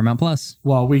 It's on Paramount Plus.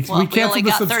 Well, we canceled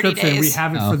the subscription. We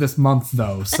have it for this month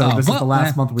though, so this is the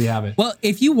last month we have it. Well,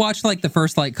 if you watch the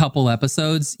first couple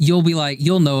episodes, you'll be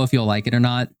you'll know if you'll like it or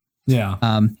not. Yeah.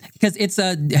 Because it's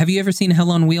have you ever seen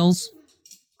Hell on Wheels?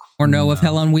 Or know of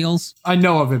Hell on Wheels? I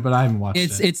know of it, but I haven't watched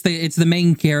it. It's the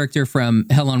main character from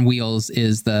Hell on Wheels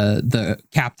is the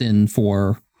captain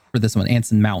for this one,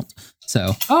 Anson Mount.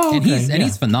 So and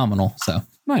he's phenomenal. So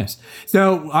nice.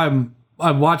 So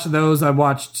I watched those. I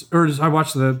watched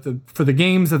the for the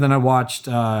games, and then I watched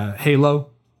Halo,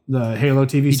 the Halo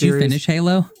TV series. Did you finish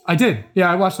Halo? I did.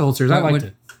 Yeah, I watched the whole series. I liked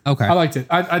it. Okay. I liked it.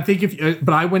 I think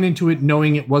but I went into it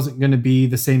knowing it wasn't going to be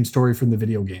the same story from the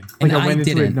video game. Like I went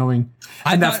into it knowing,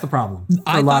 that's the problem.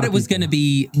 I thought it was going to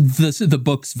be the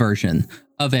books version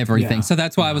of everything. Yeah. So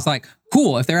that's why I was like,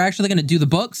 cool. If they're actually going to do the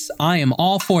books, I am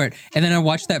all for it. And then I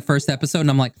watched that first episode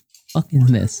and I'm like, fucking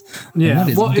this. Yeah.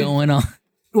 What is going on?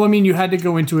 Well, I mean, you had to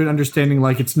go into it understanding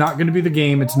it's not going to be the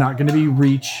game. It's not going to be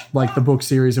Reach, like the book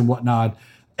series and whatnot.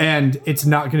 And it's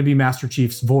not going to be Master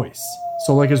Chief's voice.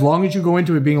 So as long as you go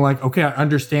into it being okay, I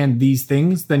understand these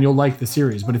things, then you'll like the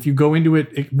series. But if you go into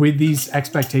it with these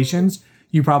expectations,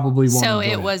 you probably won't. So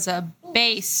it was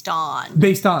based on,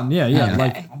 yeah.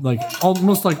 Okay. Like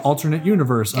almost like alternate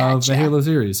universe of the Halo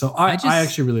series. So I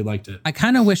actually really liked it. I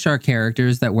kind of wish our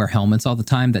characters that wear helmets all the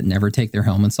time, that never take their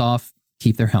helmets off,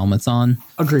 keep their helmets on.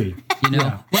 Agreed. You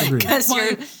know, agreed. Because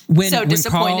you're so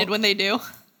disappointed when they do.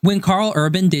 When Carl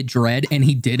Urban did Dredd and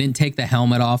he didn't take the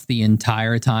helmet off the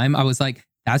entire time, I was like,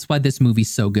 that's why this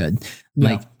movie's so good.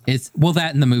 That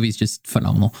and the movie's just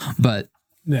phenomenal. But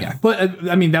but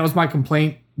I mean, that was my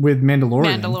complaint with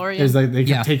Mandalorian. Is they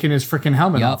kept taking his freaking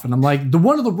helmet off. And I'm like,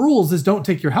 one of the rules is don't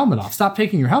take your helmet off. Stop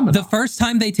taking your helmet off. The first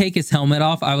time they take his helmet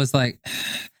off, I was like,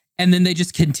 and then they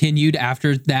just continued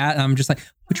after that. And I'm just like,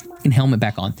 put your fucking helmet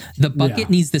back on. The bucket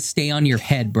needs to stay on your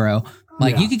head, bro.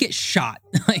 You could get shot.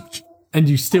 And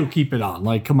you still keep it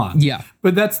on. Come on. Yeah.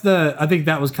 But I think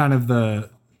that was kind of the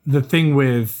thing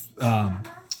with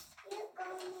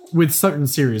certain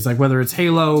series, whether it's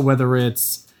Halo, whether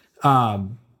it's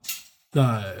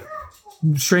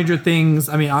Stranger Things.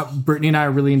 I mean, Brittany and I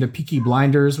are really into Peaky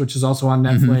Blinders, which is also on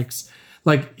Netflix.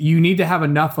 You need to have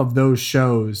enough of those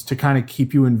shows to kind of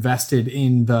keep you invested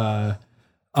in the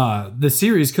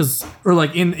series,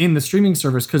 in the streaming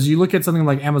service. Because you look at something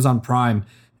like Amazon Prime,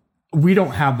 we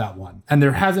don't have that one. And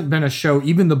there hasn't been a show,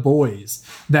 even The Boys,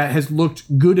 that has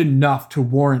looked good enough to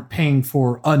warrant paying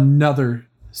for another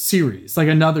series,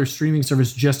 another streaming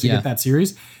service just to get that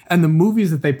series. And the movies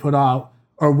that they put out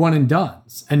are one and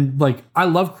dones. And I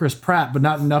love Chris Pratt, but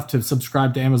not enough to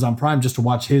subscribe to Amazon Prime just to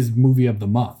watch his movie of the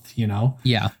month, you know?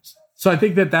 Yeah. So I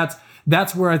think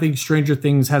that's where I think Stranger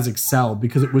Things has excelled,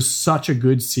 because it was such a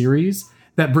good series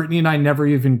that Brittany and I never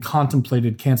even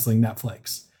contemplated canceling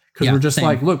Netflix. Because we're just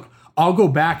look, I'll go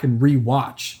back and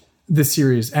rewatch the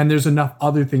series, and there's enough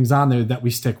other things on there that we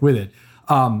stick with it.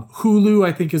 Hulu,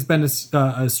 I think, has been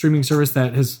a streaming service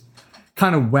that has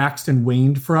kind of waxed and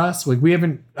waned for us. I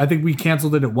think we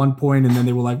canceled it at one point, and then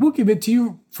they were like, we'll give it to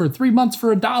you for 3 months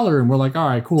for $1. And we're like, all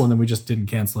right, cool. And then we just didn't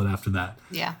cancel it after that.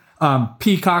 Yeah.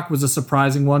 Peacock was a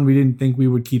surprising one. We didn't think we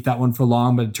would keep that one for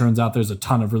long, but it turns out there's a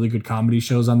ton of really good comedy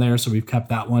shows on there. So we've kept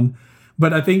that one.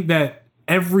 But I think that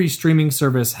every streaming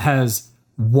service has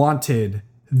wanted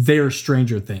their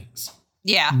Stranger Things.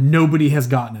 Yeah. Nobody has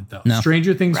gotten it though. No.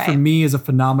 Stranger Things for me is a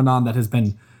phenomenon that has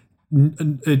been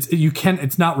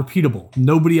it's not repeatable.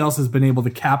 Nobody else has been able to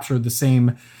capture the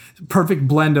same perfect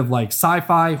blend of like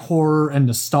sci-fi, horror, and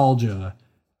nostalgia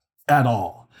at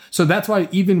all. So that's why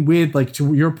even with, like,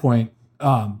 to your point,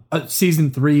 a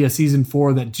season 3, a season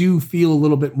 4 that do feel a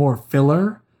little bit more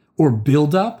filler or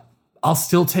build up, I'll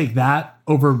still take that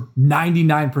over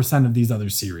 99% of these other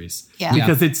series. Yeah.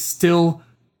 Because it's still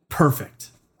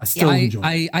perfect. I still enjoy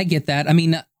it. I get that. I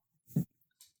mean,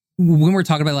 when we're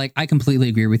talking about, like, I completely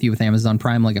agree with you with Amazon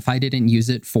Prime. Like, if I didn't use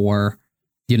it for,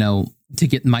 you know, to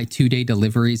get my 2-day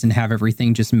deliveries and have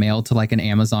everything just mailed to like an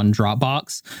Amazon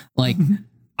Dropbox, like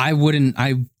I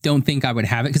don't think I would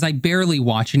have it because I barely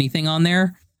watch anything on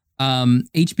there.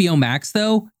 HBO Max,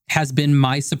 though, has been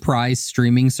my surprise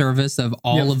streaming service of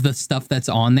all of the stuff that's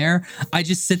on there. I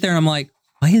just sit there and I'm like,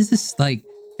 why is this, like,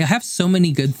 I have so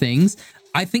many good things.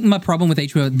 I think my problem with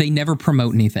HBO, they never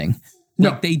promote anything.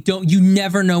 Like, they don't, you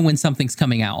never know when something's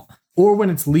coming out. Or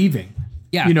when it's leaving.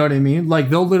 Yeah. You know what I mean? Like,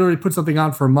 they'll literally put something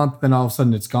on for a month, then all of a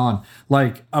sudden it's gone.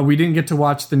 Like, we didn't get to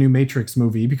watch the new Matrix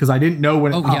movie because I didn't know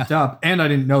when it popped up, and I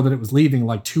didn't know that it was leaving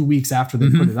like 2 weeks after they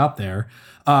put it up there.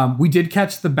 We did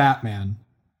catch the Batman.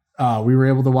 We were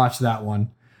able to watch that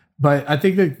one. But I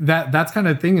think that's kind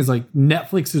of thing is like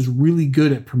Netflix is really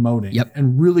good at promoting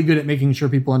and really good at making sure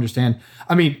people understand.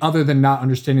 I mean, other than not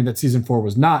understanding that season 4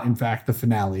 was not, in fact, the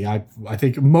finale. I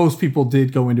think most people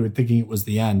did go into it thinking it was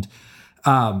the end.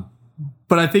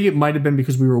 But I think it might have been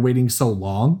because we were waiting so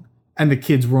long and the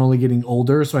kids were only getting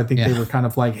older. So I think they were kind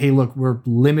of like, hey, look, we're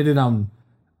limited on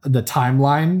the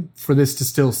timeline for this to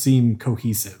still seem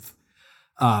cohesive.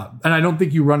 And I don't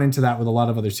think you run into that with a lot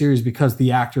of other series because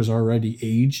the actors are already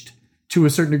aged to a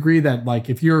certain degree that, like,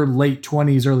 if you're late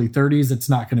 20s, early 30s, it's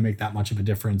not going to make that much of a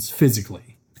difference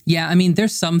physically. Yeah, I mean,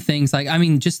 there's some things like, I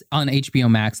mean, just on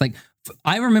HBO Max, like,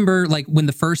 I remember like when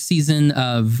the first season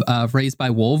of Raised by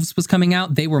Wolves was coming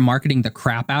out, they were marketing the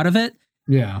crap out of it.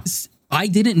 Yeah. I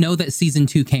didn't know that season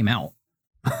 2 came out.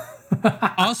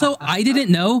 Also, I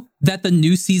didn't know that the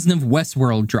new season of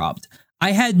Westworld dropped.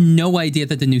 I had no idea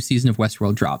that the new season of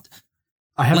Westworld dropped.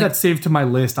 I have that saved to my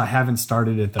list. I haven't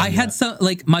started it though. Had some,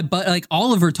 like, like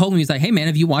Oliver told me, he's like, hey man,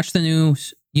 have you watched the new,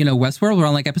 you know, Westworld? We're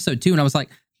on like episode 2. And I was like,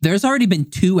 there's already been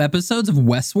 2 episodes of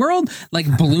Westworld? Like,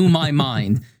 blew my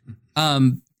mind.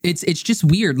 It's just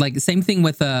weird. Like, same thing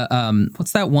with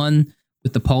what's that one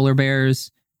with the polar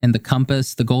bears and the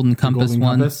compass, the Golden Compass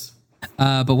one? Compass?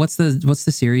 But what's the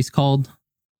series called?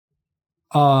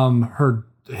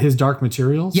 His Dark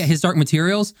Materials? Yeah, His Dark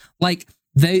Materials. Like,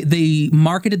 they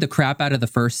marketed the crap out of the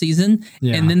first season,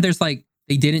 and then there's like,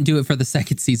 they didn't do it for the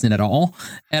second season at all.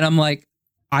 And I'm like,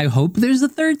 I hope there's a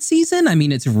third season. I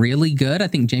mean, it's really good. I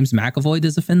think James McAvoy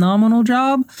does a phenomenal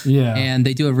job. Yeah. And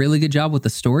they do a really good job with the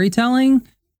storytelling.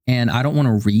 And I don't want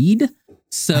to read.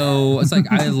 So it's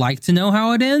like, I like to know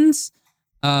how it ends.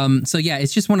 So yeah,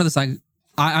 it's just one of those, like,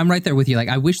 I'm right there with you. Like,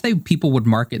 I wish people would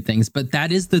market things, but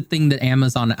that is the thing that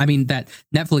that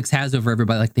Netflix has over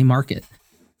everybody. Like, they market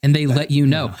and they let you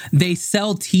know. They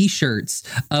sell T-shirts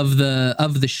of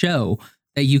the show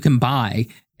that you can buy.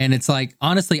 And it's like,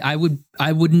 honestly, I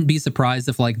wouldn't be surprised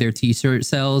if, like, their T-shirt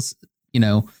sales, you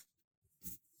know,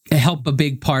 help a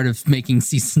big part of making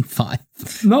season 5.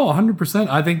 No, 100%.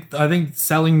 I think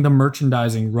selling the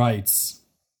merchandising rights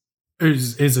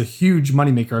is a huge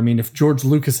moneymaker. I mean, if George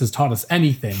Lucas has taught us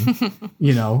anything,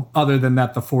 you know, other than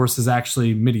that the Force is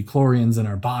actually midichlorians in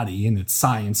our body and it's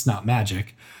science, not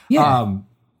magic. Yeah.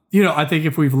 You know, I think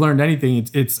if we've learned anything,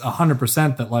 it's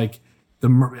 100% that, like,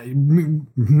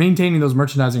 maintaining those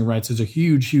merchandising rights is a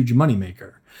huge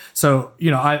moneymaker. So,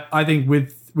 you know, I think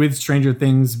with Stranger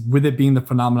Things, with it being the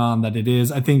phenomenon that it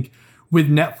is, I think with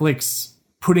Netflix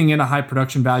putting in a high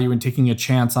production value and taking a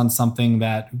chance on something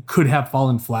that could have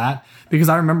fallen flat, because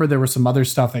I remember there was some other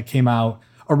stuff that came out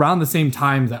around the same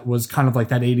time that was kind of like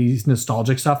that 80s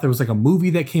nostalgic stuff. There was like a movie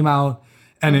that came out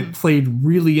and it played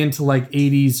really into like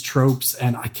 80s tropes,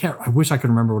 and I wish I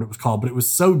could remember what it was called, but it was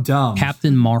so dumb.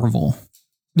 Captain Marvel.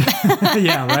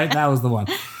 Yeah, right. That was the one.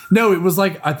 No, it was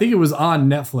like, I think it was on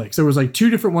Netflix. There was like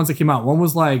 2 different ones that came out. One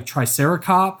was like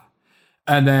Triceracop,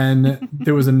 and then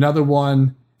there was another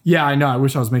one. Yeah, I know. I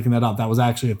wish I was making that up. That was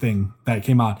actually a thing that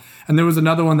came out. And there was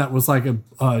another one that was like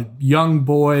a young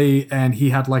boy, and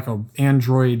he had like a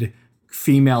android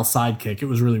female sidekick. It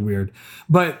was really weird.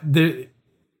 But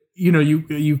you know,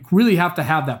 you really have to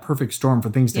have that perfect storm for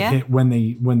things to hit when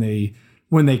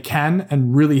they can,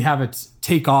 and really have it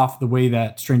take off the way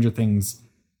that Stranger Things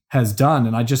has done.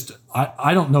 And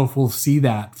I don't know if we'll see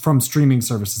that from streaming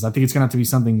services. I think it's going to have to be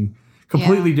something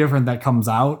completely different that comes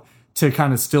out to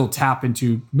kind of still tap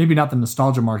into maybe not the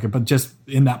nostalgia market, but just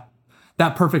in that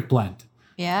perfect blend.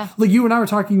 Yeah. Like you and I were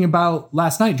talking about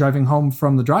last night driving home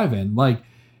from the drive-in. Like,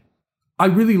 I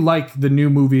really like the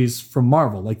new movies from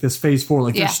Marvel, like this Phase 4.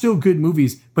 Like, they're still good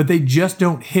movies, but they just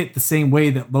don't hit the same way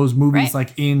that those movies,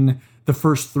 like in the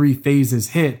first 3 phases,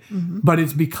 hit. But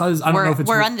it's because I don't know if it's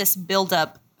we're on this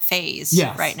build-up phase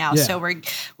right now, so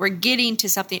we're getting to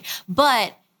something.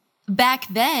 But back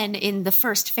then, in the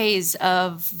first phase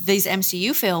of these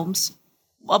MCU films,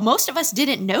 well, most of us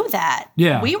didn't know that.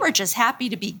 Yeah. We were just happy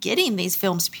to be getting these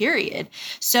films, period.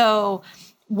 So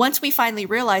once we finally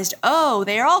realized, oh,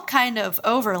 they're all kind of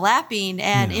overlapping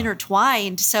and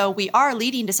intertwined, so we are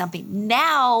leading to something.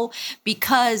 Now,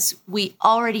 because we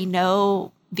already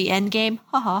know the end game,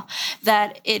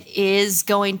 that it is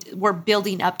we're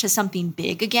building up to something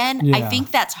big again. I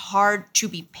think that's hard to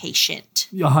be patient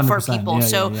for people.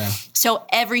 So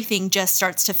everything just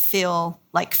starts to feel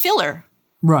like filler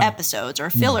episodes or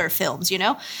filler films, you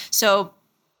know? So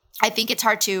I think it's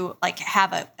hard to like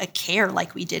have a care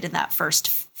like we did in that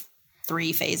first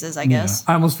 3 phases, I guess.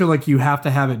 I almost feel like you have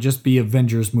to have it just be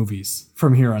Avengers movies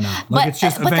from here on out. Like, but it's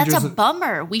just but Avengers. That's a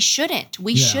bummer. We shouldn't.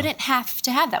 We shouldn't have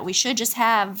to have that. We should just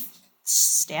have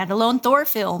standalone Thor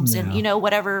films and, you know,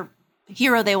 whatever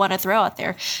hero they want to throw out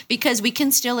there, because we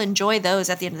can still enjoy those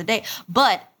at the end of the day.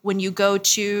 But when you go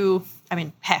to, I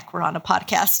mean, heck, we're on a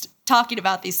podcast talking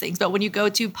about these things, but when you go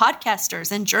to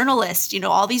podcasters and journalists, you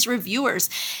know, all these reviewers,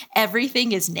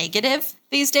 everything is negative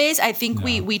these days. I think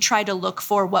we try to look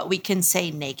for what we can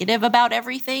say negative about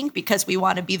everything because we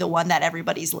want to be the one that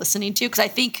everybody's listening to. Because I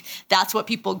think that's what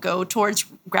people go towards,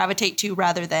 gravitate to,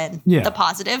 rather than the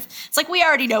positive. It's like, we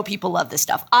already know people love this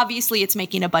stuff. Obviously, it's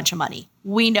making a bunch of money.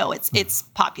 We know it's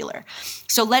popular.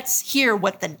 So let's hear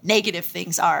what the negative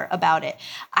things are about it.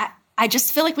 I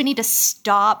just feel like we need to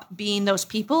stop being those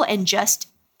people and just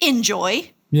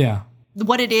enjoy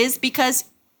what it is, because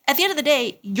at the end of the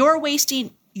day, you're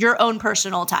wasting your own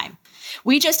personal time.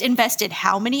 We just invested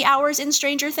how many hours in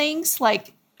Stranger Things?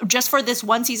 Like, just for this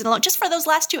one season alone, just for those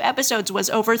last 2 episodes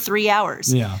was over 3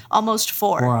 hours. Yeah. Almost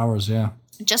 4. 4 hours, yeah.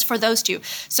 Just for those 2.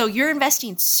 So you're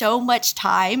investing so much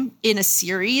time in a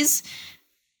series.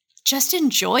 Just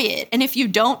enjoy it. And if you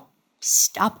don't,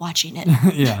 stop watching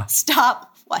it. Stop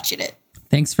watching it.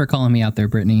 Thanks for calling me out there,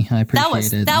 Brittany. I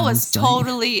appreciate it. That was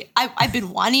totally, I've been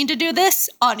wanting to do this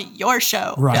on your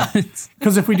show. Right.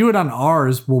 Because if we do it on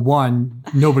ours, well, 1,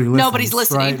 nobody's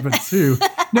listening. Right? But 2,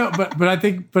 but I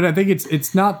think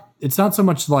it's not so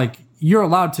much like you're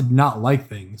allowed to not like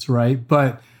things, right?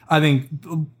 But I think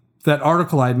that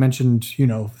article I had mentioned,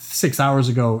 6 hours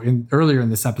ago earlier in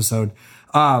this episode,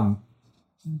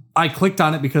 I clicked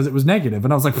on it because it was negative,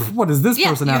 and I was like, what does this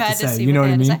person have to say? You know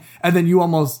what I mean? And then you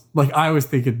almost, like, I always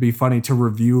think it'd be funny to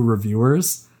review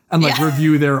reviewers and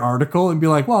review their article and be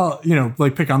like, well,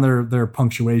 like pick on their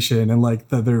punctuation and like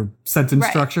their sentence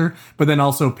structure, but then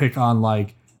also pick on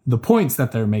like the points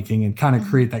that they're making and kind of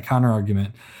create that counter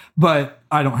argument. But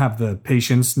I don't have the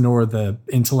patience nor the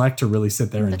intellect to really sit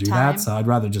there and do that. So I'd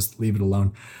rather just leave it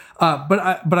alone. But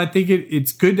I think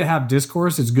it's good to have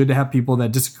discourse. It's good to have people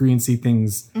that disagree and see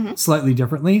things slightly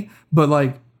differently. But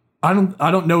like, I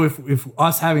don't know if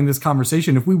us having this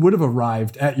conversation, if we would have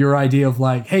arrived at your idea of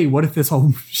like, hey, what if this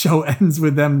whole show ends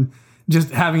with them just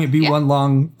having it be one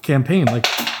long campaign? Like,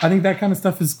 I think that kind of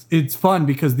stuff it's fun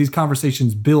because these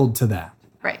conversations build to that.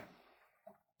 Right.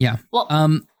 Yeah. Well,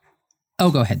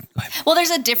 go ahead. Well, there's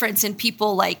a difference in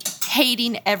people like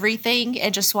hating everything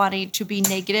and just wanting to be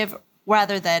negative,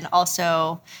 rather than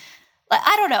also,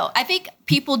 I don't know. I think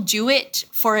people do it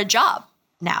for a job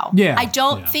now. Yeah. I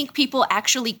don't think people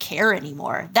actually care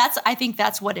anymore. I think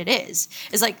that's what it is.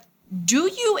 It's like,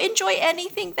 do you enjoy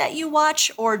anything that you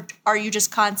watch, or are you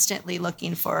just constantly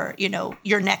looking for,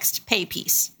 your next pay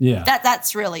piece? Yeah.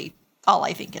 That's really all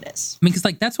I think it is. I mean, because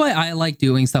like that's why I like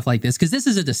doing stuff like this, because this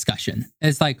is a discussion.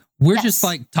 It's like we're just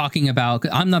like talking about.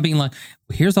 I'm not being like,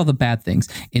 here's all the bad things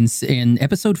in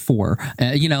episode 4.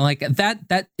 Like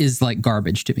that is like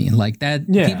garbage to me. Like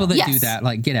that people that do that,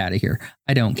 like, get out of here.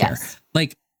 I don't care.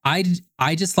 Like I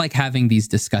just like having these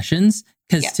discussions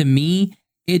because to me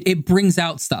it brings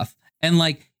out stuff, and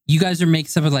like, you guys are making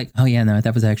something like, oh yeah, no,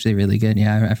 that was actually really good.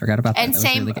 Yeah, I forgot about that. And that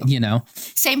same, was really good,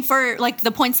 Same for like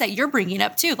the points that you're bringing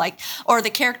up too, like, or the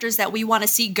characters that we want to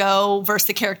see go versus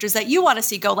the characters that you want to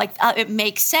see go. Like, it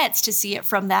makes sense to see it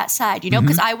from that side,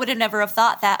 because I would have never have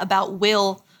thought that about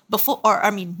Will before,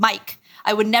 Mike.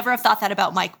 I would never have thought that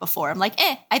about Mike before. I'm like,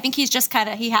 I think he's just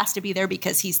he has to be there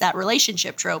because he's that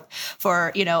relationship trope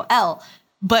for, Elle.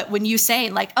 But when you say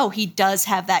like, oh, he does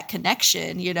have that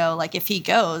connection, like if he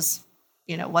goes,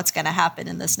 what's going to happen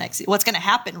in this next, what's going to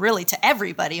happen really to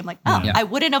everybody. I'm like, I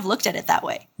wouldn't have looked at it that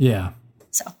way. Yeah.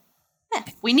 So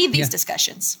we need these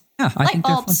discussions. Yeah, I Light think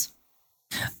they're bulbs.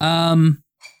 fun.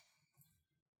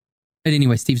 But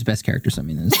anyway, Steve's best character. So I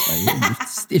mean,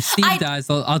 if Steve dies,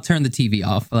 I'll turn the TV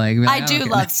off. Like I do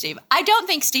love Steve. I don't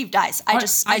think Steve dies.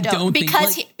 I don't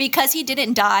because he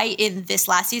didn't die in this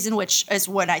last season, which is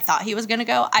when I thought he was going to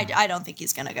go. I don't think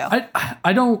he's going to go.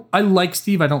 I like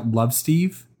Steve. I don't love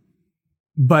Steve,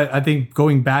 but I think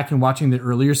going back and watching the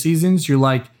earlier seasons, you're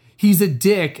like, he's a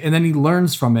dick, and then he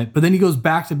learns from it. But then he goes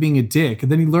back to being a dick,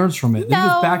 and then he learns from it. Then he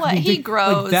goes back to being a dick.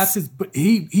 Grows. Like, that's his. But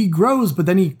he grows, but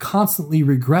then he constantly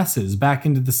regresses back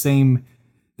into the same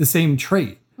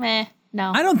trait.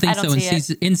 No, I don't think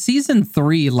so. In season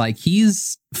 3, like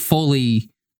he's fully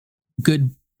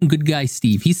good guy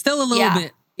Steve. He's still a little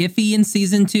bit iffy in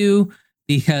season 2.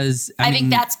 Because I think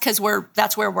that's because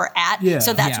that's where we're at. Yeah.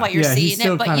 So that's why you're seeing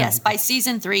it. But yes, by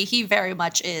season 3, he very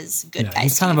much is good guy.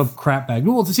 He's kind of a crap bag.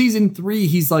 Well, to season 3,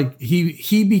 he's like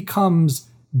he becomes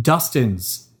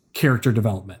Dustin's character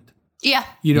development. Yeah.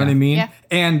 You know what I mean? Yeah.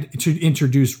 And to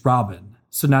introduce Robin.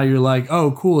 So now you're like,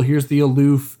 oh, cool. Here's the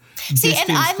aloof. See, and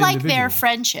I like their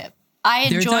friendship. I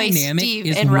enjoy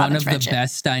Steve and Robin's friendship. One of the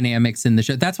best dynamics in the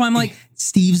show. That's why I'm like,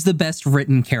 Steve's the best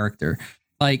written character.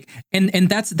 Like, and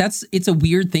that's it's a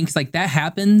weird thing because like that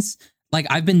happens. Like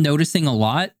I've been noticing a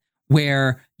lot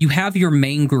where you have your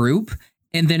main group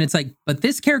and then it's like, but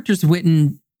this character's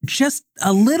written just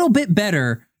a little bit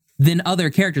better than other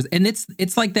characters. And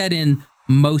it's like that in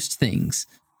most things.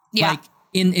 Yeah. Like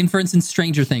in for instance,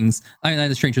 Stranger Things,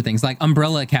 like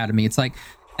Umbrella Academy. It's like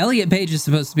Elliot Page is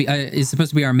supposed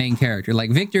to be our main character.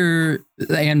 Like Victor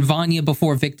and Vanya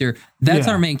before Victor, that's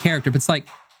our main character. But it's like,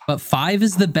 but 5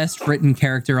 is the best written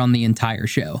character on the entire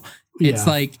show. It's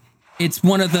like, it's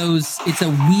one of those, it's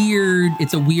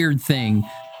a weird thing.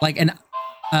 Like, and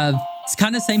it's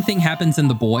kind of same thing happens in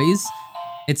The Boys.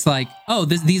 It's like, oh,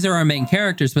 these are our main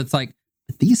characters, but it's like,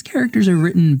 these characters are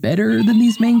written better than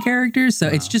these main characters. So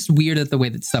it's just weird at the way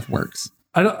that stuff works.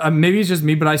 I don't, maybe it's just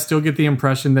me, but I still get the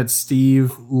impression that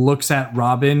Steve looks at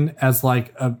Robin as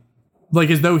like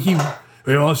as though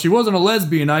she wasn't a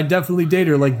lesbian. I definitely date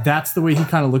her. Like that's the way he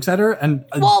kind of looks at her, and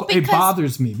it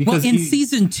bothers me because in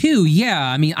season 2,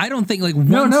 I mean, I don't think like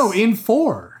no, in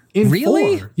 4,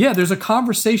 really, 4. Yeah, there's a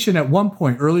conversation at one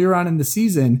point earlier on in the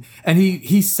season, and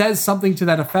he says something to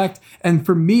that effect, and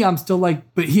for me, I'm still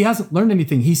like, but he hasn't learned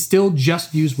anything. He still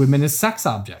just views women as sex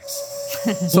objects.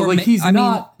 So like he's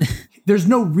not. There's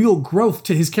no real growth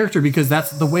to his character because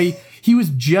that's the way he was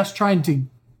just trying to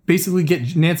basically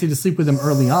get Nancy to sleep with him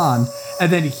early on,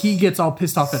 and then he gets all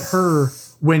pissed off at her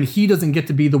when he doesn't get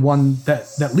to be the one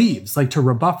that leaves, like to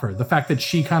rebuff her. The fact that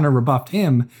she kind of rebuffed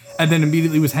him and then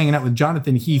immediately was hanging out with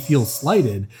Jonathan, he feels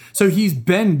slighted. So he's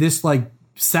been this like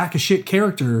sack of shit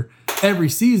character every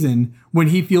season when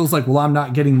he feels like, well, I'm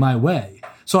not getting my way.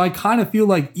 So I kind of feel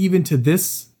like even to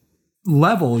this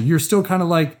level, you're still kind of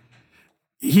like,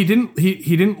 he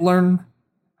didn't learn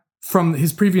from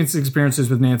his previous experiences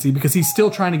with Nancy because he's still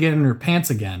trying to get in her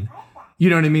pants again. You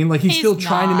know what I mean? Like he's still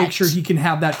trying to make sure he can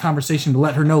have that conversation to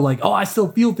let her know like, oh, I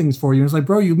still feel things for you. And it's like,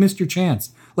 bro, you missed your chance.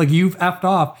 Like you've effed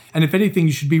off. And if anything,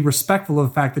 you should be respectful of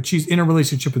the fact that she's in a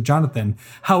relationship with Jonathan.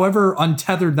 However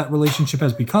untethered that relationship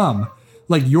has become,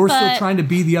 like you're still trying to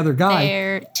be the other guy.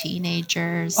 They're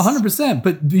teenagers. 100%.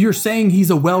 But you're saying he's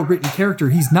a well-written character.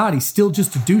 He's not. He's still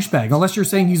just a douchebag. Unless you're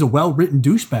saying he's a well-written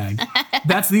douchebag.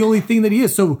 That's the only thing that he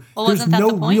is. So there's no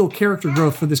real character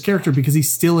growth for this character because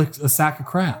he's still a sack of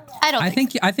crap. I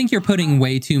think you're putting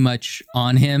way too much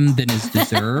on him than is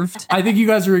deserved. I think you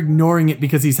guys are ignoring it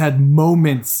because he's had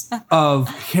moments of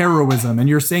heroism, and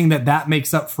you're saying that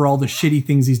makes up for all the shitty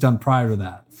things he's done prior to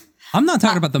that. I'm not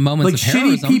talking about the moments of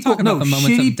heroism. I'm talking about the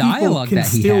moments of dialogue that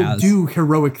he has. Still do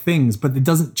heroic things, but it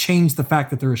doesn't change the fact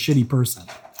that they're a shitty person.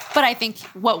 But I think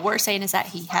what we're saying is that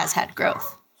he has had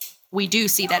growth. We do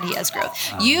see that he has growth.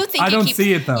 You think I don't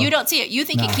see it though. You don't see it. You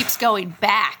think it keeps going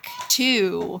back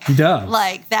to he does.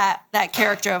 Like that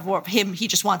character of him. He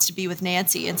just wants to be with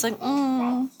Nancy. And it's like,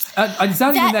 it's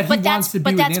not even that he wants to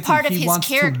be with Nancy. But that's part of his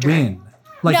character. To win.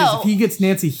 Like if he gets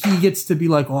Nancy, he gets to be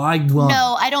like, "Oh, I won."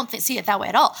 No, I don't see it that way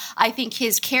at all. I think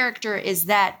his character is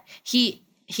that he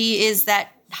is that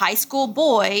high school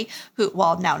boy who,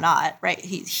 well, now not right.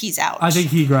 He's out. I think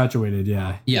he graduated.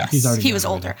 Yeah. He was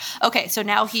older. Okay, so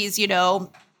now he's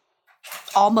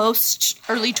almost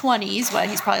early 20s. Well,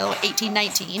 he's probably 18,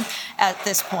 19 at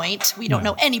this point. We don't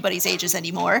know anybody's ages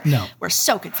anymore. No, we're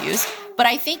so confused. But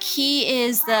I think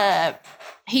he's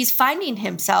finding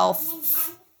himself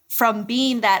from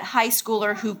being that high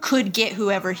schooler who could get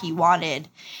whoever he wanted.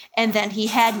 And then he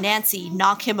had Nancy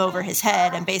knock him over his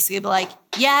head and basically be like,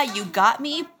 yeah, you got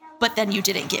me, but then you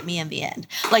didn't get me in the end.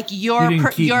 Like you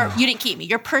didn't keep me.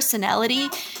 Your personality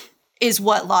is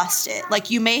what lost it.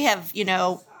 Like you may have,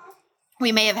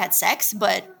 we may have had sex,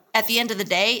 but at the end of the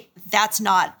day, that's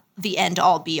not the end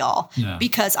all be all,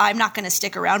 because I'm not going to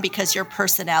stick around because your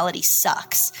personality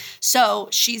sucks. So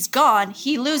she's gone.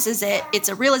 He loses it. It's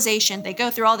a realization. They go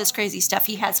through all this crazy stuff.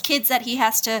 He has kids that he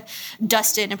has to,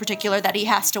 Dustin in particular, that he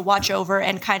has to watch over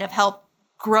and kind of help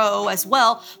grow as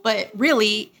well. But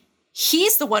really,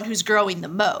 he's the one who's growing the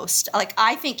most. Like,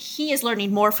 I think he is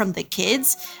learning more from the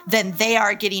kids than they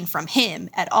are getting from him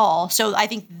at all. So I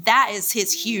think that is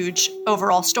his huge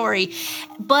overall story.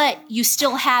 But you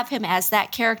still have him as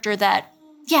that character that,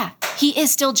 yeah, he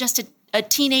is still just a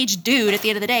teenage dude at the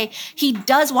end of the day. He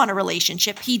does want a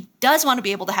relationship. He does want to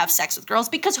be able to have sex with girls,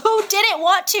 because who didn't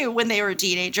want to when they were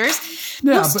teenagers?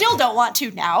 Who still don't want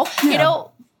to now? Yeah.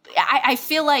 I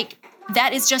feel like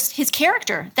that is just his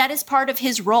character. That is part of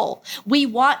his role.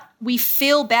 We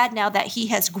feel bad now that he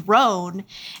has grown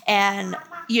and,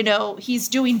 he's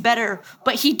doing better,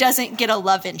 but he doesn't get a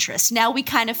love interest. Now we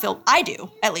kind of feel, I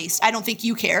do, at least. I don't think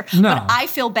you care, but I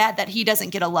feel bad that he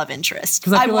doesn't get a love interest.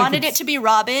 I wanted it to be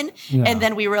Robin, and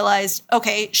then we realized,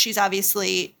 okay, she's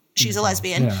a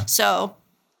lesbian. Yeah. So,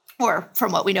 or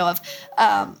from what we know of.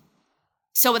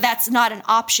 So that's not an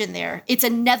option there. It's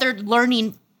another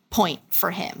learning point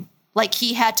for him. Like,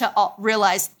 he had to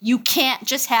realize you can't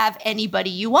just have anybody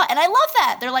you want. And I love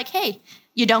that. They're like, hey,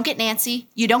 you don't get Nancy.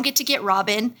 You don't get to get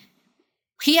Robin.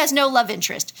 He has no love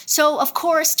interest. So, of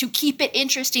course, to keep it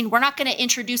interesting, we're not going to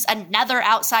introduce another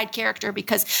outside character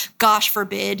because, gosh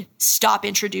forbid, stop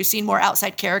introducing more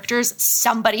outside characters.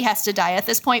 Somebody has to die at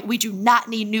this point. We do not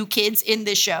need new kids in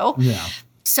this show. Yeah.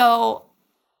 So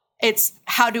it's,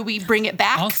 how do we bring it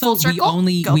back full circle? We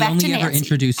only ever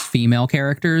introduce female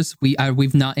characters.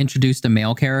 We've not introduced a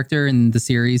male character in the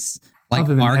series, like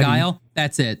Argyle. Eddie.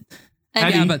 That's it.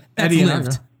 Yeah, but that's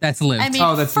lived. That's lived. I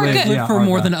mean, that's for lived. good, for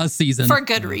more than a season. For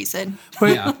good reason.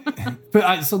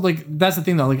 But so that's the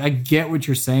thing though. Like, I get what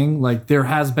you're saying. Like, there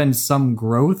has been some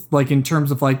growth, like in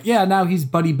terms of like, now he's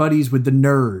buddies with the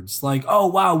nerds. Like, oh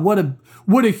wow,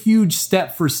 what a huge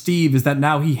step for Steve is that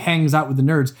now he hangs out with the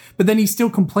nerds. But then he still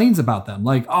complains about them.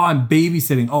 Like, oh, I'm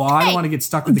babysitting. Oh, I don't want to get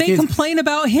stuck with the kids. They complain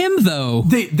about him though.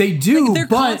 They do. Like, they're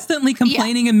constantly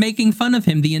complaining and making fun of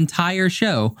him the entire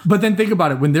show. But then think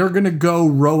about it. When they're gonna go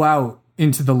row out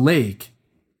into the lake,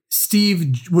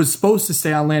 Steve was supposed to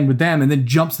stay on land with them and then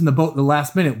jumps in the boat at the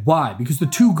last minute. Why? Because the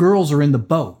two girls are in the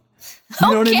boat. You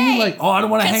know what I mean? Like, I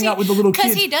don't want to hang out with the little kids.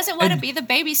 Because he doesn't want to be the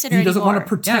babysitter anymore. He doesn't want to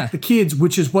protect the kids,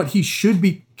 which is what he should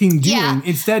be doing. Yeah.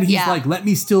 Instead, he's like, let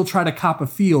me still try to cop a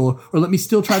feel, or let me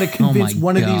still try to convince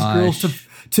one of these girls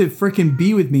to freaking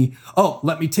be with me. Oh,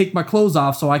 let me take my clothes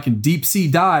off so I can deep sea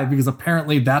dive, because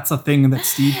apparently that's a thing that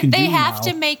Steve can do. They have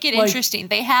to make it interesting.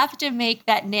 They have to make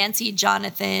that Nancy,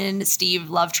 Jonathan, Steve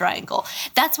love triangle.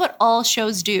 That's what all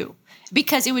shows do.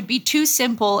 Because it would be too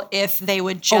simple if they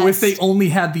would just... if they only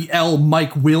had the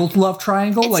Mike Will love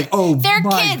triangle? They're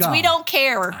kids. God. We don't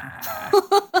care.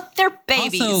 They're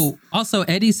babies. Also,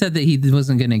 Eddie said that he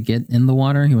wasn't going to get in the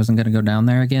water. He wasn't going to go down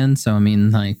there again. So, I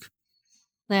mean,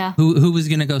 who was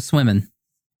going to go swimming?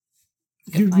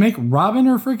 You'd make Robin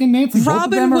or freaking Nancy.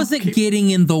 Robin wasn't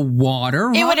getting in the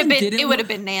water. It would have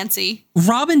been Nancy.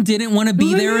 Robin didn't want to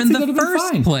be there in the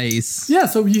first place. Yeah,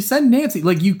 so you said Nancy.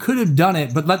 Like, you could have done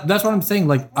it, but that's what I'm saying.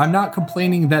 Like, I'm not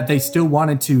complaining that they still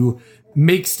wanted to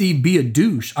make Steve be a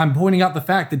douche. I'm pointing out the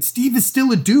fact that Steve is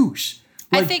still a douche.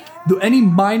 Like, I think any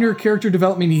minor character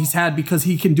development he's had because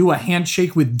he can do a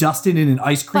handshake with Dustin in an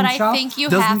ice cream shop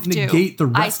doesn't negate the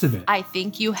rest of it. I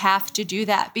think you have to do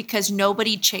that because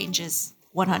nobody changes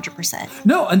 100%.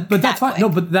 No, but that's fine. No,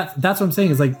 but that's what I'm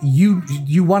saying is, like, you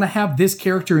want to have this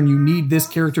character and you need this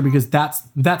character because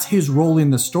that's his role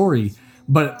in the story.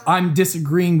 But I'm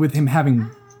disagreeing with him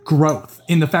having growth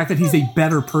in the fact that he's a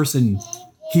better person.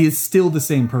 He is still the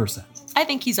same person. I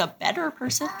think he's a better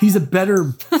person. He's a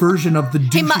better version of the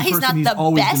douchey person he's not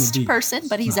the best be. person,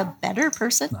 but he's a better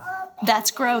person. No.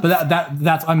 That's growth. But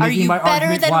that's I'm making my argument.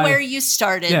 Are you better than where you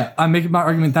started? Yeah, I'm making my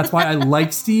argument. That's why I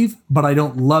like Steve, but I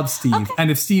don't love Steve. Okay. And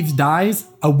if Steve dies,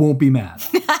 I won't be mad.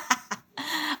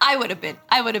 I would have been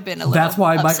a little. That's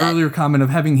why upset. My earlier comment of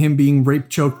having him being rape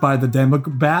choked by the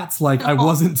Demobats, I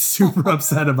wasn't super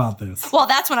upset about this. Well,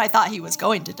 that's when I thought he was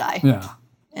going to die. Yeah.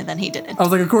 And then he didn't. I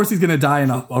was like, of course he's going to die in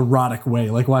a erotic way.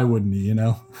 Like, why wouldn't he,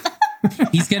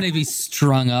 He's going to be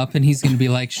strung up and he's going to be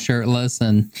like shirtless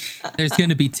and there's going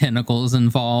to be tentacles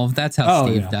involved. That's how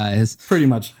Steve dies. Pretty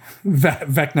much.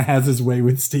 Vecna has his way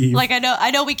with Steve. Like,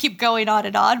 I know we keep going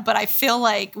on, but I feel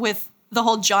like with the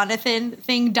whole Jonathan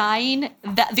thing dying,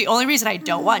 that the only reason I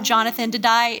don't want Jonathan to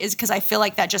die is because I feel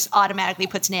like that just automatically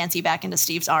puts Nancy back into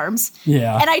Steve's arms.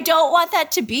 Yeah. And I don't want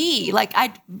that to be. Like,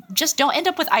 I just don't end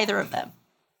up with either of them.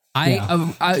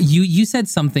 You said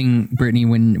something, Brittany,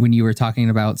 when you were talking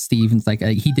about Steve, and it's like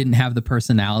he didn't have the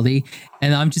personality,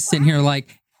 and I'm just sitting here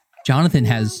like Jonathan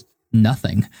has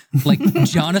nothing. Like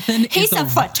Jonathan, he's a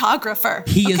photographer.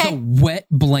 He is a wet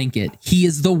blanket. He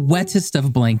is the wettest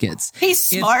of blankets. He's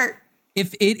smart.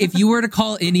 If you were to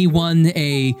call anyone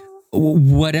a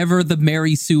whatever the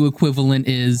Mary Sue equivalent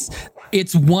is,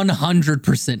 it's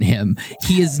 100% him.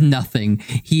 He is nothing.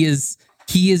 He is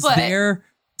there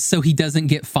so he doesn't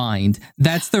get fined.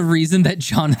 That's the reason that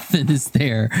Jonathan is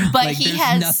there. But like, he there's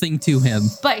has nothing to him.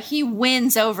 But he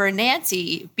wins over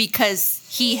Nancy because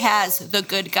he has the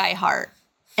good guy heart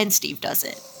and Steve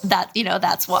doesn't.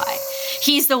 That's why.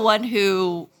 He's the one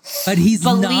who But he's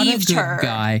not a good her.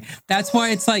 guy. That's why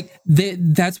it's like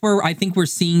that's where I think we're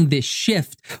seeing this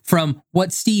shift from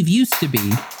what Steve used to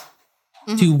be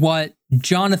to what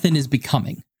Jonathan is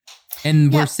becoming.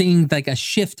 And we're seeing like a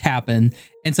shift happen.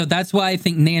 And so that's why I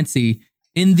think Nancy,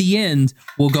 in the end,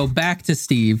 will go back to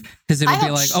Steve because it'll be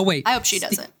like, oh, wait. I hope she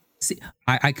doesn't. See,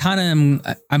 I kind of am.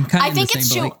 I'm kind of. I think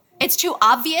it's too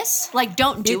obvious. Like,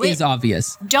 don't do it. It is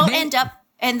obvious. Don't end up.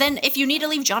 And then if you need to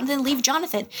leave Jonathan, leave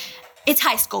Jonathan. It's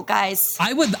high school, guys.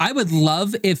 I would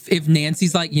love if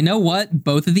Nancy's like, you know what?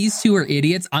 Both of these two are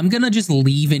idiots. I'm going to just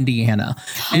leave Indiana.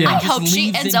 And I hope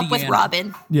she ends up with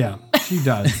Robin. Yeah, she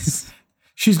does.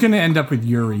 She's going to end up with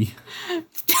Yuri.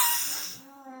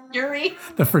 Yuri?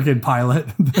 The freaking pilot.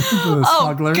 The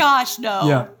smuggler. Oh, gosh,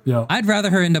 no. Yeah. I'd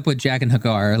rather her end up with Jack and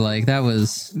Hagar. Like, that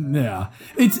was... Yeah.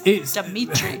 It's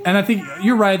Dimitri. And I think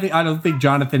you're right. I don't think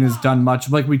Jonathan has done much.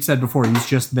 Like we said before, he's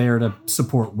just there to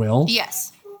support Will.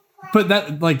 Yes. But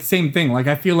that, like, same thing. Like,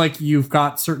 I feel like you've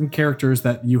got certain characters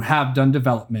that you have done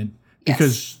development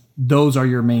because those are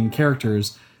your main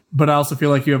characters. But I also feel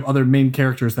like you have other main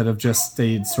characters that have just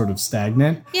stayed sort of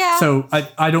stagnant. Yeah. So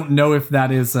I don't know if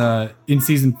that is in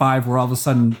season 5 where all of a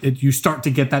sudden you start to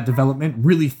get that development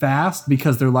really fast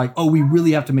because they're like, oh, we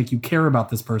really have to make you care about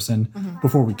this person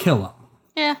before we kill him.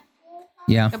 Yeah.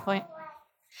 Yeah. Good point.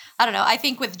 I don't know. I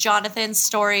think with Jonathan's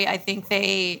story, I think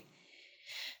they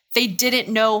didn't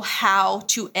know how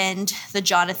to end the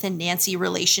Jonathan-Nancy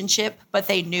relationship, but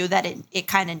they knew that it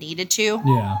kind of needed to.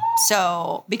 Yeah.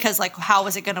 So, because like, how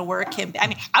was it going to work?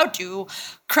 How do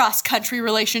cross-country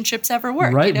relationships ever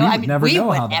work? Right. You know? We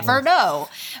would never know. know.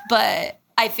 But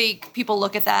I think people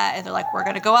look at that and they're like, we're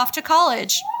going to go off to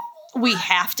college. We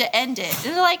have to end it.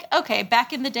 And they're like, okay,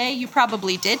 back in the day, you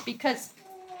probably did because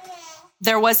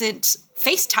there wasn't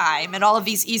FaceTime and all of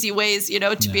these easy ways,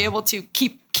 to be able to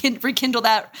rekindle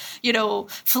that,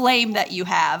 flame that you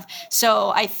have. So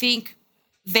I think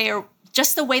they're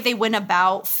just the way they went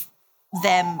about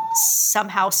them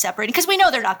somehow separating, because we know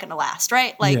they're not going to last,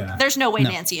 right? Like, there's no way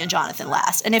Nancy and Jonathan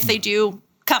last. And if they do,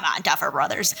 come on, Duffer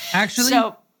Brothers. Actually,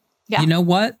 so, yeah. You know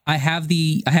what? I have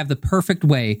the perfect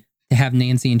way to have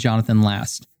Nancy and Jonathan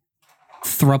last.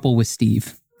 Thruple with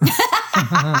Steve.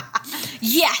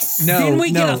 Yes. Then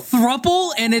we get a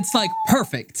thruple and it's like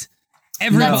perfect.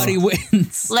 Everybody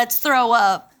wins. Let's throw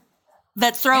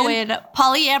in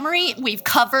polyamory. We've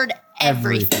covered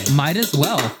everything. Might as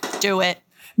well. Do it.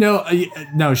 No,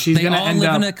 she's going to end up... They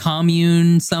all live in a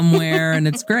commune somewhere, and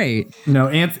it's great.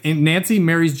 No, Nancy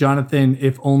marries Jonathan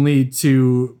if only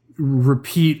to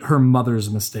repeat her mother's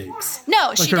mistakes.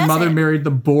 No, she doesn't. Her mother married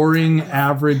the boring,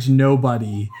 average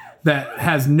nobody that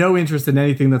has no interest in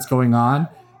anything that's going on,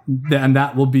 and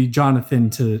that will be Jonathan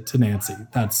to Nancy.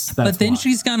 That's But then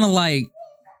she's gonna like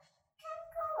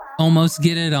almost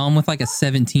get it on with like a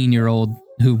 17-year-old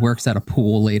who works at a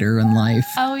pool later in life.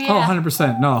 Oh yeah. Oh,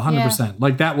 100%. No, 100%. Yeah.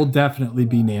 Like that will definitely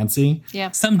be Nancy.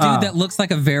 Yeah. Some dude that looks like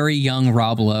a very young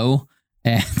Rob Lowe.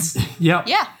 And yep.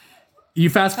 Yeah. You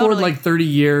fast forward like 30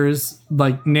 years,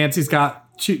 like Nancy's got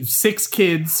 6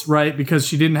 kids, right? Because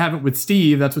she didn't have it with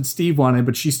Steve. That's what Steve wanted,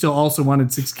 but she still also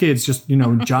wanted 6 kids, just,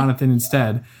 Jonathan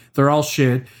instead. They're all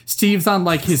shit. Steve's on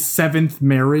like his 7th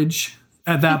marriage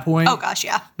at that point. Oh gosh,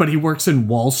 yeah. But he works in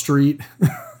Wall Street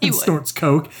and snorts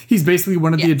coke. He's basically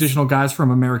one of the additional guys from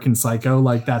American Psycho.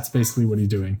 Like that's basically what he's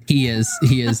doing. He is.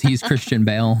 He's Christian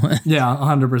Bale. Yeah,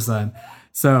 100%.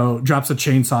 So drops a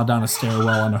chainsaw down a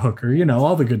stairwell on a hooker,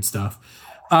 all the good stuff.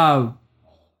 I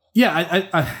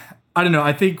don't know.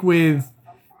 I think with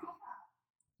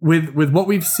with what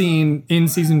we've seen in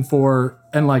season 4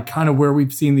 and like kind of where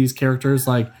we've seen these characters,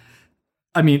 like,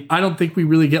 I mean, I don't think we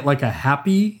really get like a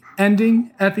happy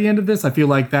ending at the end of this. I feel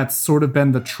like that's sort of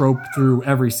been the trope through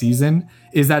every season,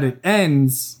 is that it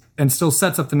ends and still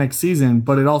sets up the next season,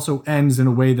 but it also ends in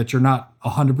a way that you're not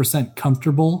 100%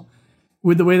 comfortable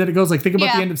with the way that it goes. Like, think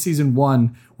about the end of season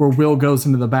 1 where Will goes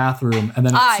into the bathroom and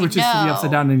then it switches to the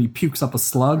upside down and he pukes up a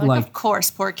slug. Like, of course,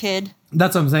 poor kid.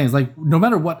 That's what I'm saying. It's like, no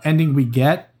matter what ending we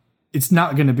get, it's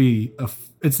not going to be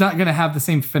it's not going to have the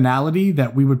same finality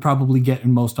that we would probably get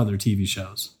in most other TV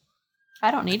shows.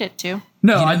 I don't need it to.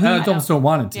 No, I almost don't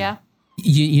want it to. Yeah.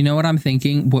 You know what I'm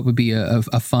thinking? What would be a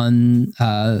fun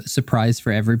surprise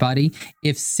for everybody?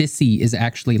 If Sissy is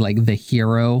actually like the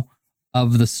hero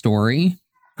of the story.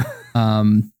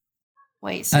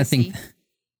 Wait, Sissy. I think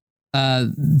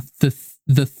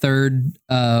the third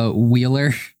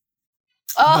Wheeler.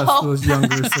 Oh, his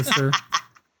younger sister.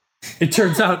 It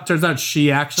turns out she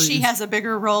has a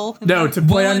bigger role. To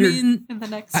play on in the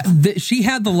next. She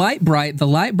had the light bright. The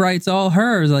light bright's all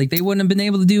hers. Like, they wouldn't have been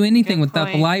able to do anything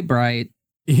without the light bright.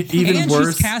 Even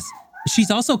worse, she's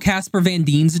also Casper Van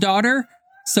Dien's daughter.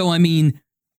 So I mean,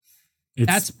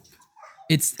 it's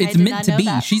meant to be.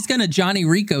 That. She's gonna Johnny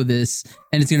Rico this,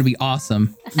 and it's gonna be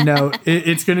awesome. No,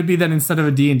 it's gonna be that instead of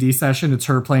a D&D session, it's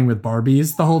her playing with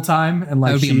Barbies the whole time, and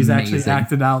like she's actually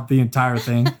acted out the entire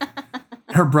thing.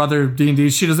 Her brother D&D,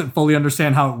 she doesn't fully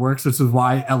understand how it works, which is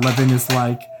why Eleven is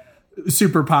like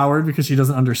super powered, because she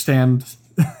doesn't understand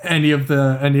any of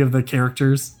the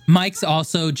characters. Mike's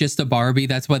also just a Barbie.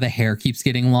 That's why the hair keeps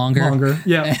getting longer.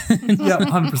 Yeah.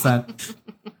 100%.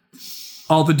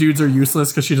 All the dudes are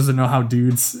useless because she doesn't know how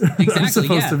dudes are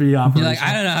supposed to be operating. You're like,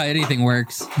 I don't know how anything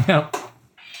works. Yep.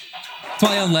 That's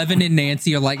why 11 and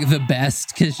Nancy are like the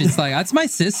best, because she's like, that's my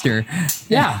sister.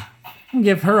 Yeah.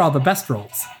 Give her all the best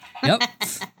roles. Yep.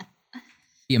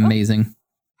 Be amazing.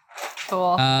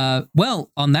 Cool. Well,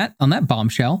 on that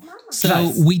bombshell, so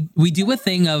nice. we do a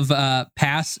thing of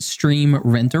pass, stream,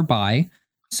 rent, or buy.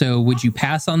 So would you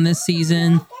pass on this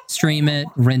season, stream it,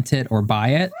 rent it, or buy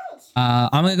it?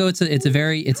 I'm gonna go. It's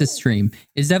a stream.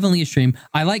 It's definitely a stream.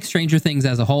 I like Stranger Things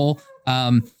as a whole.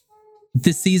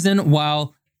 This season,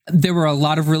 while there were a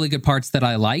lot of really good parts that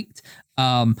I liked,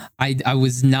 I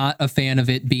was not a fan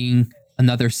of it being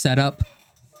another setup.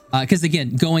 Because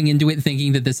again, going into it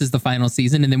thinking that this is the final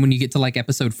season, and then when you get to like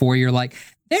episode 4, you're like,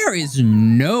 there is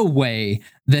no way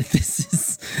that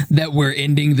that we're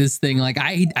ending this thing. Like,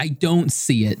 I don't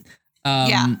see it.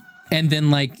 And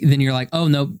then you're like, oh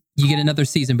no, you get another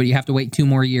season, but you have to wait 2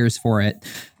 more years for it.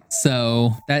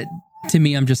 So that, to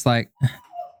me, I'm just like,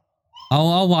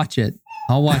 I'll watch it.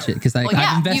 I'll watch it because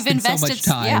I've invested so much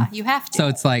time. Yeah, you have to. So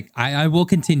it's like, I will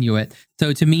continue it.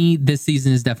 So to me, this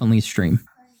season is definitely a stream.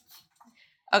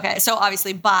 Okay, so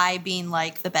obviously buy being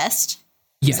like the best.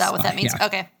 Yes, is that what that means? Yeah.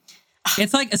 Okay.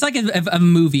 It's like a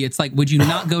movie. It's like, would you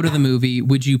not go to the movie?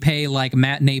 Would you pay like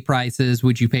matinee prices?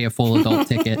 Would you pay a full adult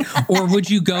ticket? Or would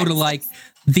you go to like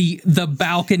the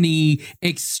balcony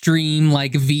extreme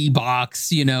like V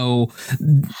box, you know,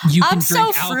 you can I'm drink so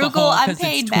alcohol frugal. I'm it's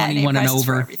paying 21 and over.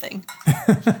 For everything.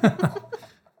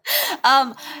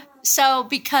 So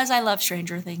because I love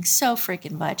Stranger Things so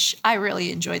freaking much, I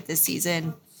really enjoyed this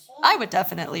season. I would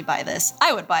definitely buy this.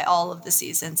 I would buy all of the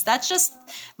seasons. That's just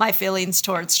my feelings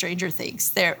towards Stranger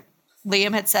Things.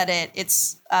 Liam had said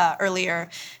it's earlier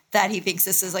that he thinks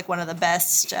this is like one of the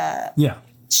best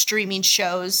streaming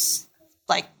shows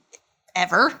like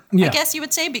ever, I guess you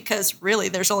would say, because really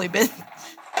there's only been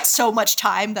so much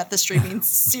time that the streaming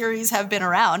series have been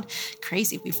around.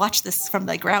 Crazy. We've watched this from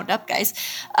the ground up, guys.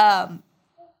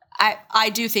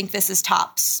 I do think this is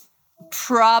tops.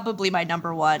 Probably my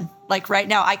number one. Like right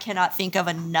now, I cannot think of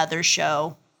another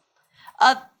show.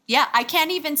 I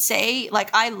can't even say like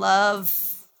I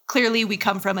love. Clearly, we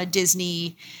come from a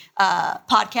Disney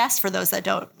podcast. For those that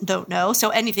don't know, so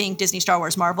anything Disney, Star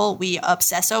Wars, Marvel, we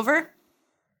obsess over.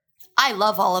 I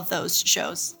love all of those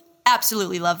shows.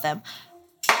 Absolutely love them.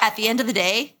 At the end of the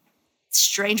day,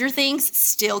 Stranger Things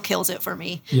still kills it for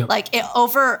me. Yep. Like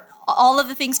over all of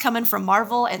the things coming from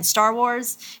Marvel and Star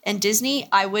Wars and Disney,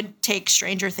 I would take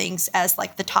Stranger Things as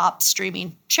like the top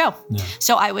streaming show. Yeah.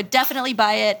 So I would definitely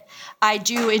buy it. I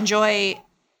do enjoy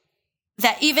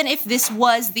that even if this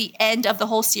was the end of the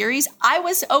whole series, I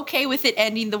was okay with it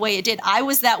ending the way it did. I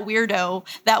was that weirdo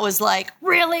that was like,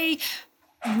 really?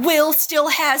 Will still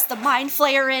has the mind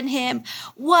flayer in him.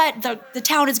 What? The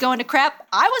town is going to crap?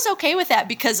 I was okay with that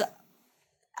because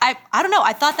I don't know.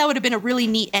 I thought that would have been a really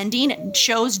neat ending.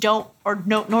 Shows don't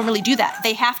normally do that.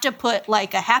 They have to put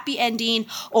like a happy ending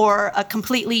or a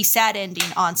completely sad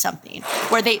ending on something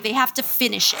where they have to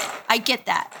finish it. I get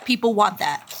that. People want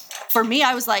that. For me,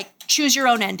 I was like, choose your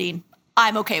own ending.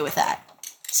 I'm okay with that.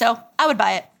 So I would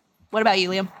buy it. What about you,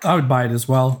 Liam? I would buy it as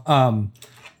well.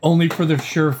 Only for the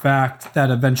sure fact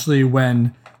that eventually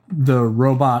when the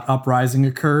robot uprising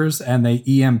occurs and they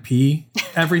EMP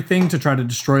everything to try to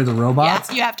destroy the robots.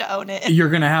 Yeah, you have to own it. You're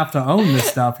going to have to own this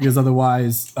stuff because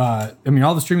otherwise, all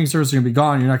the streaming services are going to be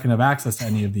gone. You're not going to have access to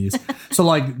any of these. So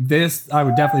like this, I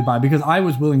would definitely buy because I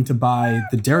was willing to buy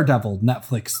the Daredevil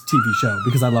Netflix TV show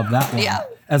because I love that one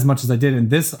as much as I did. And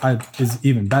this is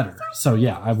even better. So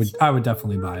yeah, I would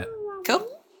definitely buy it. Cool.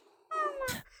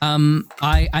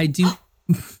 I do.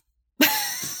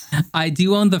 I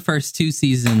do own the first 2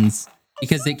 seasons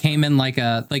because it came in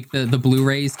the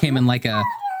Blu-rays came in like a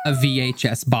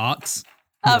VHS box.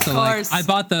 Of course. I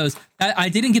bought those. I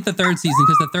didn't get the 3rd season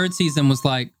because the 3rd season was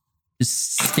like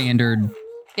just standard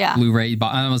Blu-ray.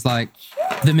 I was like,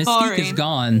 the mystique is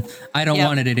gone. I don't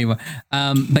want it anymore.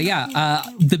 But yeah,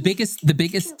 the biggest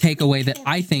takeaway that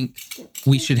I think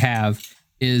we should have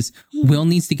is Will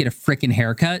needs to get a freaking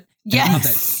haircut. Yes.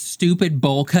 That stupid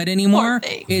bowl cut anymore.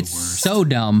 It's so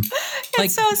dumb.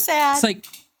 It's so sad. It's like,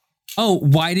 oh,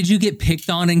 why did you get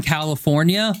picked on in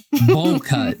California? Bowl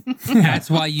cut. That's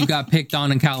why you got picked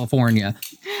on in California.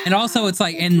 And also it's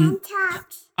like, and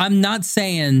I'm not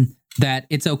saying that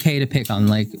it's okay to pick on,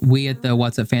 like we at the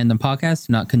What's Up Fandom podcast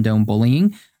do not condone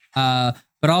bullying.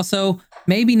 But also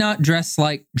maybe not dress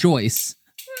like Joyce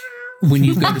when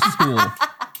you go to school.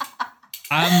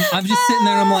 I'm just sitting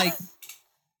there and I'm like,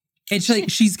 it's like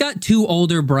she's got 2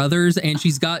 older brothers and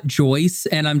she's got Joyce,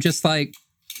 and I'm just like,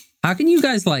 how can you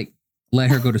guys like let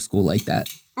her go to school like that?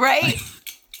 Right. Like,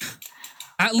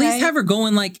 at least have her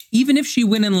going like, even if she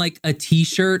went in like a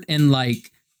t-shirt and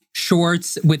like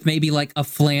shorts with maybe like a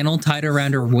flannel tied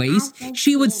around her waist,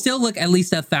 she would still look at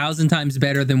least 1,000 times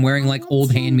better than wearing like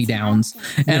old hand-me-downs.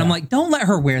 And I'm like, don't let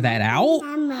her wear that out.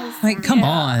 Like, come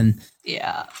on.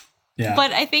 Yeah. Yeah.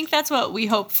 But I think that's what we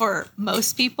hope for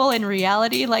most people in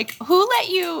reality. Like, who let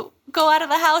you go out of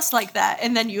the house like that?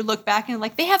 And then you look back and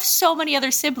like, they have so many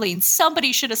other siblings.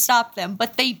 Somebody should have stopped them,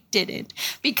 but they didn't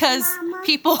because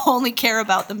people only care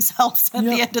about themselves at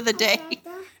the end of the day.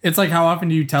 It's like, how often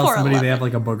do you tell somebody 11. they have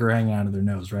like a booger hanging out of their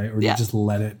nose, right? Or do you just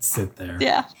let it sit there?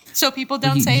 Yeah. So people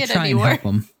don't you, say you it try anymore. And help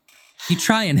them. You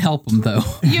try and help them though.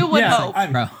 You would hope.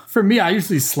 For me, I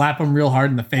usually slap them real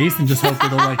hard in the face and just hope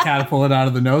it'll like catapult it out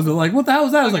of the nose. They're like, what the hell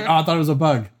was that? I was like, oh, I thought it was a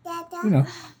bug. You know.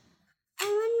 I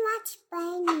want to watch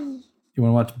Bendy. You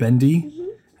want to watch Bendy?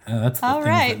 That's the all things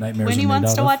right. that nightmares Winnie are made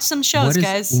wants out to of. watch some shows,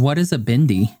 guys. What is a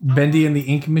bendy? Bendy and the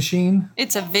Ink Machine.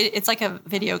 It's like a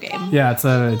video game. Yeah, it's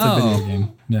a video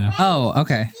game. Yeah. Oh,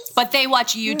 okay. But they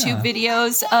watch YouTube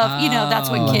videos of, that's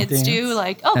what kids do.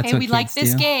 Like, okay, we like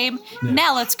this game. Yeah.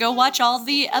 Now let's go watch all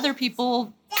the other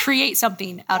people create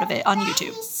something out of it on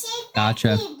YouTube.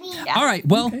 Gotcha. Yeah. All right.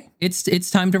 Well,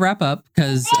 it's time to wrap up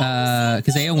because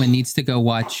Aowen needs to go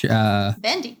watch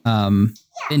Bendy.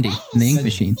 Bendy and the Ink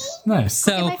Machine. Nice.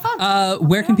 So,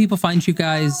 where can people find you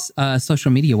guys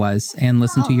social media wise and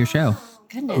listen to your show?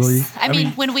 Goodness. I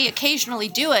mean, when we occasionally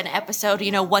do an episode,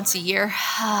 once a year,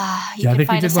 I think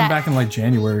we did one back in like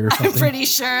January or something. I'm pretty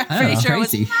sure.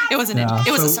 It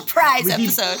was a surprise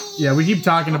episode. We keep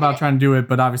talking about trying to do it,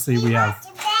 but obviously we have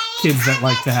kids that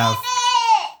like to have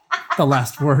the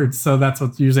last word, so that's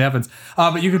what usually happens.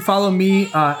 But you can follow me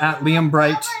at Liam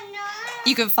Bright.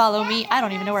 You can follow me. I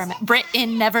don't even know where I'm at. Brit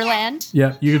in Neverland.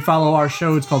 Yeah, you can follow our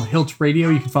show. It's called Hilt Radio.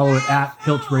 You can follow it at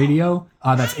Hilt Radio.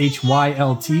 That's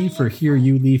HYLT for Here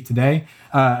You Leave Today.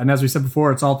 And as we said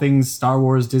before, it's all things Star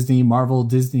Wars, Disney, Marvel,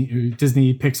 Disney,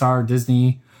 Pixar,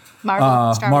 Disney,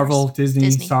 Marvel,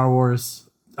 Disney, Star Wars.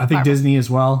 I think Marvel. Disney as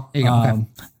well. There you go.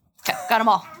 Okay, got them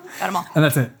all. And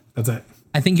that's it.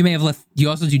 I think you may have left. You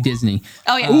also do Disney.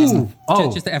 Oh yeah.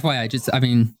 Just the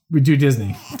FYI. We do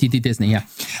Disney. You do Disney, yeah.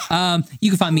 You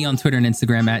can find me on Twitter and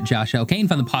Instagram at Josh L. Kane.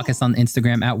 Find the podcast on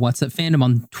Instagram at What's Up Fandom.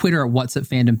 On Twitter at What's Up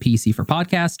Fandom PC for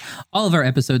podcast. All of our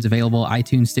episodes available: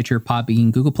 iTunes, Stitcher,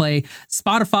 Podbean, Google Play,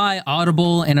 Spotify,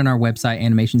 Audible, and on our website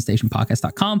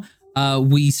animationstationpodcast.com.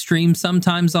 We stream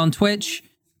sometimes on Twitch.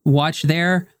 Watch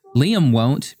there. Liam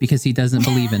won't because he doesn't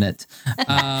believe in it.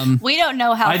 We don't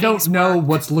know how. I don't know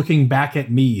what's looking back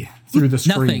at me through the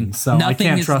screen, so I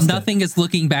can't trust it. Nothing is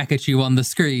looking back at you on the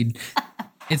screen.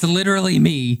 It's literally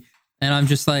me, and I'm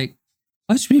just like,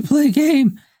 watch me play a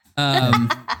game.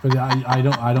 But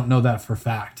I don't know that for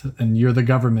fact. And you're the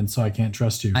government, so I can't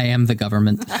trust you. I am the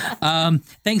government.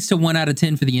 Thanks to 1 out of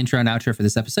 10 for the intro and outro for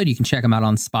this episode. You can check them out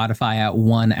on Spotify at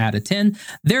 1 out of 10.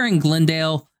 They're in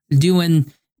Glendale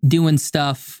doing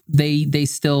stuff. They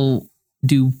still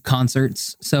do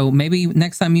concerts. So maybe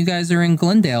next time you guys are in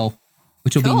Glendale,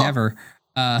 which will be never,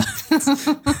 you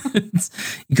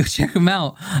go check them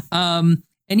out.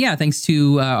 And yeah, thanks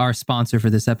to our sponsor for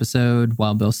this episode,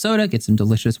 Wild Bill Soda. Get some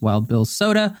delicious Wild Bill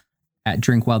Soda at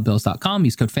drinkwildbills.com.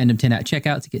 Use code fandom10 at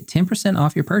checkout to get 10%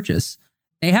 off your purchase.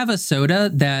 They have a soda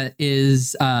that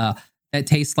is that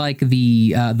tastes like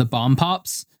the Bomb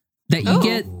Pops that you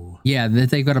get. Yeah,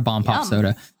 they've got a Bomb Pop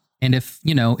soda. And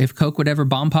if Coke would ever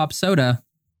Bomb Pop soda,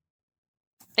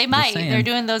 they might. They're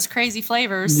doing those crazy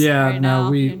flavors. Yeah, right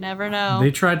now. You never know.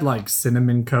 They tried like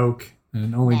cinnamon Coke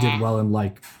and only did well in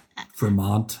like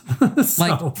Vermont.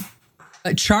 So.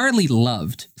 Like Charlie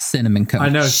loved cinnamon Coke. I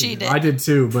know she did. I did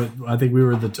too, but I think we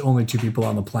were the only 2 people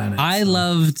on the planet. I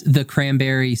loved the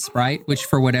cranberry Sprite, which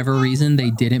for whatever reason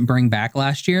they didn't bring back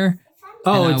last year.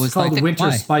 Oh, it's called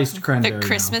winter spiced cranberry. The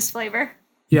Christmas flavor.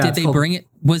 Yeah, did they bring it?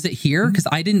 Was it here? Because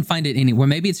I didn't find it anywhere.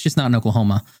 Maybe it's just not in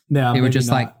Oklahoma. No, they were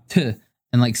just like tuh,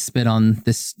 and like spit on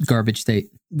this garbage state.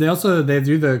 They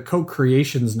do the Coke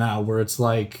Creations now, where it's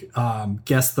like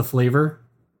guess the flavor.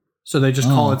 So they just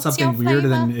call it something weird,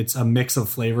 and then it's a mix of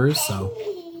flavors. So,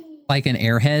 like an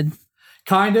Airhead,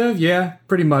 kind of, yeah,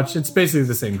 pretty much. It's basically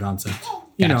the same concept.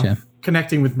 You know,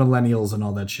 connecting with millennials and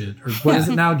all that shit. Or what is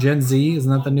it now? Gen Z?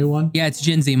 Isn't that the new one? Yeah, it's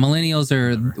Gen Z.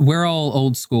 Millennials we're all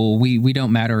old school. We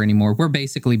don't matter anymore. We're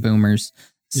basically boomers.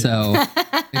 So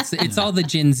it's all the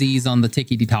Gen Zs on the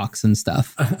tickety talks and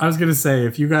stuff. I was gonna say,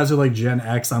 if you guys are like Gen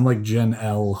X, I'm like Gen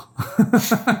L.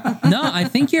 No, I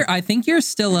think you're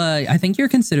still I think you're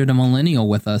considered a millennial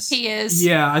with us. He is.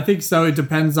 Yeah, I think so. It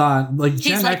depends on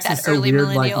Gen X is so weird.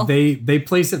 Millennial. Like they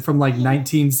place it from like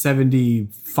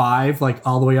 1975, like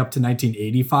all the way up to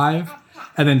 1985.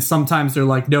 And then sometimes they're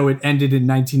like, no, it ended in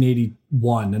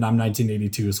 1981 and I'm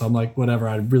 1982. So I'm like, whatever,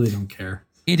 I really don't care.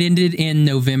 It ended in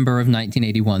November of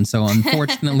 1981, so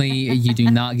unfortunately, you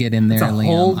do not get in there, it's a Liam.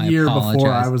 whole year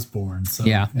before I was born. So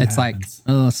yeah, it's happens.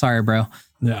 Like, oh, sorry, bro.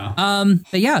 Yeah.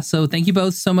 But yeah, so thank you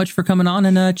both so much for coming on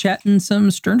and chatting some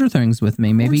Stranger Things with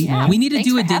me. Maybe we need to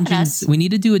do a Dungeons. We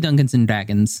need to do a Dungeons and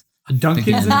Dragons.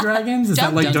 Dunkin' and Dragons? Is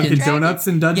that like Dunkin' Donuts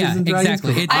and Dungeons and Dragons?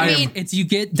 Exactly. It's you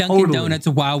get Dunkin' Donuts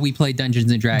while we play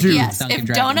Dungeons and Dragons. Dude. Yes, if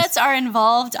donuts are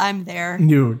involved, I'm there.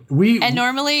 Dude, and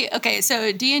normally,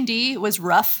 so D&D was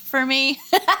rough for me.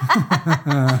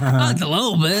 A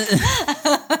little bit.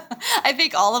 I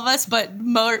think all of us, but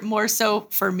more so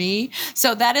for me.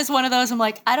 So that is one of those. I'm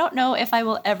like, I don't know if I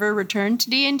will ever return to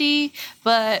D&D,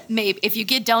 but maybe if you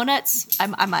get donuts,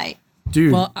 I might.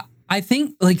 Dude, well, I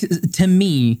think to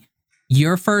me.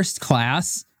 Your first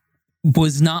class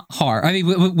was not hard. I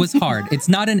mean, it was hard. It's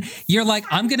not you're like,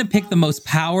 I'm going to pick the most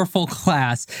powerful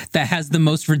class that has the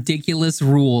most ridiculous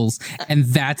rules. And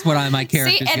that's what my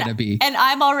character's going to be. And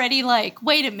I'm already like,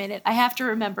 wait a minute. I have to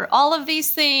remember all of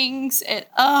these things. And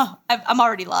I'm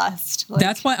already lost. Like,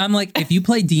 that's why I'm like, if you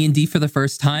play D&D for the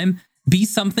first time, be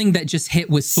something that just hit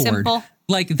with sword. Simple.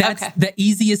 Like that's the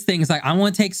easiest thing. Is like, I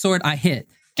want to take sword. I hit.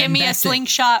 Give me a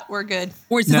slingshot. We're good.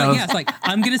 Or it's like,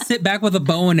 I'm going to sit back with a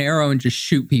bow and arrow and just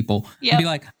shoot people. And be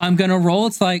like, I'm going to roll.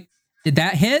 It's like, did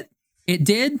that hit? It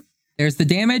did. There's the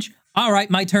damage. All right,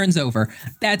 my turn's over.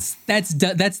 That's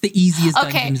the easiest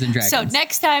Dungeons and Dragons. So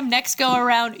next go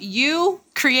around, you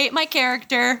create my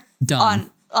character.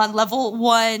 Done. On level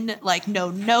 1, like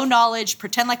no knowledge,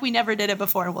 pretend like we never did it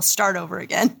before, and we'll start over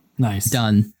again. Nice.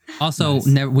 Done. Also,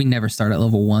 we never start at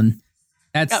level 1.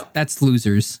 That's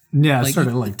losers. Yeah, start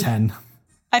at like 10.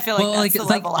 I feel like that's the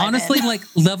level I'm honestly, in. like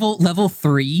level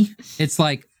 3, it's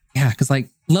like, yeah, because like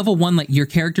level 1, like your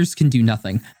characters can do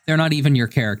nothing. They're not even your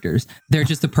characters. They're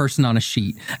just a person on a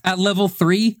sheet. At level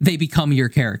 3, they become your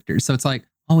characters. So it's like,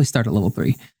 always start at level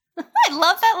 3. I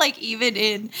love that, like, even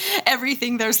in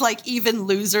everything, there's, like, even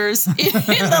losers in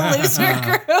the loser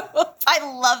group. I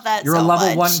love that You're so a level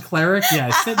much. 1 cleric?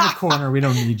 Yeah, sit in the corner. We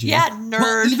don't need you. Yeah, nerd.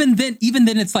 Well, even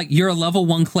then, it's like, you're a level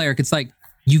 1 cleric. It's like,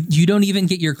 you don't even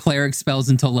get your cleric spells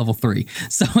until level 3.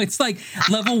 So it's like,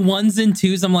 level 1s and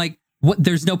 2s, I'm like, what?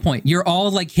 There's no point. You're all,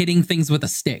 like, hitting things with a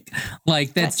stick.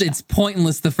 Like, it's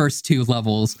pointless the first 2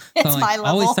 levels. It's so my level.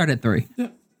 Always start at 3.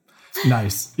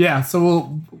 Nice. Yeah,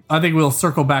 so I think we'll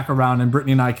circle back around and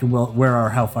Brittany and I can wear our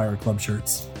Hellfire Club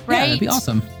shirts. Right. Yeah, that'd be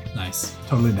awesome. Nice.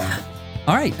 Totally down.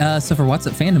 All right. So for What's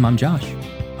Up Fandom, I'm Josh.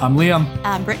 I'm Liam.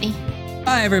 I'm Brittany.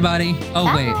 Hi, everybody.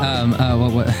 Oh, wait.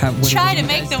 What Try to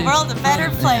make the world a better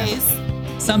place.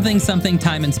 Something,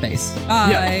 time, and space. Bye.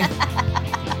 Yeah.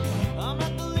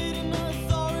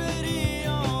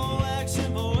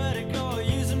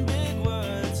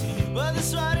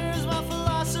 Here's my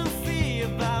philosophy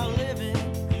about living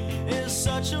in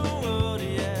such a world,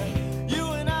 yeah. You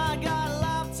and I got a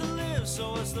life to live,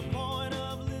 so what's the point of